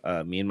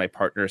 Me and my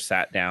partner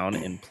sat down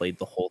and played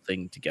the whole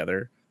thing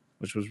together,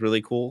 which was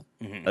really cool.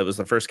 Mm-hmm. It was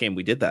the first game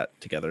we did that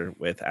together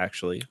with,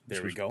 actually.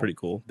 There we go. Pretty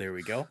cool. There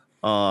we go.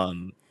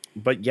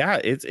 But yeah,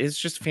 it's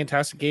just a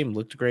fantastic game.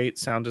 Looked great.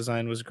 Sound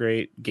design was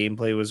great.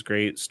 Gameplay was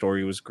great.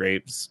 Story was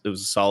great. It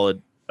was a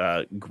solid,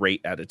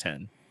 great out of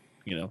 10.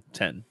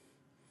 10.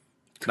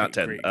 Not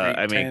 10.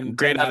 I mean,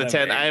 great out of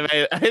 10. I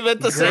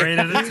meant to say great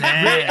out of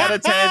 10. Great out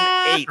of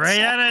 10. 8.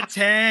 Great out of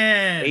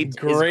 10. 8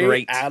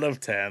 great out of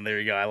 10. There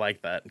you go. I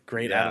like that.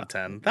 Great Yeah. out of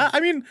 10.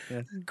 I mean,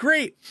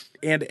 great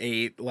and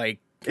 8. Like,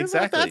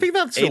 exactly. I think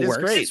that still 8 is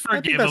works. great. It's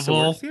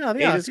forgivable. Yeah,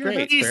 8 is great.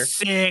 That's fair. He's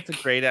sick. It's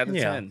a great out of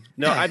Yeah. 10.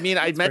 No, I mean,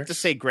 I meant to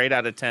say great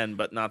out of 10,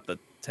 but not the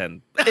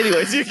 10.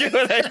 Anyways, you get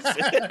what I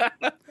said.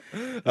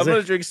 I'm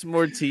going to drink some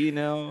more tea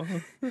now.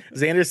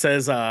 Xander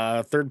says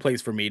third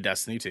place for me,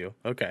 Destiny 2.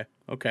 Okay.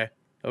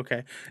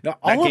 Now,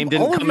 That game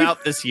didn't come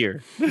out this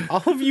year.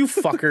 All of you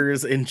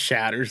fuckers in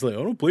chat are just like,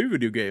 I don't play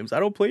video games. I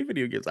don't play.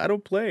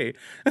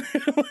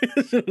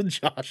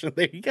 Josh,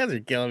 you guys are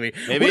killing me.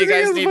 Maybe you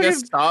guys need to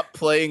stop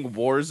playing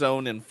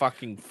Warzone and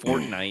fucking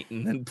Fortnite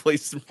and then play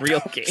some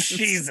real games.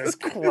 Jesus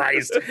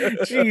Christ.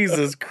 You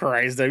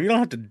don't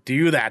have to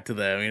do that to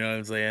them. You know what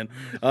I'm saying?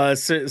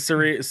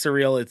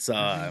 Surreal, it's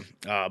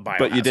Biohazard.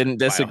 But you didn't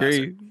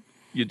disagree. Biohazard.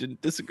 You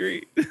didn't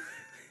disagree.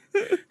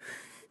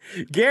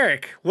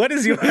 Garrick, what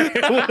is your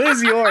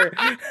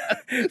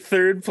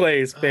third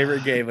place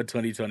favorite game of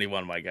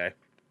 2021, my guy?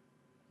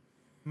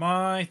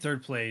 My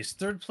third place,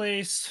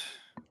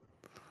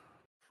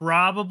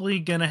 probably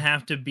gonna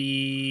have to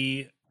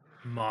be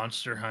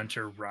Monster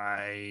Hunter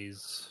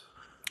Rise.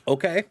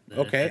 Okay.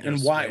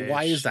 And why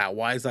Switch. is that?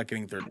 Why is that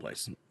getting third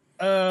place?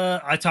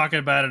 I talk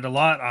about it a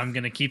lot. I'm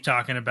gonna keep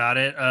talking about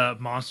it.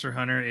 Monster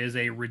Hunter is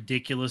a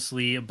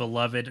ridiculously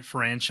beloved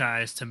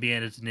franchise to me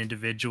as an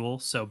individual.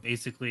 So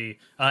basically,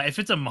 if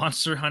it's a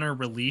Monster Hunter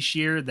release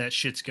year, that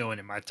shit's going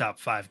in my top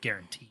 5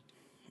 guaranteed.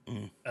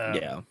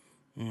 Yeah.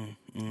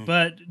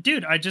 But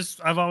dude, I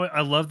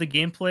love the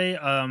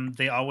gameplay.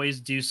 They always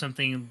do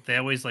something. They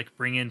always like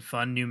bring in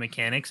fun new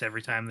mechanics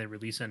every time they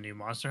release a new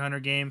Monster Hunter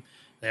game.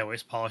 They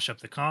always polish up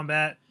the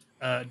combat.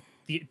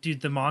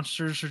 The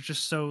monsters are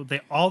just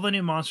all the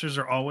new monsters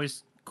are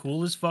always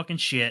cool as fucking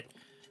shit,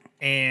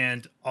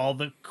 and all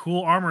the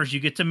cool armors you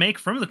get to make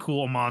from the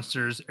cool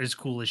monsters is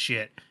cool as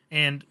shit.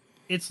 And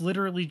it's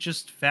literally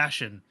just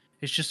fashion.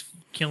 It's just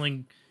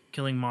killing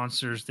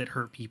monsters that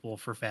hurt people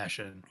for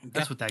fashion.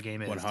 That's what that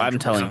game is. 100%. I'm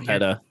telling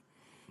PETA.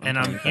 And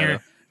I'm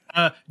here.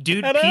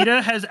 Dude,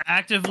 PETA has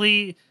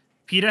actively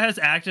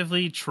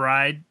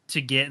tried to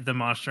get the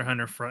Monster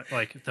Hunter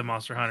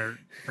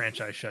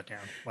franchise shut down.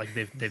 Like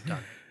they've done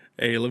it.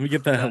 Hey, let me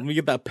get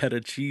that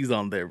peta cheese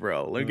on there,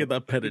 bro. Let me get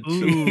that peta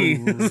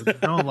cheese. I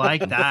don't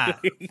like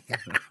that.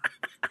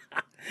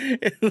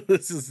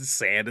 This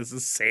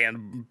is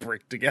sand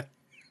brick together.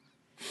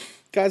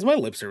 Guys, my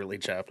lips are really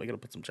chapped. I gotta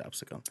put some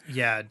chapstick on.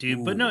 Yeah, dude.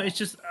 Ooh. But no, it's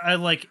just I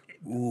like,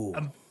 Ooh.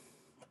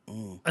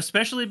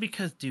 especially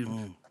because, dude.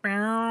 Did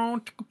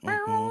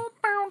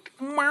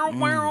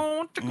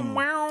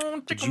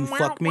you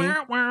fuck me?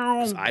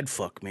 'Cause I'd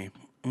fuck me.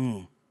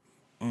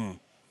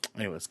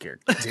 Anyway, scared.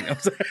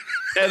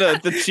 PETA,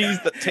 the cheese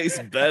that tastes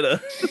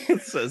better.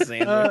 Says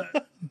Xander.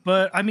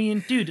 But I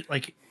mean, dude,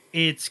 like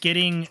it's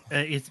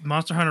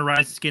Monster Hunter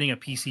Rise is getting a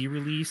PC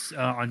release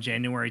on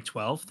January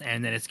 12th,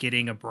 and then it's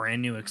getting a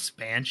brand new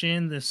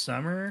expansion this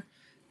summer.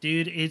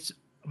 Dude, it's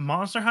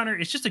Monster Hunter.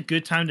 It's just a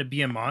good time to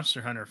be a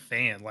Monster Hunter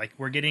fan. Like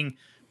we're getting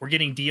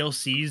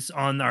DLCs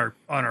on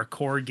our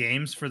core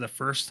games for the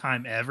first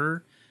time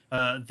ever.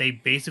 They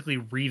basically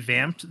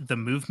revamped the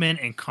movement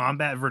and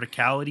combat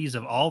verticalities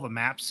of all the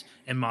maps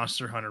in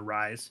Monster Hunter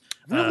Rise.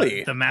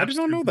 Really? The maps, I did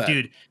not know that.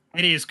 Dude,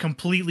 it is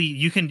completely.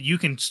 You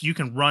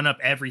can run up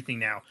everything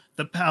now.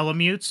 The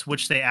Palamutes,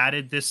 which they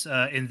added this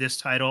in this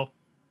title,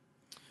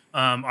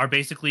 are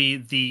basically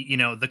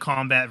the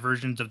combat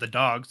versions of the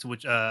dogs,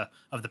 which of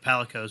the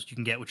Palicos you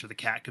can get, which are the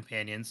cat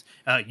companions.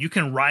 You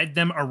can ride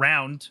them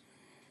around,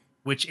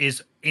 which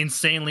is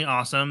insanely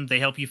awesome. They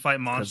help you fight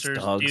monsters.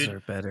 Dogs dude, are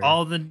better.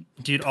 all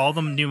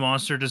the new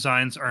monster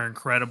designs are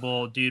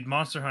incredible. Dude,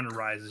 Monster Hunter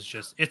Rise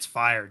is it's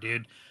fire,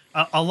 dude.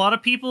 A lot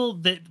of people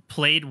that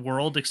played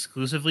World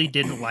exclusively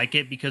didn't like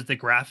it because the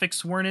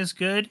graphics weren't as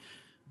good.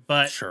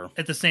 But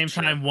at the same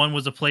time, one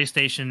was a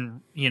PlayStation,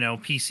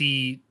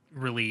 PC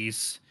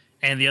release,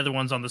 and the other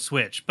one's on the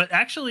Switch. But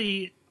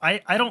actually,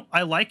 I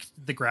like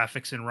the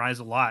graphics in Rise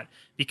a lot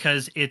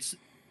because it's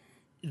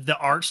the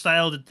art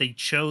style that they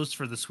chose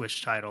for the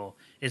Switch title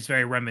is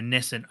very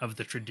reminiscent of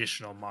the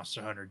traditional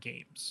Monster Hunter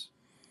games.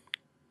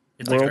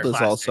 It's World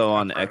is also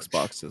on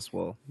Xbox as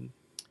well.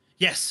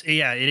 Yes,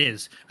 yeah, it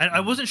is.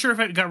 I wasn't sure if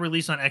it got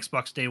released on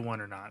Xbox Day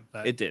 1 or not,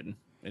 but it did.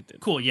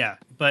 Cool, yeah.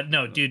 But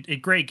no,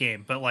 dude, great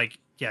game. But like,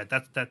 yeah,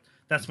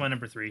 that's my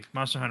number 3,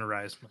 Monster Hunter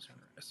Rise.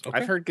 Okay.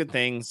 I've heard good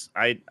things.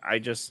 I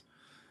just,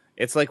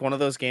 it's like one of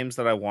those games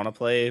that I want to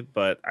play,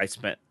 but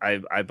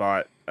I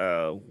bought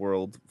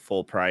World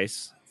full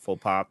price, full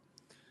pop,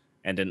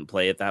 and didn't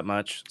play it that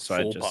much.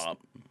 So full pop.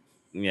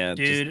 Yeah,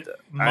 dude.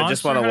 I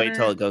just want to wait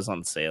till it goes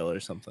on sale or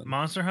something.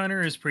 Monster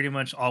Hunter is pretty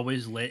much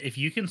always lit. If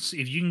you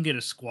can get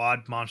a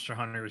squad, Monster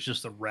Hunter is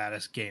just the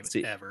raddest game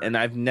ever. And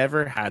I've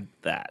never had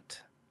that.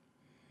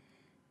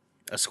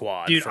 A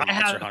squad, dude. For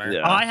Monster Hunter.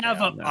 Yeah,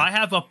 I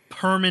have a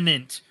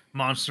permanent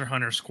Monster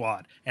Hunter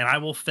squad, and I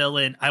will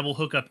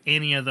hook up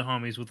any of the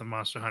homies with a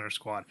Monster Hunter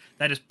squad.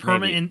 That is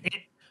permanent.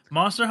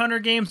 Monster Hunter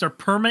games are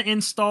perma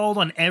installed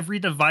on every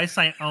device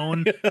I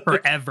own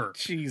forever.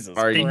 Jesus,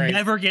 they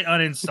never get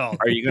uninstalled.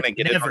 Are you gonna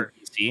get it on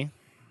PC?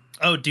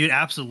 Oh, dude,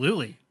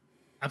 absolutely,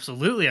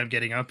 I'm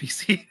getting on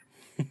PC.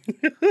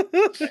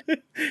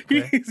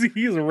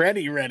 He's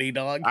ready,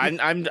 dog.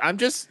 I'm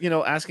just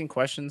asking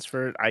questions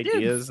for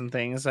ideas and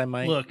things I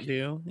might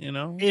do.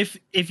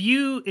 If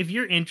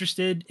you're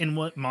interested in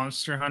what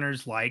Monster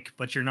Hunter's like,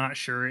 but you're not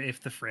sure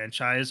if the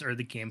franchise or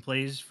the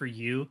gameplay is for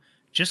you,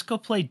 just go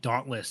play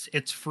Dauntless.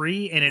 It's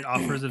free and it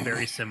offers a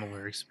very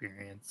similar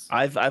experience.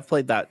 I've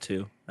played that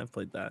too. I've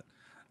played that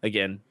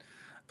again.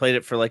 Played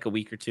it for like a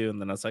week or two,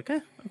 and then I was like,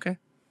 okay.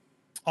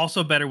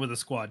 Also better with a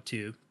squad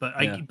too, but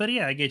I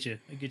get you.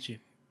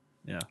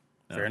 Yeah.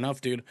 Fair enough,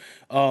 dude.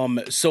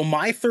 So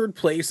my third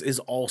place is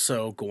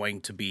also going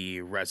to be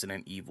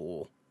Resident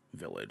Evil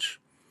Village.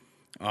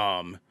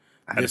 I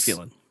had a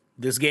feeling.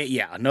 This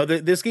game,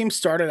 this game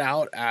started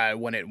out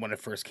when it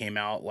first came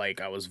out.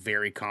 Like I was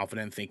very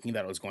confident, thinking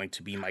that it was going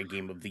to be my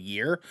game of the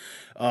year.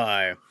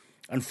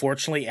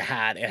 Unfortunately, it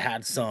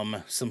had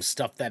some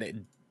stuff that it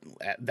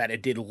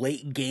did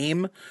late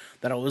game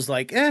that I was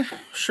like,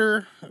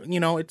 sure,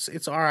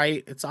 it's all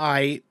right, it's all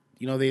right.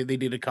 They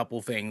did a couple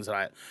things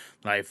that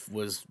I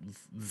was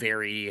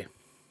very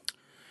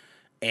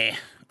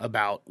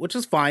about, which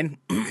is fine.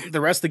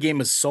 The rest of the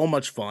game is so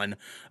much fun.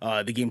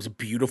 The game's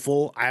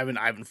beautiful. I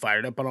haven't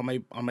fired up on my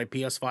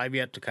PS5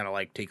 yet to kind of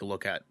like take a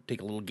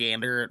little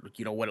gander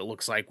at what it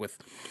looks like with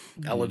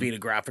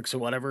elevated graphics or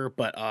whatever.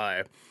 But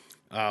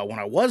when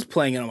I was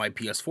playing it on my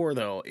PS4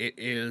 though, it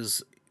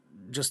is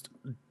just,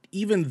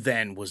 even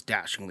then, was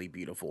dashingly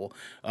beautiful.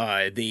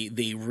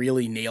 They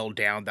really nailed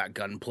down that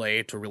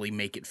gunplay to really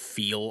make it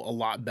feel a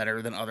lot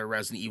better than other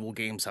Resident Evil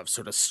games have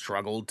sort of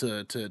struggled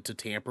to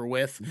tamper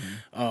with.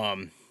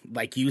 Mm-hmm.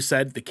 Like you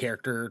said, the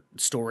character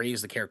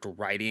stories, the character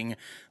writing,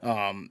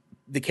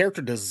 the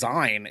character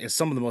design is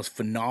some of the most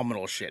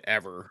phenomenal shit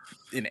ever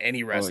in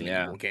any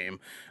Resident Evil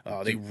game.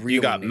 They really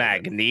you got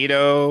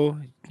Magneto,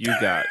 you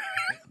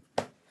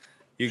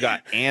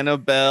got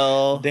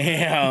Annabelle.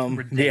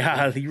 Damn.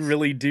 Yeah, you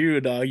really do,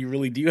 dog. You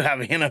really do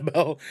have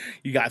Annabelle.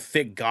 You got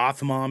thick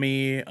goth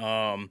mommy.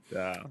 Thick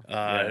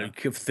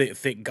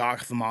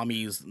goth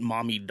mommy's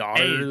mommy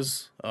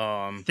daughters.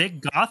 Thick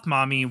goth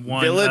mommy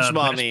won Village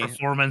Mommy best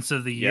performance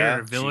of the year.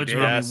 Yeah, Village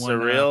Mommy won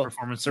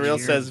performance of the year.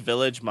 Surreal says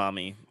Village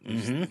Mommy.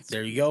 Mm-hmm.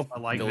 There you go. I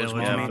like Village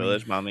Mommy. Mommy.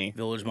 Village Mommy.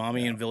 Village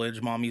Mommy and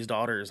Village Mommy's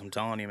daughters. I'm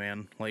telling you,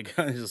 man. Like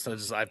I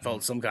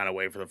felt some kind of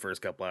way for the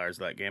first couple hours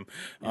of that game.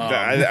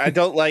 I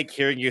don't like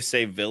hearing you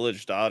say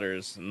Village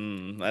Daughters.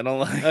 I don't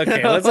like.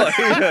 Okay, let's.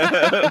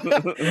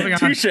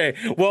 Touche.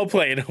 Well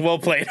played.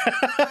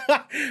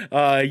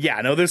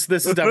 This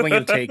is definitely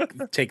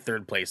gonna take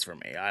third place for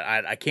me.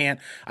 I can't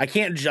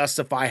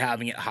justify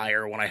having it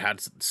higher when I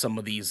had some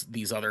of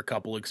these other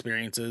couple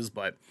experiences,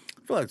 but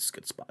I feel like it's a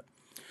good spot.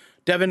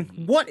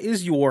 Devin, what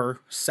is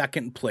your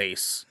second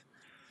place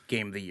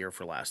game of the year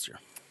for last year?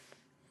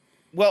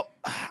 Well,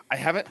 I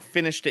haven't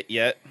finished it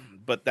yet,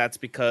 but that's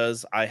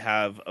because I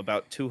have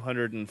about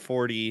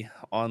 240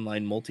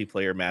 online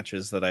multiplayer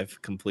matches that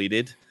I've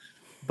completed.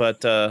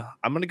 But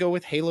I'm going to go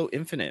with Halo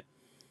Infinite.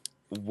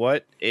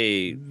 What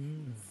a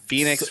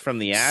phoenix from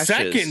the ashes.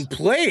 Second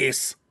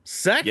place.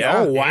 Yeah.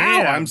 Oh,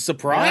 wow. Yeah. I'm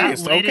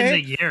surprised. Late Okay. in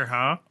the year,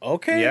 huh?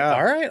 Okay. Yeah.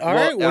 All right.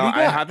 What do you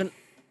got?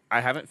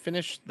 I haven't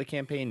finished the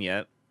campaign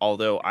yet,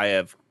 although I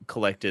have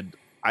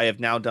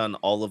now done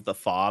all of the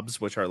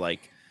FOBs, which are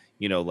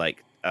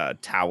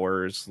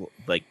towers,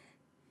 like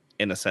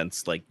in a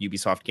sense, like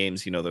Ubisoft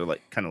games, they're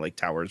like kind of like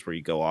towers where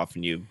you go off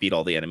and you beat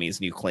all the enemies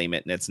and you claim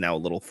it, and it's now a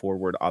little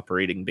forward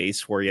operating base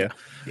for you.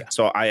 Yeah.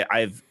 So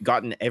I've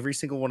gotten every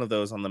single one of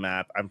those on the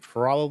map. I'm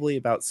probably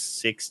about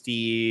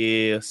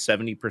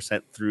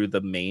 60-70% through the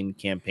main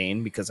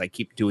campaign because I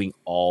keep doing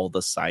all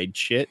the side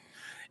shit.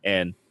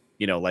 And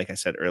like I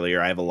said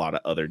earlier, I have a lot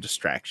of other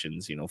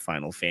distractions,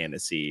 Final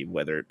Fantasy,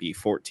 whether it be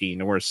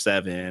 14 or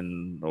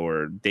 7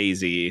 or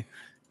Daisy,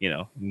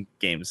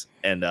 games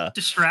and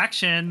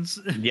distractions.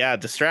 Yeah,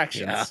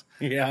 distractions.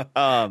 Yeah.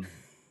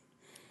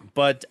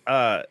 But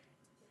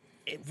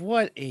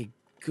what a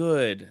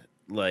good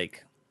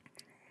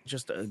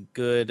just a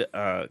good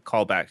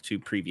callback to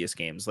previous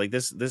games. Like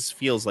this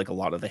feels like a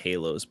lot of the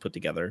Halos put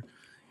together.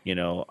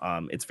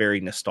 It's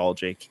very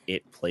nostalgic.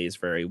 It plays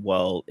very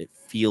well. It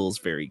feels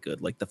very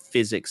good. Like the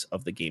physics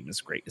of the game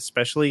is great,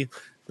 especially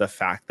the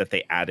fact that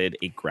they added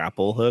a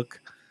grapple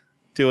hook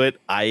to it.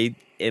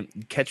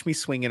 It catch me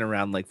swinging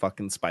around like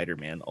fucking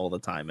Spider-Man all the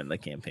time in the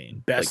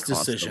campaign. Best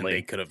decision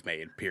they could have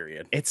made,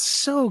 period. It's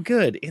so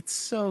good.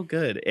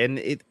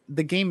 And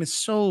the game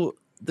is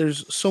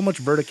there's so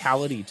much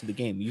verticality to the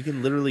game. You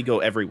can literally go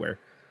everywhere.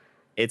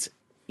 It's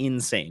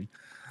insane.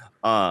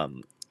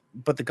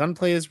 But the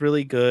gunplay is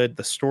really good.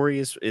 The story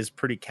is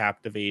pretty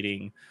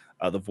captivating.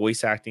 The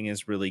voice acting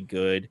is really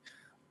good.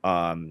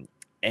 And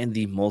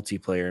the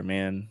multiplayer,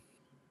 man,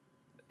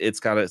 it's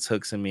got its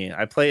hooks in me.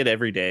 I play it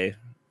every day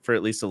for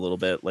at least a little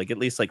bit, like at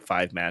least like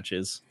 5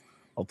 matches.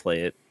 I'll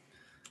play it.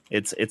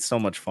 It's so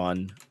much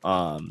fun.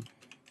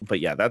 But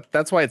yeah,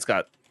 that's why it's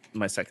got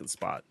my second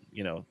spot.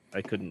 You know,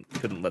 I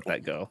couldn't let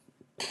that go.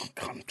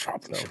 God, I'm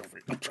dropping shit over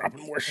you. I'm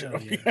dropping more shit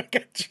over you. I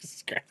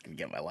just gotta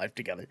get my life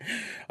together.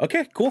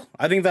 Okay, cool.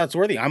 I think that's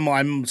worthy.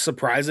 I'm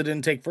surprised it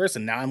didn't take first,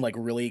 and now I'm like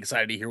really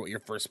excited to hear what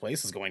your first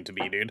place is going to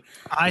be, dude.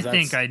 I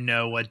think I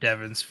know what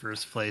Devin's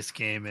first place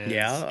game is.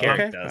 Yeah,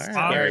 Garrick okay. does.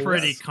 I'm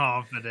pretty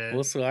confident.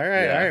 We'll see. All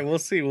right.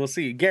 We'll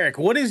see. Garrick,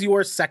 what is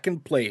your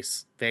second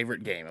place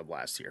favorite game of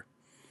last year?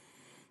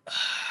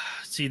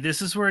 See,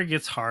 this is where it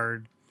gets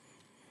hard.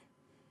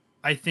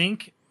 I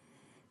think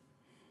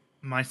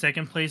my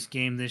second place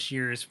game this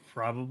year is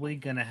probably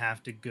going to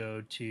have to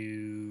go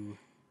to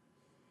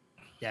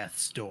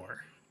Death's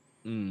Door.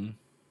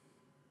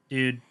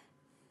 Dude.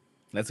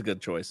 That's a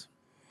good choice.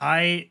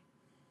 I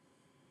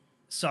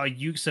saw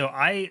you. So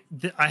I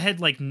had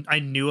like, I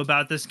knew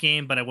about this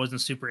game, but I wasn't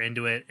super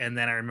into it. And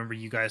then I remember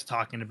you guys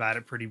talking about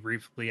it pretty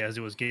briefly as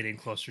it was getting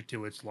closer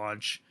to its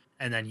launch.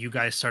 And then you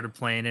guys started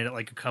playing it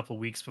like a couple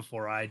weeks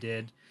before I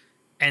did.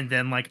 And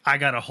then like I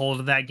got a hold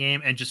of that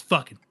game and just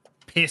fucking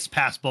pissed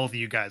past both of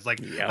you guys. Like,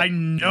 yep. I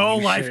know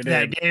life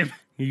that game.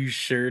 You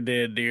sure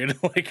did, dude.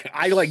 Like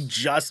I like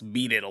just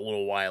beat it a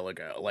little while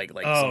ago. Like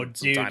some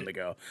time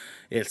ago.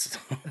 It's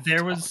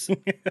there was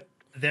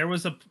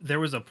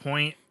a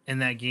point in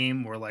that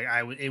game where like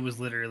it was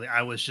literally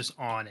I was just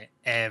on it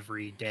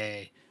every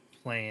day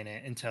playing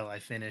it until I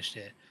finished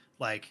it.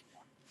 Like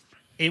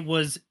it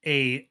was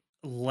a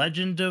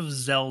Legend of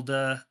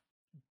Zelda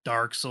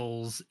Dark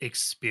Souls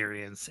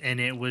experience, and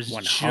it was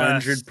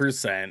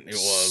 100%. It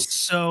was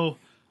so,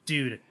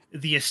 dude.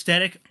 The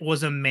aesthetic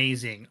was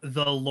amazing.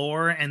 The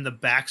lore and the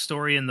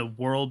backstory and the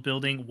world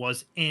building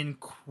was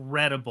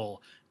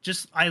incredible.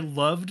 Just I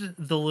loved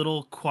the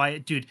little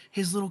quiet dude.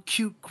 His little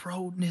cute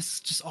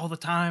crowness just all the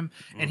time,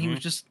 and he was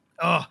just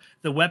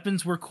the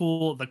weapons were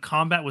cool. The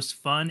combat was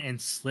fun and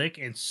slick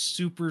and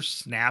super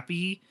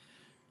snappy.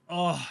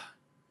 Oh,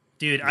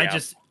 dude,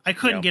 yep. I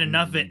couldn't get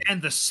enough of it.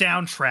 And the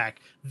soundtrack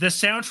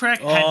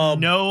had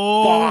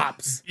no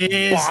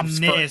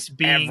business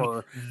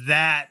being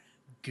that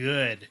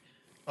good.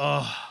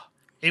 Oh,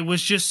 it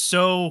was just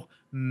so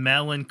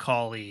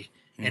melancholy,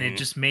 and it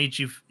just made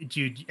you,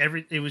 dude.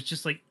 It was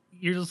just like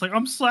you're just like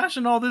I'm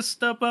slashing all this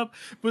stuff up,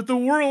 but the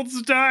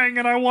world's dying,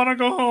 and I want to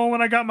go home,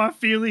 and I got my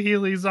feely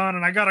heelies on,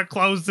 and I gotta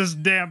close this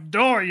damn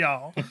door,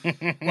 y'all.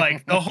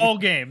 Like the whole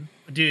game,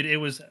 dude. It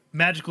was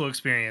magical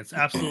experience.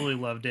 Absolutely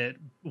loved it.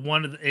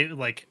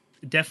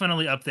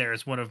 Definitely up there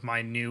as one of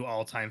my new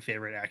all-time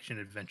favorite action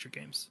adventure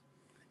games.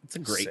 It's a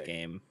great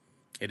game.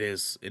 It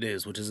is,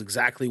 which is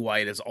exactly why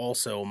it is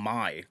also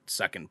my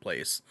second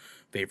place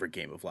favorite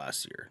game of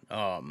last year.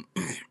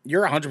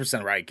 You're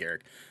 100% right,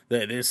 Garrick.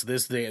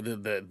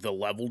 The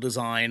level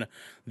design,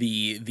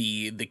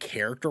 the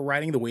character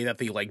writing, the way that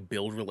they like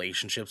build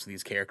relationships with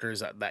these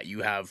characters that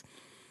you have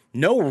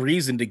no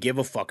reason to give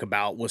a fuck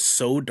about was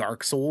so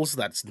Dark Souls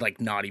that's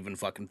like not even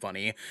fucking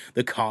funny.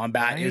 The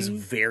combat is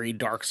very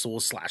Dark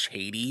Souls /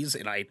 Hades,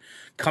 and I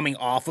coming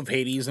off of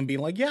Hades and being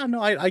like, yeah, no,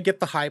 I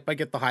get the hype.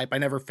 I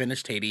never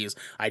finished Hades.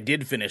 I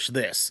did finish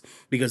this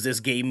because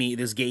this gave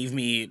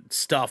me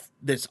stuff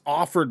that's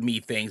offered me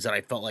things that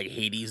I felt like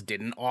Hades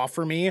didn't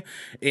offer me,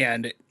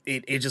 and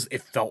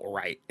it felt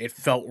right. It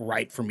felt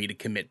right for me to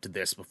commit to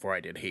this before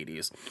I did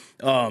Hades.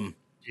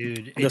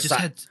 Dude, it just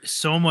had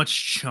so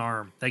much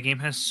charm. That game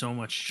has so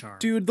much charm.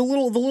 Dude, the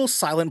little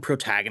silent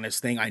protagonist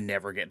thing, I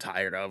never get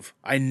tired of.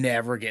 I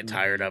never get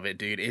tired of it,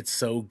 dude. It's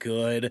so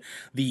good.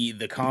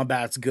 The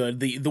combat's good.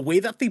 The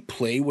way that they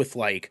play with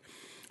like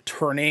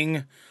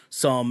turning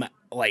some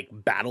like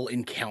battle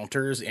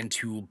encounters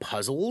into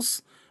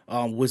puzzles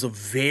was a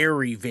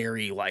very,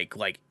 very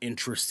like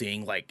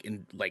interesting,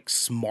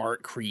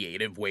 smart,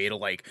 creative way to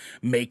like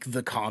make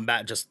the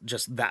combat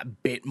just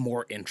that bit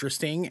more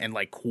interesting and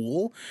like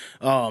cool.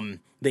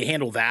 They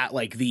handle that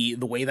like the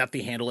way that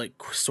they handle it,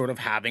 sort of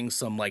having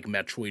some like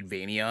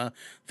Metroidvania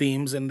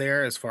themes in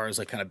there as far as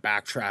like kind of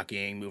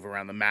backtracking, move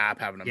around the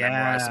map, having to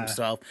memorize some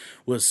stuff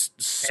was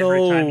so.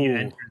 Every time you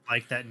enter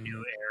like that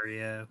new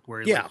area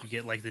where like, you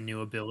get like the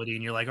new ability,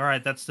 and you're like, all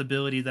right, that's the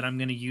ability that I'm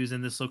going to use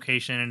in this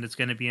location, and it's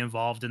going to be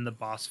involved in the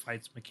boss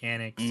fights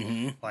mechanics.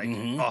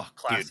 Oh,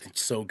 classic! Dude,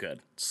 so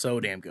good, so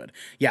damn good.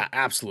 Yeah,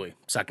 absolutely.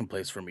 Second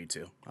place for me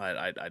too.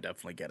 I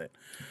definitely get it.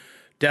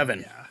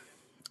 Devin. Yeah.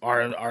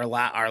 Our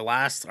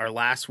last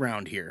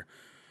round here.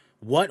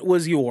 What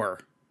was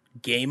your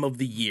game of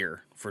the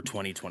year for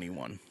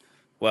 2021?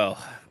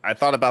 Well, I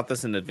thought about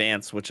this in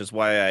advance, which is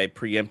why I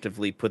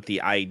preemptively put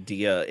the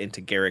idea into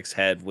Garrick's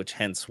head, which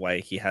hence why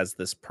he has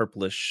this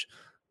purplish,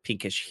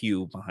 pinkish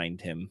hue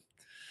behind him.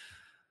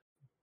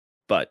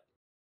 But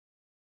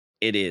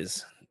it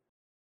is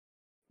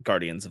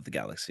Guardians of the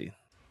Galaxy.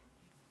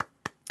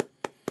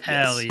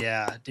 Hell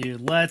yeah,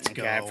 dude. Let's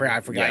go. I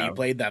forgot you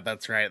played that.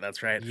 That's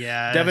right.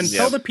 Yeah. Devin,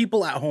 tell the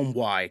people at home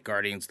why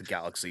Guardians of the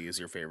Galaxy is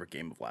your favorite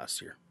game of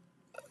last year.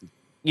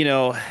 You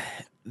know,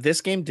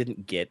 this game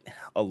didn't get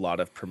a lot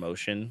of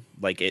promotion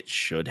like it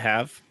should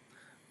have,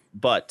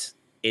 but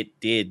it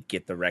did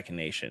get the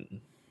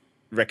recognition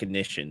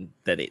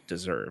that it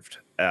deserved.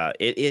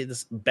 It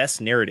is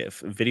best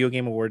narrative, video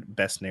game award,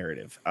 best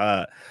narrative.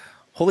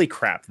 Holy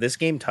crap, this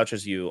game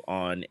touches you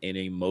on an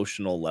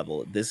emotional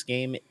level. This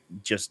game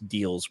just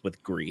deals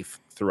with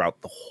grief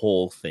throughout the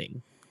whole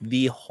thing.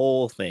 The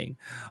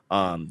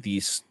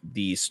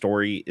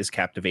story is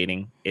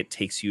captivating. It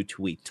takes you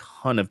to a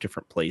ton of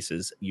different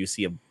places. You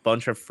see a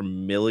bunch of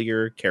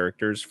familiar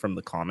characters from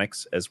the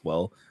comics as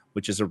well,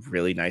 which is a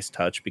really nice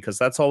touch, because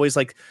that's always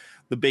like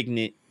the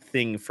big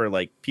thing for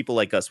like people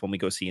like us when we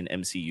go see an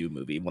MCU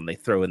movie, when they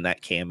throw in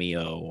that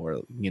cameo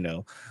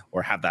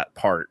or have that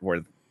part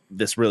where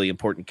this really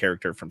important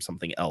character from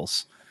something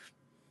else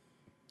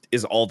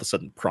is all of a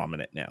sudden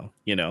prominent now,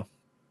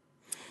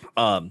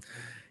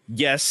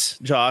 Yes,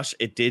 Josh,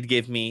 it did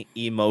give me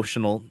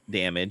emotional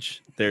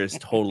damage. There's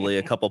totally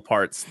a couple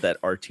parts that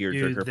are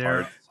tearjerker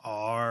parts.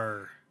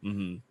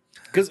 Mm-hmm.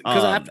 Because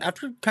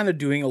after kind of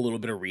doing a little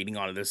bit of reading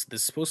on this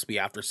is supposed to be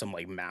after some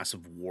like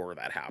massive war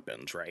that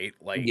happens, right?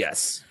 Like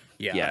yes.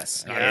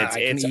 Yes.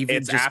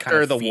 It's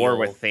after the war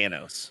with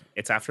Thanos.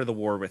 It's after the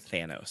war with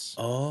Thanos.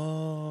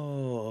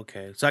 Oh,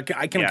 okay. So I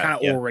can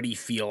kind of already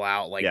feel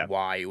out like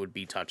why it would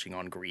be touching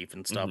on grief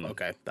and stuff. Mm-hmm.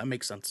 Okay, that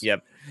makes sense.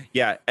 Yep.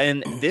 Yeah,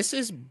 and this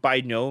is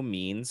by no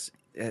means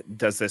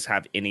does this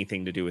have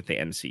anything to do with the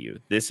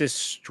MCU. This is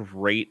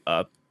straight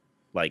up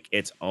like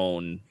its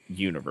own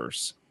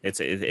universe. It's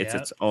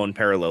its own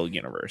parallel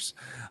universe,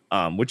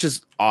 which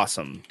is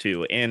awesome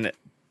too. And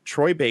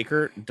Troy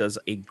Baker does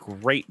a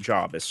great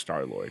job as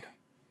Star-Lord.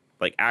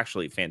 Like,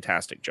 actually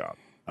fantastic job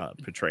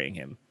portraying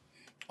him.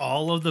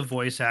 All of the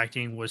voice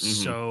acting was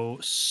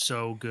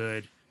so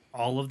good.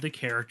 All of the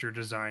character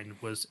design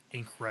was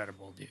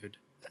incredible, dude.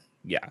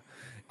 Yeah.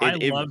 I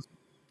loved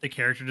the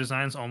character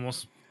designs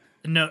almost.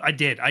 No, I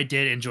did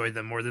enjoy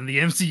them more than the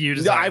MCU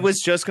design. I was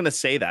just going to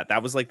say that.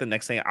 That was like the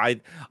next thing.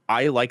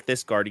 I like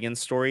this Guardian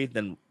story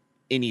than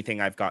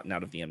anything I've gotten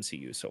out of the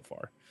MCU so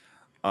far.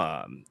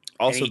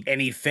 Also,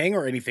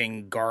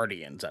 anything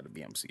Guardians out of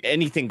the MCU.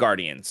 Anything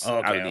Guardians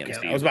out of the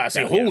MCU. I was about to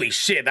say, holy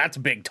shit, that's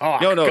big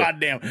talk. No,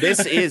 goddamn.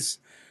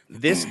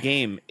 This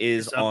game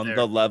is on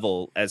the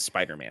level as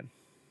Spider-Man.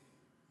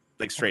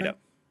 Like straight up.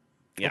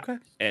 Yeah. Okay.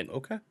 And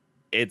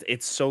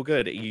it's so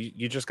good.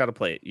 You just got to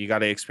play it. You got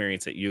to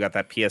experience it. You got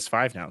that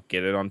PS5 now.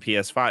 Get it on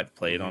PS5.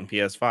 Play it on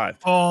PS5.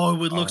 Oh, it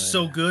would look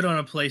so good on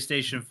a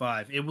PlayStation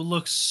 5. It would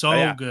look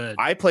so good.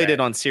 I played it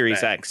on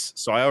Series X,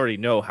 so I already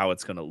know how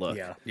it's going to look.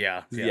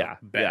 Yeah.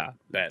 Bet.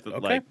 Okay.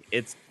 Like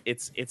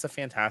it's a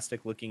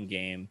fantastic looking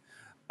game.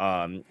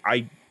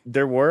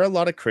 There were a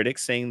lot of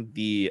critics saying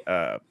the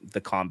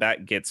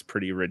combat gets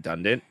pretty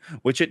redundant,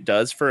 which it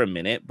does for a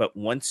minute. But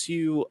once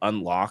you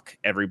unlock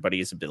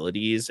everybody's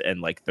abilities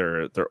and like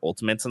their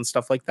ultimates and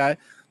stuff like that,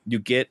 you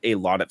get a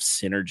lot of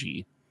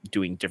synergy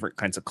doing different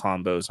kinds of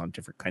combos on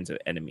different kinds of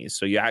enemies.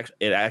 So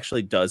it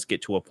actually does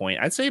get to a point.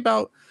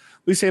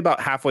 We say about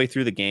halfway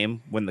through the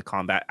game when the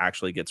combat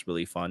actually gets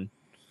really fun.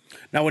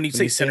 Now, when you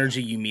say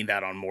synergy, you mean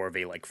that on more of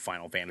a like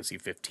Final Fantasy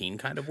 15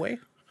 kind of way?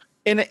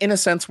 In a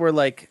sense where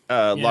like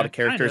a lot of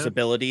characters'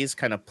 abilities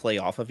kind of play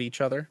off of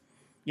each other.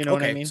 You know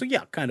what I mean? So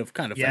kind of.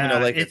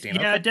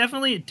 Yeah,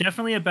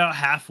 definitely about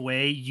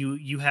halfway.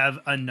 You have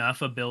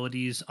enough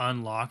abilities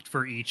unlocked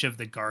for each of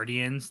the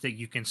Guardians that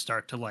you can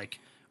start to like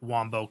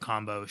wombo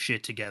combo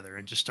shit together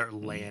and just start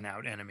laying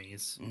out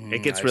enemies.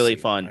 It gets really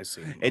fun.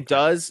 It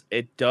does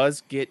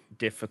get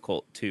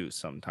difficult too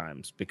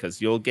sometimes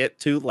because you'll get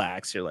too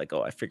lax. You're like,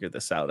 oh, I figured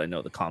this out. I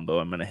know the combo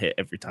I'm gonna hit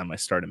every time I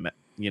start a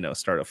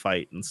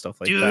fight and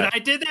stuff like that. Dude, I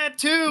did that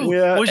too.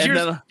 Yeah,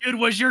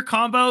 was your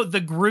combo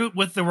the Groot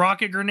with the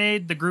rocket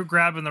grenade, the Groot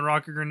grab and the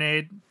rocket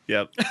grenade?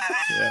 Yep.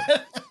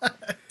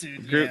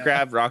 Dude, Groot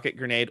grab, rocket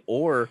grenade,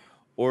 or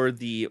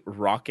the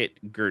rocket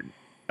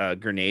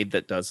grenade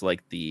that does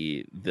like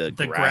the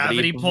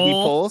gravity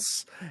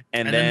pulse,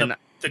 and then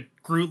the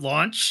Groot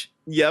launch.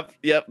 Yep,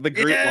 the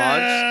Groot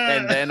launch,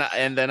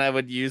 and then I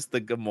would use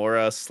the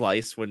Gamora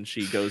slice when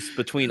she goes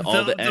between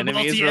all the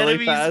enemies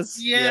really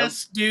fast.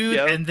 Yes, dude,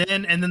 and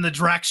then the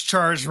Drax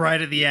charge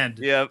right at the end.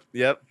 Yep.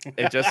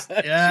 It just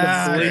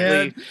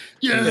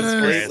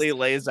completely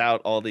lays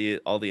out all the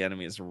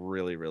enemies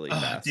really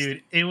fast.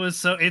 Dude, it was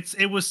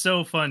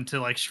so fun to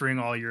like string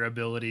all your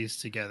abilities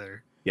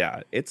together.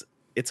 Yeah, it's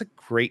a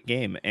great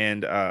game,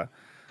 and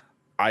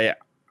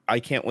I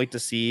can't wait to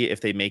see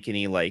if they make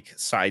any like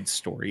side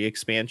story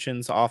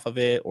expansions off of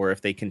it, or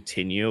if they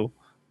continue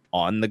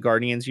on the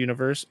Guardians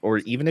universe, or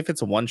even if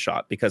it's a one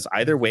shot. Because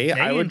either way,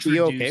 I would be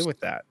okay with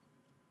that.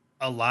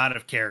 A lot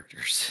of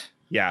characters.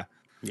 Yeah.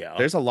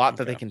 There's a lot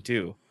that they can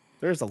do.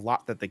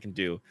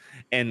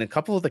 And a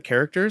couple of the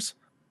characters,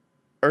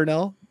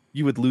 Ernell,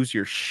 you would lose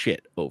your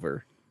shit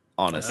over.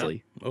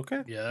 Honestly.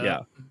 Okay. Yeah.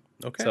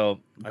 Okay. So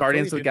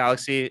Guardians of the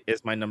Galaxy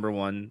is my number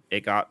one.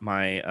 It got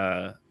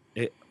my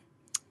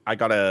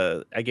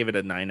I gave it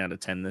a 9 out of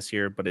 10 this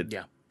year, but it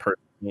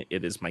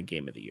is my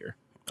game of the year.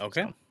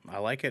 Okay, so. I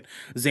like it.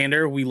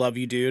 Xander, we love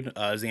you, dude.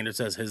 Xander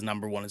says his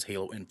number one is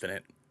Halo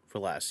Infinite for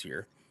last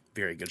year.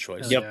 Very good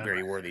choice. Yep.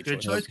 Very worthy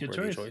good choice.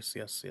 Good choice.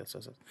 Yes.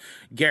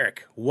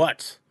 Garrick,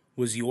 what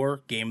was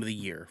your game of the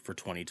year for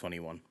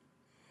 2021?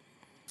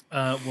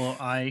 Well,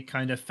 I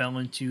kind of fell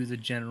into the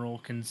general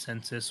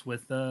consensus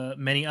with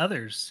many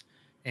others.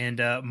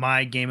 And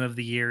my game of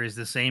the year is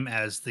the same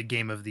as the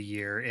game of the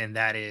year, and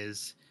that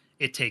is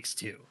It Takes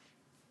Two.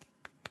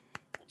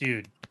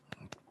 Dude,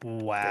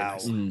 wow.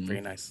 Very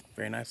nice.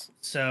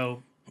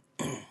 So,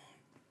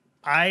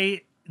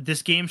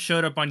 this game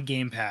showed up on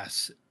Game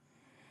Pass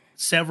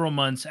several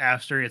months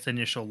after its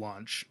initial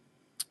launch,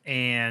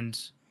 and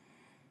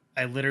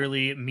I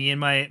literally, me and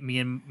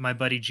my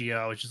buddy Gio,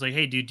 I was just like,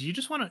 "Hey, dude, do you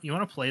want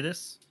to play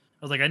this?"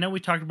 I was like, "I know we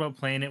talked about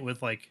playing it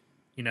with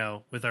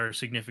with our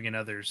significant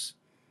others."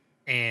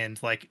 And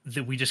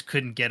we just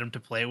couldn't get him to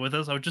play it with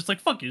us. I was just like,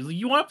 "Fuck you!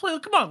 You want to play?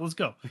 Come on, let's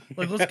go!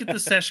 Let's get the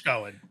sesh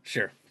going."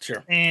 Sure.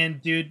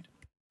 And dude,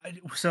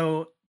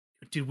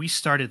 we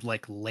started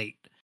late.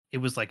 It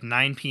was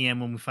 9 p.m.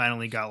 when we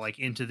finally got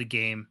into the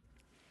game,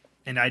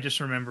 and I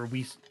just remember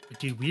I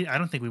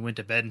don't think we went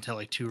to bed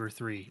until 2 or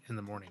 3 in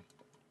the morning.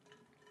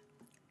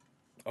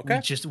 Okay.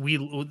 As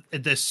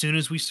soon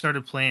as we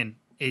started playing,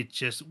 we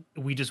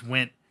just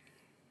went.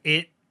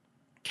 It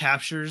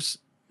captures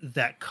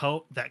that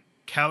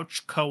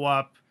couch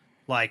co-op,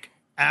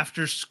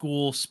 after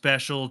school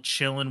special,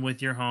 chilling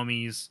with your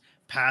homies,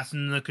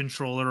 passing the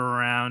controller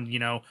around,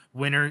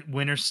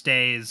 winter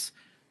stays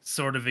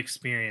sort of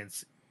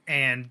experience.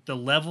 And the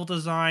level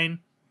design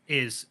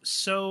is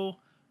so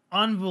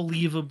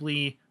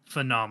unbelievably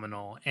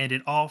phenomenal, and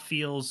it all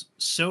feels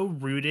so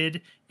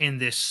rooted in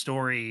this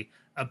story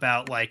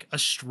about a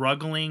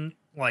struggling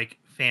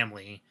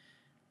family.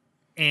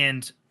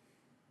 And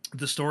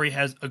the story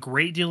has a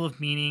great deal of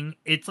meaning.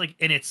 It's and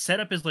it's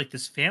set up as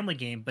this family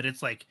game, but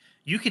it's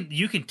you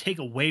can take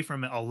away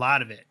from it a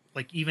lot of it,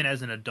 even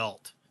as an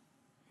adult.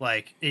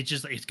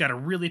 It's got a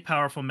really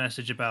powerful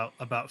message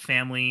about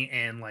family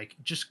and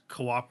just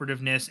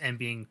cooperativeness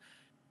and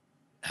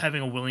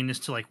having a willingness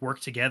to work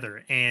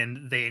together,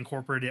 and they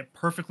incorporate it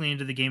perfectly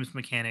into the game's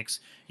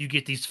mechanics. You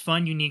get these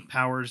fun, unique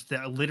powers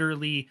that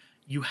literally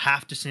you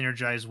have to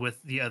synergize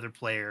with the other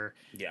player.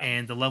 Yeah.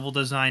 And the level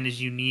design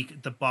is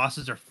unique. The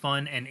bosses are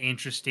fun and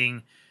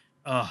interesting.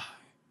 I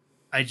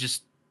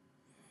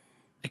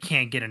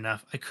can't get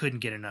enough. I couldn't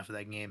get enough of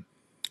that game.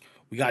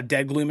 We got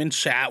Dead Gloom in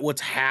chat.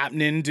 What's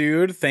happening,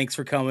 dude? Thanks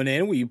for coming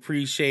in. We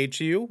appreciate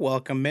you.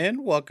 Welcome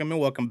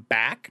welcome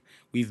back.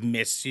 We've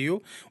missed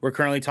you. We're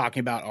currently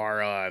talking about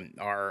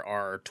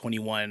our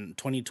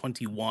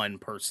 2021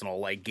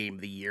 personal game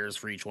of the years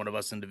for each one of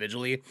us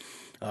individually.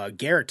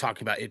 Garrett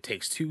talking about It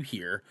Takes Two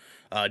here.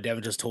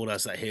 Devin just told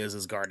us that his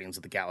is Guardians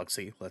of the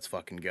Galaxy. Let's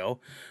fucking go.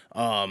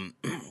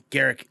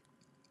 Garrett,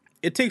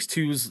 It Takes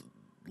Two's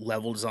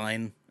level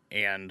design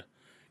and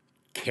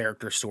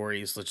character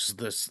stories.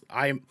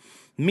 Listen,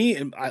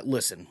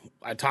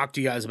 I talked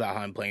to you guys about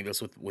how I'm playing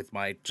this with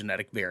my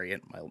genetic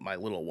variant, my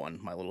little one,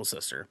 my little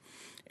sister.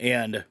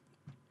 And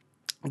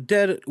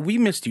we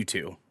missed you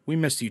too. We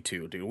missed you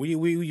too, dude.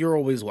 You're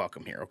always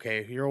welcome here,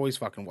 okay? You're always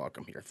fucking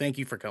welcome here. Thank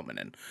you for coming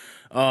in.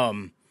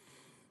 And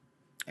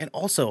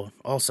also,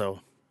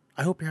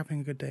 I hope you're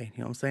having a good day. You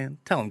know what I'm saying?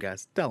 Tell them,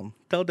 guys. Tell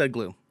Dead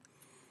Glue.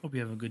 Hope you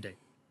have a good day.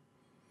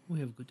 We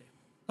have a good day.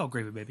 Oh,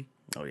 gravy, baby.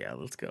 Oh yeah,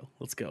 let's go.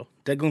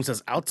 Dead Gloom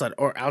says Outsiders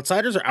or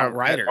Outriders?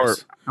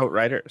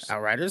 Outriders.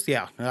 Outriders,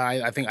 yeah.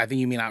 I think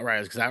you mean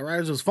Outriders, because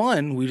Outriders was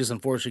fun. We just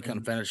unfortunately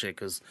couldn't finish it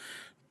because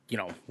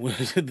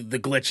the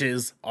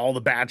glitches, all the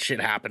bad shit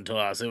happened to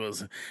us.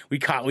 We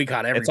caught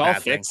every. It's all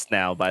bad fixed thing.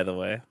 now, by the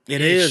way.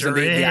 It is, sure and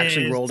they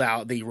actually is. rolled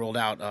out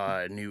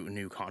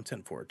new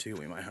content for it too.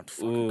 We might have to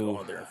fucking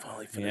go in there and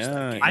finally finish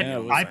that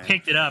game. I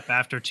picked it up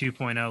after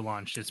 2.0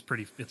 launched. It's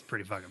pretty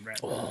fucking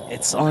rad.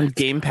 It's on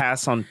Game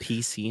Pass on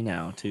PC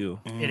now too.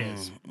 It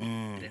is.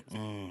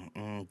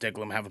 Dead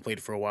Gloom, haven't played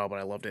it for a while, but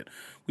I loved it.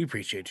 We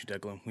appreciate you,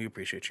 Dead Gloom. We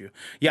appreciate you.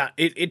 Yeah,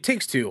 it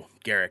takes two,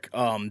 Garrick.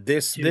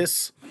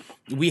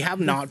 We have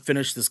not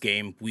finished this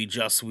game. We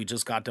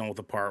just got done with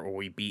the part where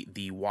we beat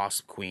the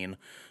Wasp Queen.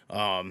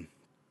 Okay.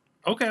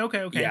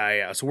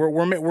 Yeah. So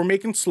we're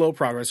making slow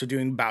progress. We're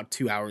doing about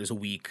 2 hours a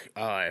week.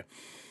 But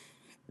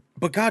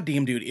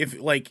goddamn, dude, if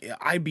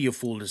I'd be a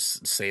fool to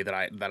say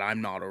that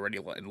I'm not already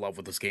in love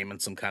with this game in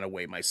some kind of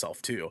way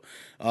myself too.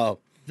 I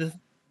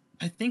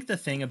think the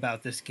thing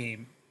about this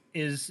game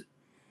is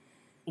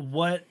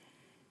what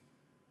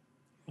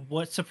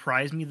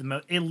surprised me the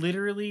most. It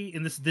literally,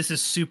 and this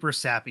is super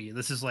sappy.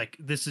 This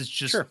is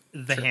just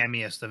the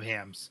hammiest of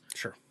hams.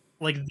 Sure.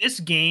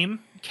 This game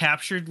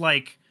captured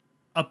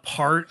a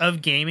part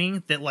of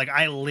gaming that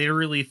I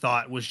literally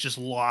thought was just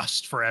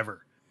lost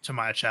forever to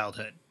my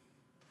childhood.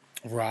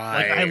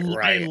 Right.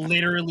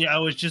 I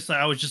was just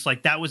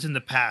like, that was in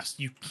the past.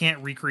 You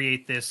can't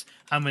recreate this.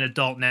 I'm an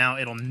adult now.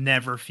 It'll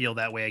never feel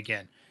that way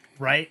again.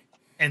 Right.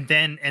 And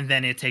then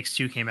It Takes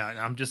Two came out, and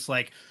I'm just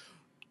like,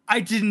 I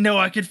didn't know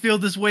I could feel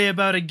this way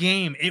about a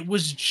game. It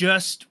was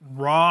just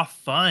raw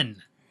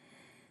fun.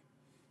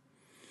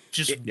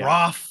 Just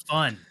raw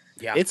fun.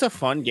 Yeah, it's a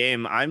fun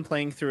game. I'm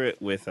playing through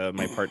it with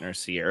my partner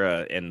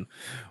Sierra, and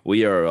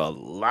we are a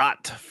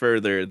lot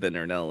further than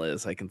Ernell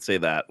is. I can say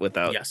that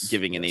without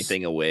giving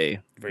anything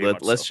away.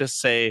 Let's just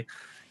say,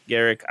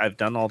 Garrick, I've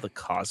done all the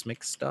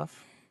cosmic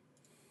stuff.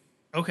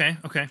 Okay.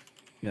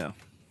 Yeah.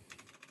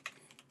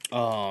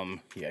 Yeah,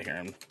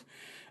 here.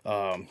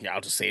 Yeah,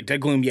 I'll just say Dead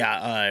Gloom.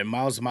 Yeah,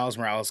 Miles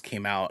Morales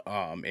came out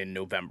in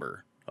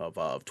November of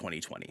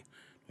 2020.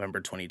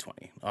 November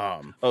 2020.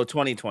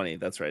 2020.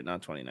 That's right,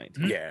 not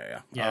 2019.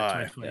 Yeah.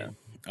 2020.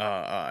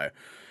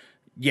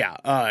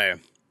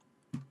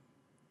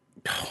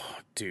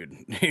 Dude,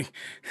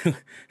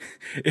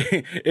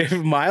 if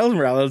Miles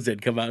Morales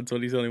did come out in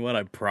 2021,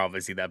 I'd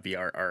probably see that be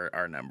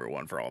our number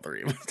one for all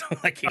three of us.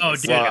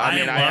 Dude,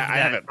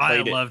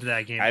 I loved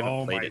that game. I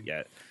haven't played it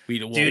yet.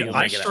 Dude,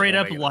 I straight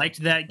up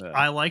liked that.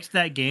 I liked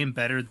that game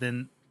better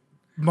than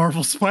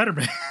Marvel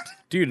Spider-Man.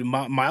 Dude,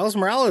 Miles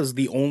Morales is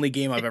the only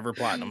game I've ever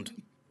platinumed.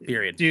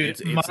 Period.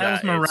 Dude,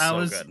 Miles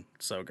Morales,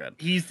 so good.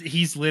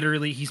 He's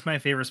literally my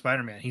favorite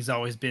Spider-Man. He's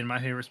always been my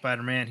favorite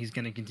Spider-Man. He's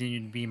gonna continue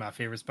to be my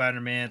favorite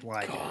Spider-Man.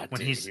 Like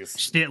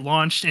it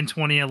launched in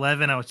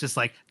 2011, I was just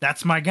like,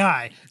 that's my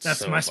guy. That's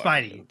so my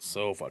Spidey. Good.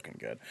 So fucking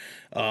good.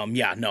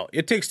 Yeah, no,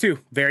 It Takes Two.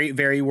 Very,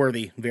 very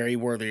worthy. Very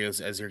worthy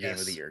as your game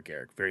of the year,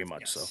 Garrick. Very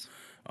much so.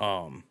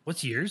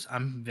 What's yours?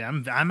 I'm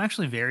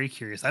actually very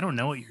curious. I don't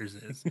know what yours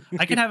is.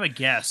 I can have a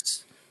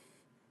guess.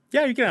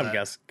 Yeah, you can have a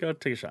guess. Go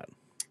take a shot.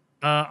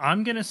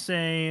 I'm gonna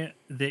say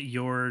that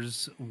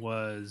yours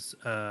was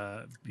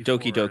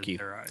Doki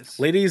Doki.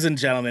 Ladies and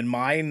gentlemen,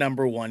 my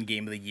number one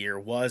game of the year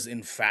was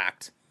in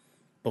fact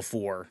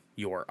Before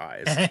Your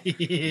Eyes.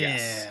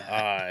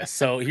 Yes.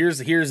 So here's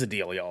the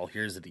deal, y'all.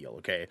 Here's the deal.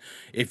 Okay,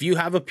 if you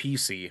have a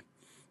PC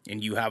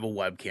and you have a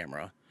web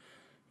camera,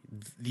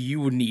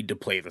 you would need to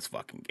play this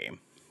fucking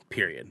game.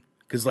 Period.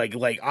 Because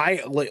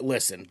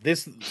listen,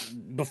 this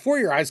Before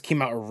Your Eyes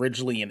came out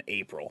originally in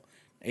April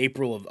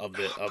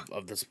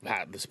of this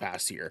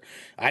past year.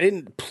 I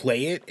didn't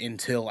play it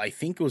until I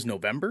think it was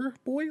November,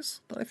 boys,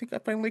 that I think I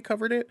finally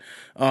covered it.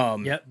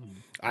 Yep.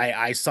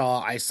 I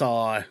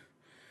saw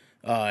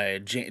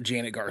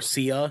Janet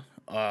Garcia.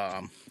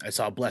 I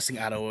saw Blessing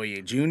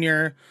Adeoye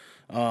Jr.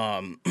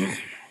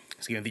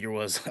 Game of the year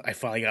was I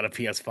finally got a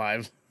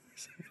PS5.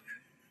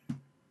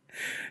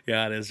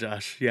 Yeah, it is,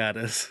 Josh. Yeah, it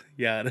is.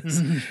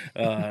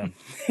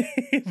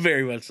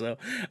 Very much so.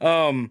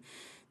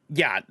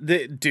 Yeah,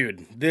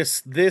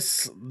 this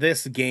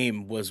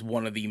game was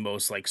one of the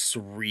most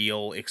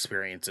surreal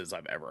experiences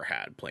I've ever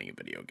had playing a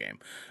video game.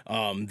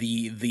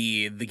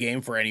 The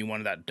game, for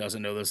anyone that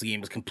doesn't know, this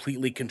game is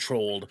completely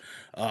controlled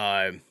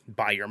by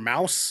your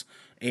mouse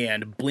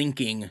and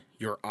blinking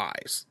your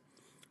eyes.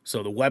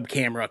 So the web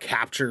camera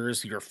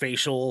captures your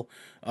facial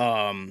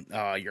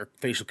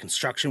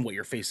construction, what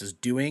your face is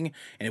doing,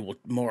 and it will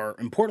more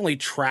importantly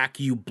track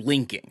you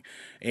blinking.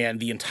 And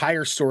the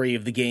entire story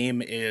of the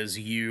game is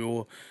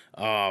you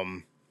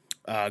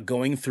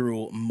going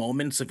through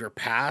moments of your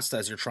past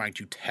as you're trying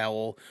to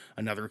tell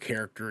another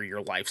character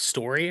your life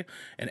story.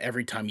 And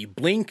every time you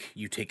blink,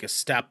 you take a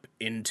step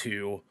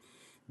into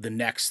the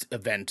next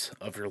event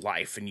of your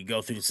life, and you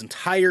go through this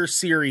entire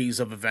series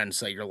of events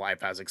that your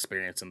life has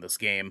experienced in this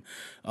game,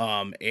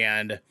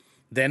 and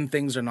then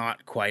things are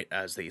not quite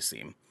as they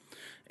seem.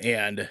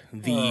 And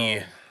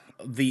the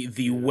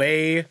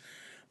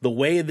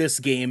way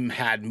this game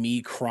had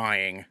me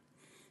crying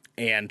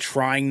and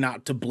trying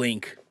not to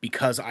blink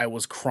because I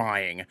was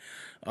crying,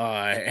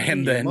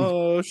 and then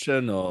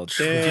emotional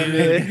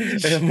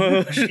damage.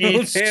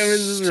 It's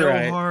is so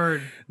right.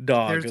 hard.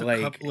 Dog, there's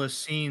a couple of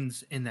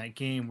scenes in that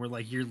game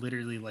where you're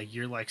literally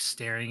you're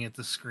staring at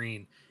the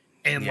screen,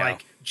 and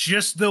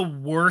just the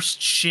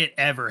worst shit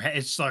ever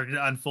is starting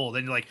to unfold,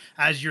 and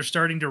as you're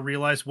starting to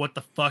realize what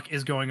the fuck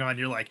is going on,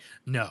 you're like,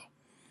 no.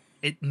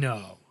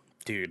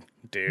 Dude,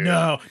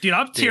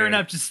 I'm tearing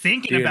up just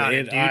thinking about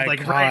it, dude.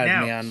 Right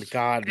now, man,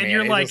 and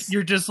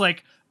you're just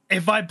like,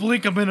 if I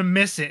blink, I'm gonna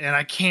miss it, and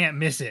I can't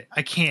miss it.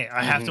 I can't.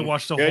 I have to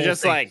watch the whole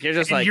thing.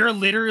 You're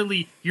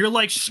literally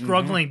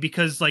struggling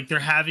because they're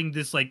having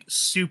this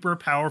super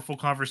powerful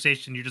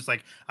conversation. You're just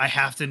like, I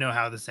have to know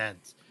how this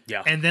ends.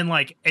 Yeah. And then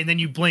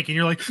you blink, and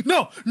you're like,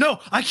 no,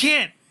 I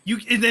can't.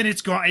 And then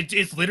it's gone.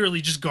 It's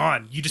literally just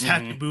gone. You just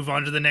have to move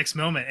on to the next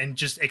moment and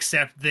just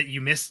accept that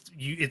you missed.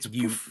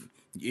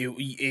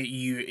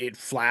 It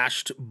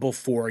flashed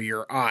before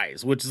your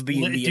eyes, which is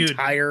the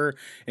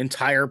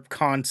entire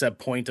concept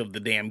point of the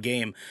damn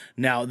game.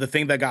 Now, the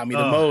thing that got me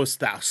the most,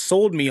 that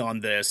sold me on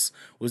this,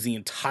 was the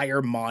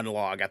entire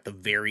monologue at the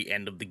very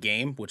end of the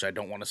game, which I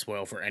don't want to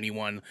spoil for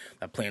anyone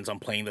that plans on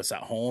playing this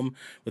at home.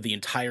 But the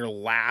entire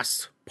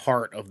last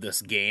part of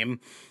this game,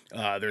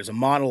 there's a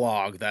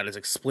monologue that is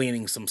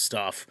explaining some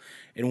stuff,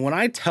 and when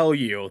I tell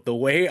you the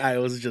way I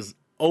was just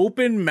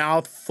open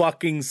mouth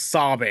fucking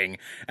sobbing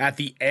at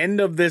the end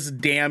of this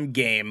damn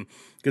game,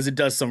 because it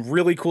does some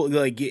really cool,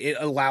 it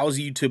allows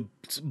you to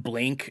soft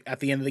blink at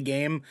the end of the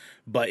game,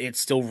 but it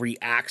still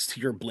reacts to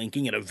your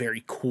blinking in a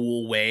very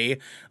cool way.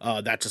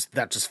 That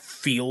just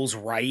feels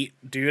right,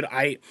 dude.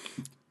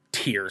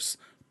 Tears,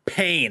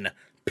 pain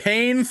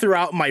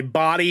throughout my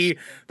body,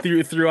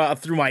 through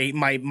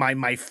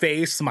my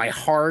face, my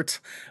heart.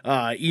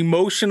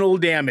 Emotional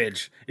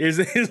damage is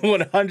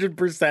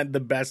 100% the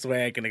best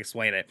way I can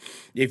explain it.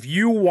 If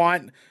you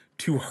want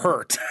to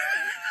hurt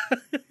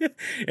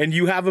and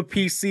you have a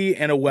PC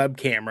and a web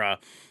camera,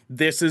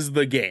 this is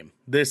the game.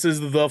 This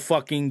is the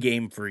fucking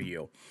game for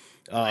you.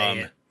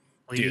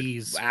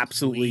 Please, dude,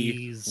 absolutely,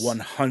 please.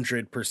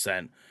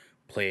 100%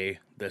 play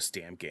this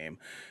damn game.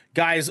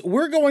 Guys,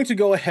 we're going to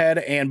go ahead,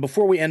 and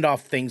before we end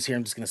off things here,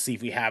 I'm just going to see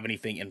if we have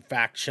anything in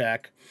fact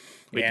check.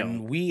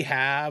 We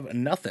have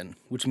nothing,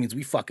 which means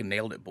we fucking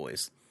nailed it,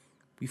 boys.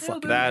 We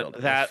fucking nailed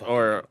it. That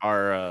or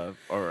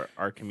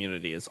our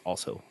community is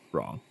also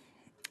wrong.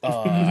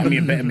 I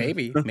mean,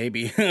 maybe.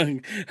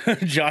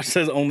 Josh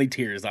says only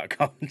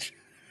tears.com.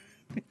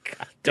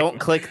 Don't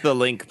click the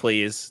link,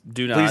 please.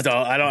 Do not. Please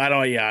don't. I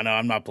don't. Yeah, no,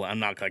 I'm not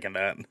clicking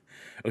that.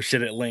 Oh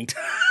shit, it linked.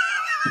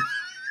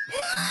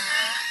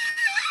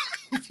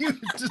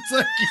 Just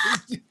like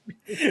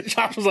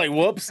Josh was like,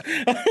 "Whoops,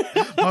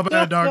 my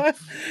bad, dog."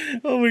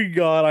 Oh my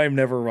god, I'm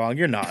never wrong.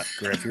 You're not,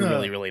 Griff. You're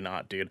really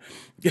not, dude.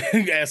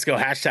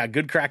 Esco hashtag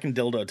good cracking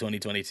dildo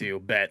 2022.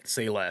 Bet.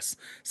 Say less,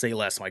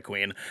 my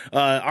queen.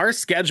 Our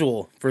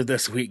schedule for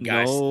this week,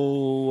 guys.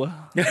 No,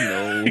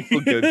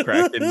 good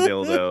cracking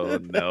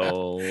dildo.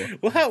 No,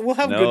 we'll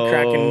have good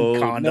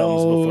cracking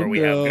condoms before we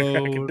have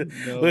good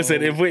cracking.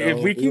 Listen, if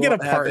we can get a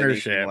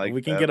partnership,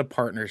 we can get a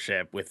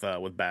partnership with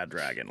Bad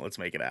Dragon. Let's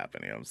make it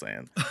happen. You know what I'm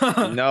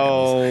saying?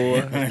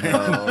 No.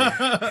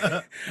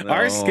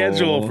 Our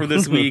schedule for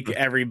this week,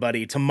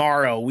 everybody.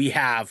 Tomorrow we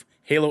have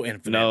Halo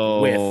Infinite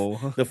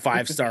with the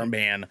 5-star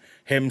man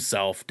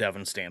himself,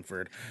 Devin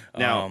Stanford.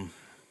 Now,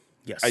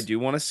 yes, I do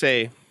want to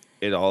say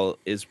it all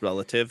is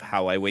relative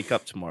how I wake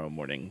up tomorrow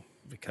morning,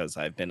 because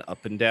I've been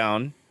up and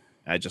down.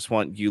 I just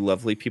want you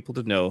lovely people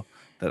to know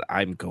that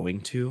I'm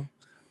going to,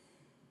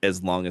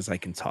 as long as I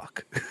can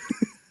talk.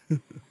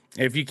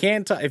 If you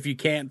can't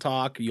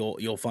talk,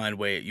 you'll find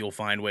ways.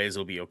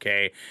 It'll be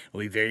okay. It'll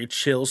be very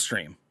chill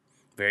stream.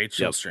 Very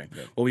chill stream.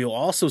 Yep. What we'll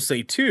also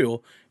say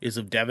too is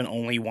if Devin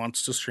only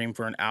wants to stream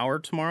for an hour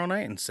tomorrow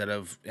night instead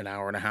of an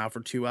hour and a half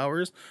or 2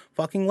 hours,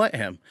 fucking let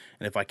him.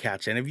 And if I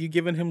catch any of you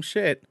giving him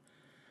shit,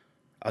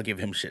 I'll give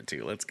him shit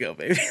too. Let's go,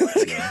 baby.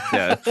 Let's go.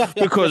 Yeah,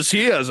 because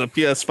he has a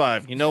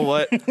PS5. You know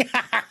what?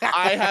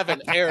 I have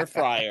an air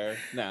fryer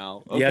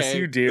now. Okay? Yes,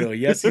 you do.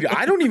 Yes, you do.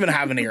 I don't even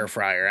have an air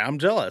fryer. I'm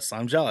jealous.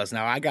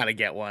 Now I gotta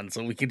get one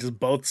so we can just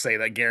both say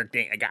that Garrick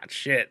ain't got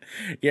shit.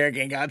 Garrick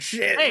ain't got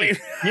shit. Hey,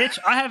 bitch!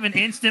 I have an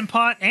Instant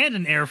Pot and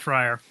an air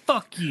fryer.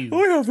 Fuck you.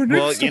 I have an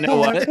Instant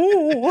Pot. You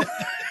know what?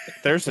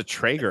 There's a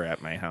Traeger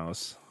at my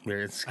house.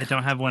 I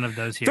don't have one of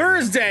those here.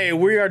 Thursday,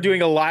 we are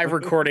doing a live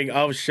recording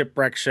of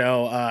Shipwreck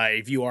Show.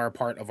 If you are a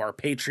part of our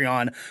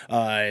Patreon,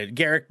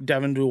 Garrick,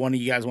 Devin, do one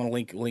of you guys want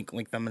to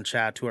link them in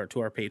chat to our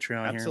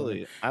Patreon?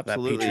 Absolutely.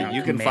 Patreon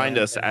you can find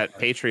us at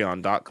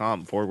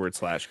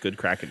patreon.com/Good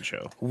Kraken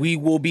Show. We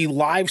will be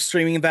live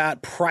streaming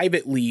that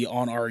privately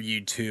on our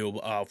YouTube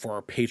for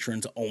our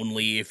patrons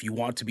only. If you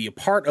want to be a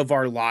part of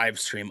our live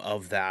stream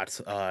of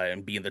that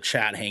and be in the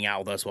chat, hang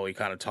out with us while we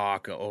kind of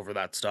talk over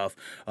that stuff,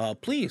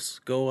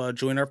 please go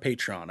join our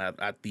Patreon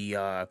at the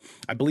I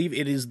believe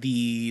it is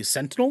the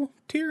Sentinel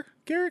tier,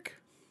 Garrick.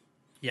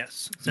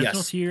 Yes,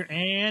 Sentinel tier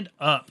and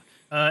up.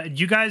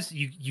 You guys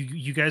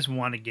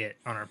want to get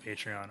on our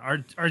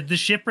Patreon? Our the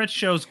Shipwreck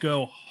shows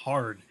go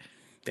hard.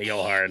 They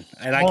go hard,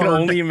 and I can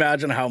only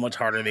imagine how much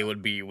harder they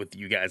would be with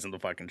you guys in the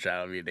fucking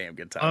chat. It'd be a damn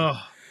good time.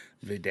 Oh,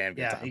 it'd be a damn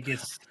good time.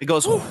 It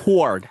goes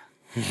hard.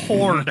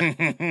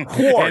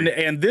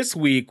 And this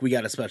week we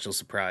got a special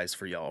surprise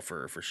for y'all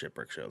for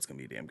Shipwreck Show. It's gonna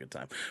be a damn good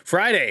time.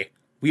 Friday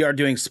we are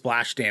doing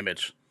Splash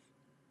Damage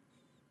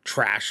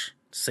Trash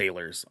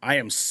Sailors. I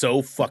am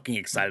so fucking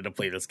excited to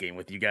play this game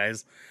with you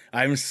guys.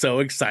 I'm so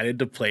excited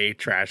to play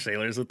Trash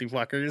Sailors with you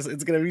fuckers.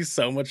 It's gonna be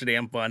so much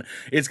damn fun.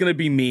 It's gonna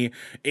be me.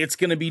 It's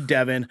gonna be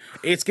Devin.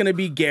 It's gonna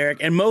be Garrick,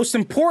 and most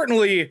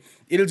importantly,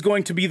 it is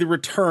going to be the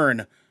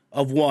return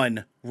of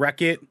one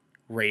Wreck-It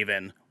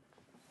Raven.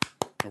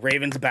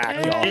 Raven's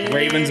back, y'all.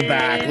 Raven's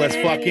back. Let's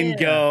fucking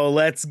go.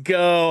 Let's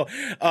go.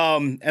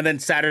 And then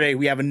Saturday,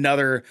 we have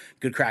another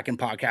Good Kraken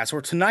podcast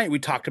where tonight we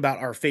talked about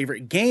our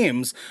favorite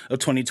games of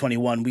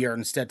 2021. We are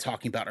instead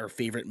talking about our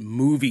favorite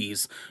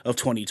movies of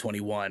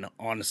 2021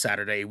 on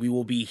Saturday. We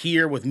will be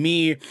here with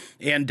me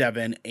and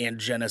Devin and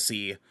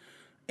Genesee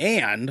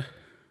and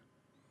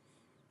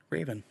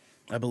Raven,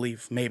 I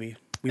believe. Maybe.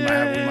 We might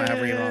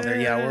have Raven on there.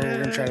 Yeah, we're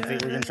gonna try to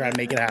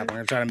make it happen. We're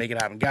gonna try to make it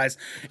happen, guys.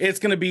 It's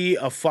gonna be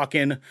a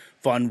fucking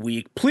fun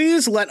week.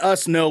 Please let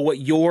us know what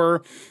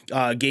your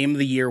game of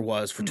the year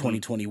was for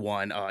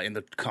 2021 in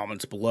the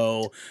comments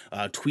below.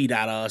 Tweet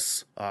at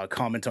us.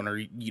 Comment on our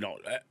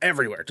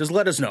everywhere. Just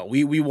let us know.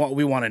 We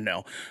want to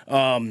know.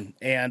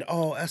 And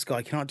Esco,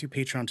 I cannot do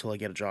Patreon until I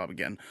get a job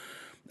again.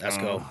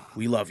 Esco,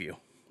 we love you.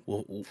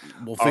 We'll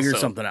figure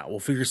something out. We'll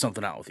figure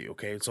something out with you.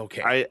 Okay, it's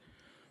okay.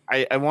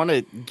 I want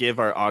to give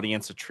our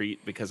audience a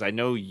treat because I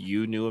know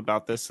you knew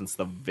about this since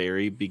the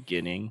very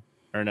beginning,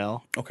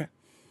 Ernell. Okay.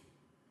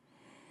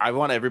 I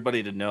want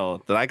everybody to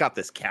know that I got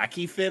this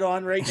khaki fit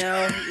on right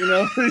now. You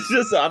know, it's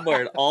just I'm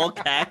wearing all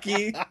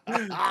khaki.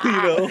 You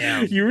know,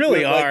 you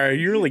really are.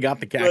 You really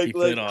got the khaki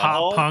fit on.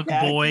 Pop punk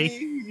khaki, boy.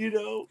 You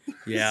know.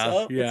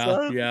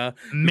 Yeah.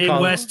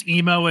 Midwest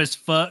emo as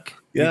fuck.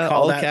 Yeah,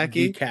 call all that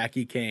khaki. The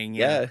khaki king.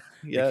 Yeah.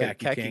 The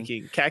khaki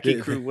king.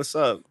 Khaki crew. What's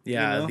up?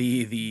 Yeah. You know?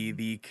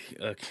 the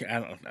I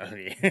don't know.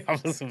 I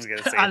was gonna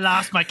say. I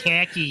lost my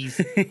khakis.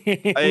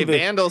 Hey,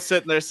 Vandal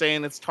sitting there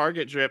saying it's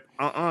Target drip.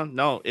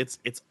 No, it's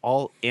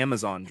all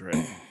Amazon drip.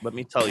 Let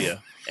me tell you,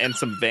 and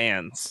some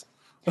Vans.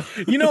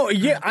 You know,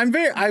 yeah,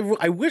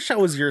 I wish I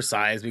was your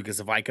size because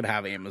if I could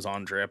have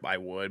Amazon drip, I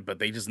would. But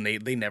they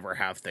never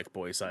have thick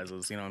boy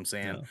sizes. You know what I'm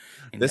saying?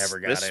 Yeah. This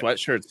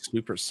sweatshirt's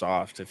super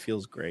soft. It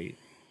feels great.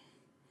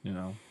 You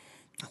know.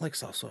 I like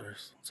soft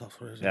sweaters.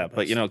 Yeah,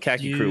 but you know,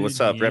 khaki crew, what's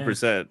up? Yeah.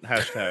 Represent.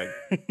 Hashtag.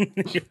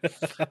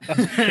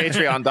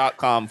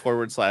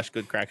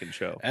 Patreon.com/Good Kraken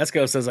Show.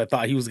 Esco says I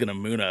thought he was gonna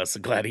moon us.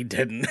 Glad he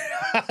didn't.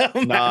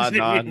 Nah.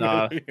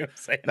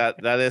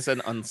 That is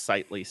an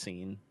unsightly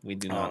scene. We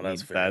do not need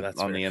that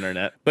on the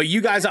internet. But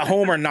you guys at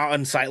home are not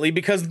unsightly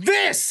because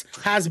this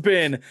has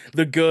been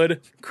the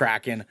Good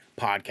Kraken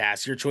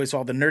Podcast, your choice for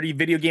all the nerdy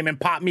video game and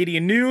pop media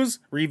news,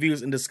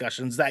 reviews, and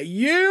discussions that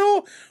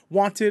you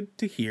wanted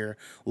to hear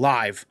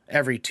live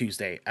every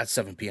Tuesday at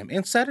 7 p.m.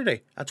 and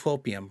Saturday at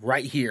 12 p.m.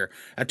 right here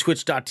at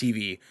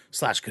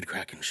twitch.tv/Good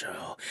Kraken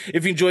Show.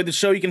 If you enjoyed the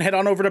show, you can head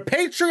on over to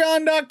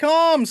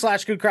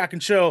patreon.com/Good Kraken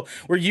Show,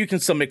 where you can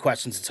submit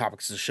questions and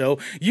topics to the show.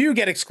 You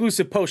get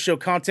exclusive post-show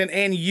content,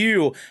 and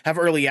you have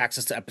early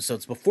access to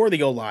episodes before they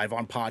go live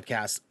on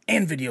podcasts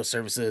and video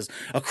services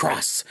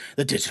across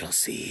the digital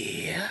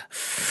sea.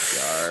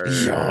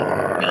 Yarr.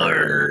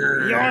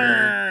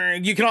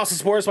 You can also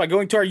support us by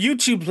going to our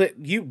YouTube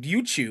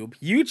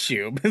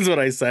is what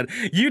I said.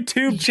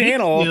 YouTube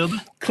channel,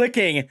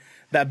 clicking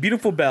that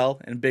beautiful bell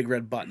and big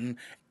red button,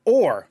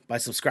 or by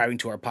subscribing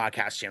to our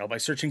podcast channel by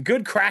searching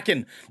Good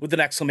Kraken with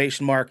an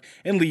exclamation mark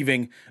and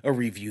leaving a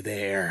review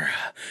there.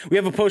 We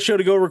have a post show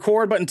to go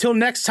record, but until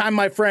next time,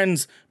 my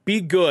friends,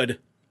 be good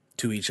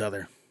to each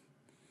other.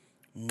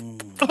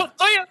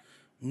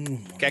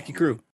 Khaki crew.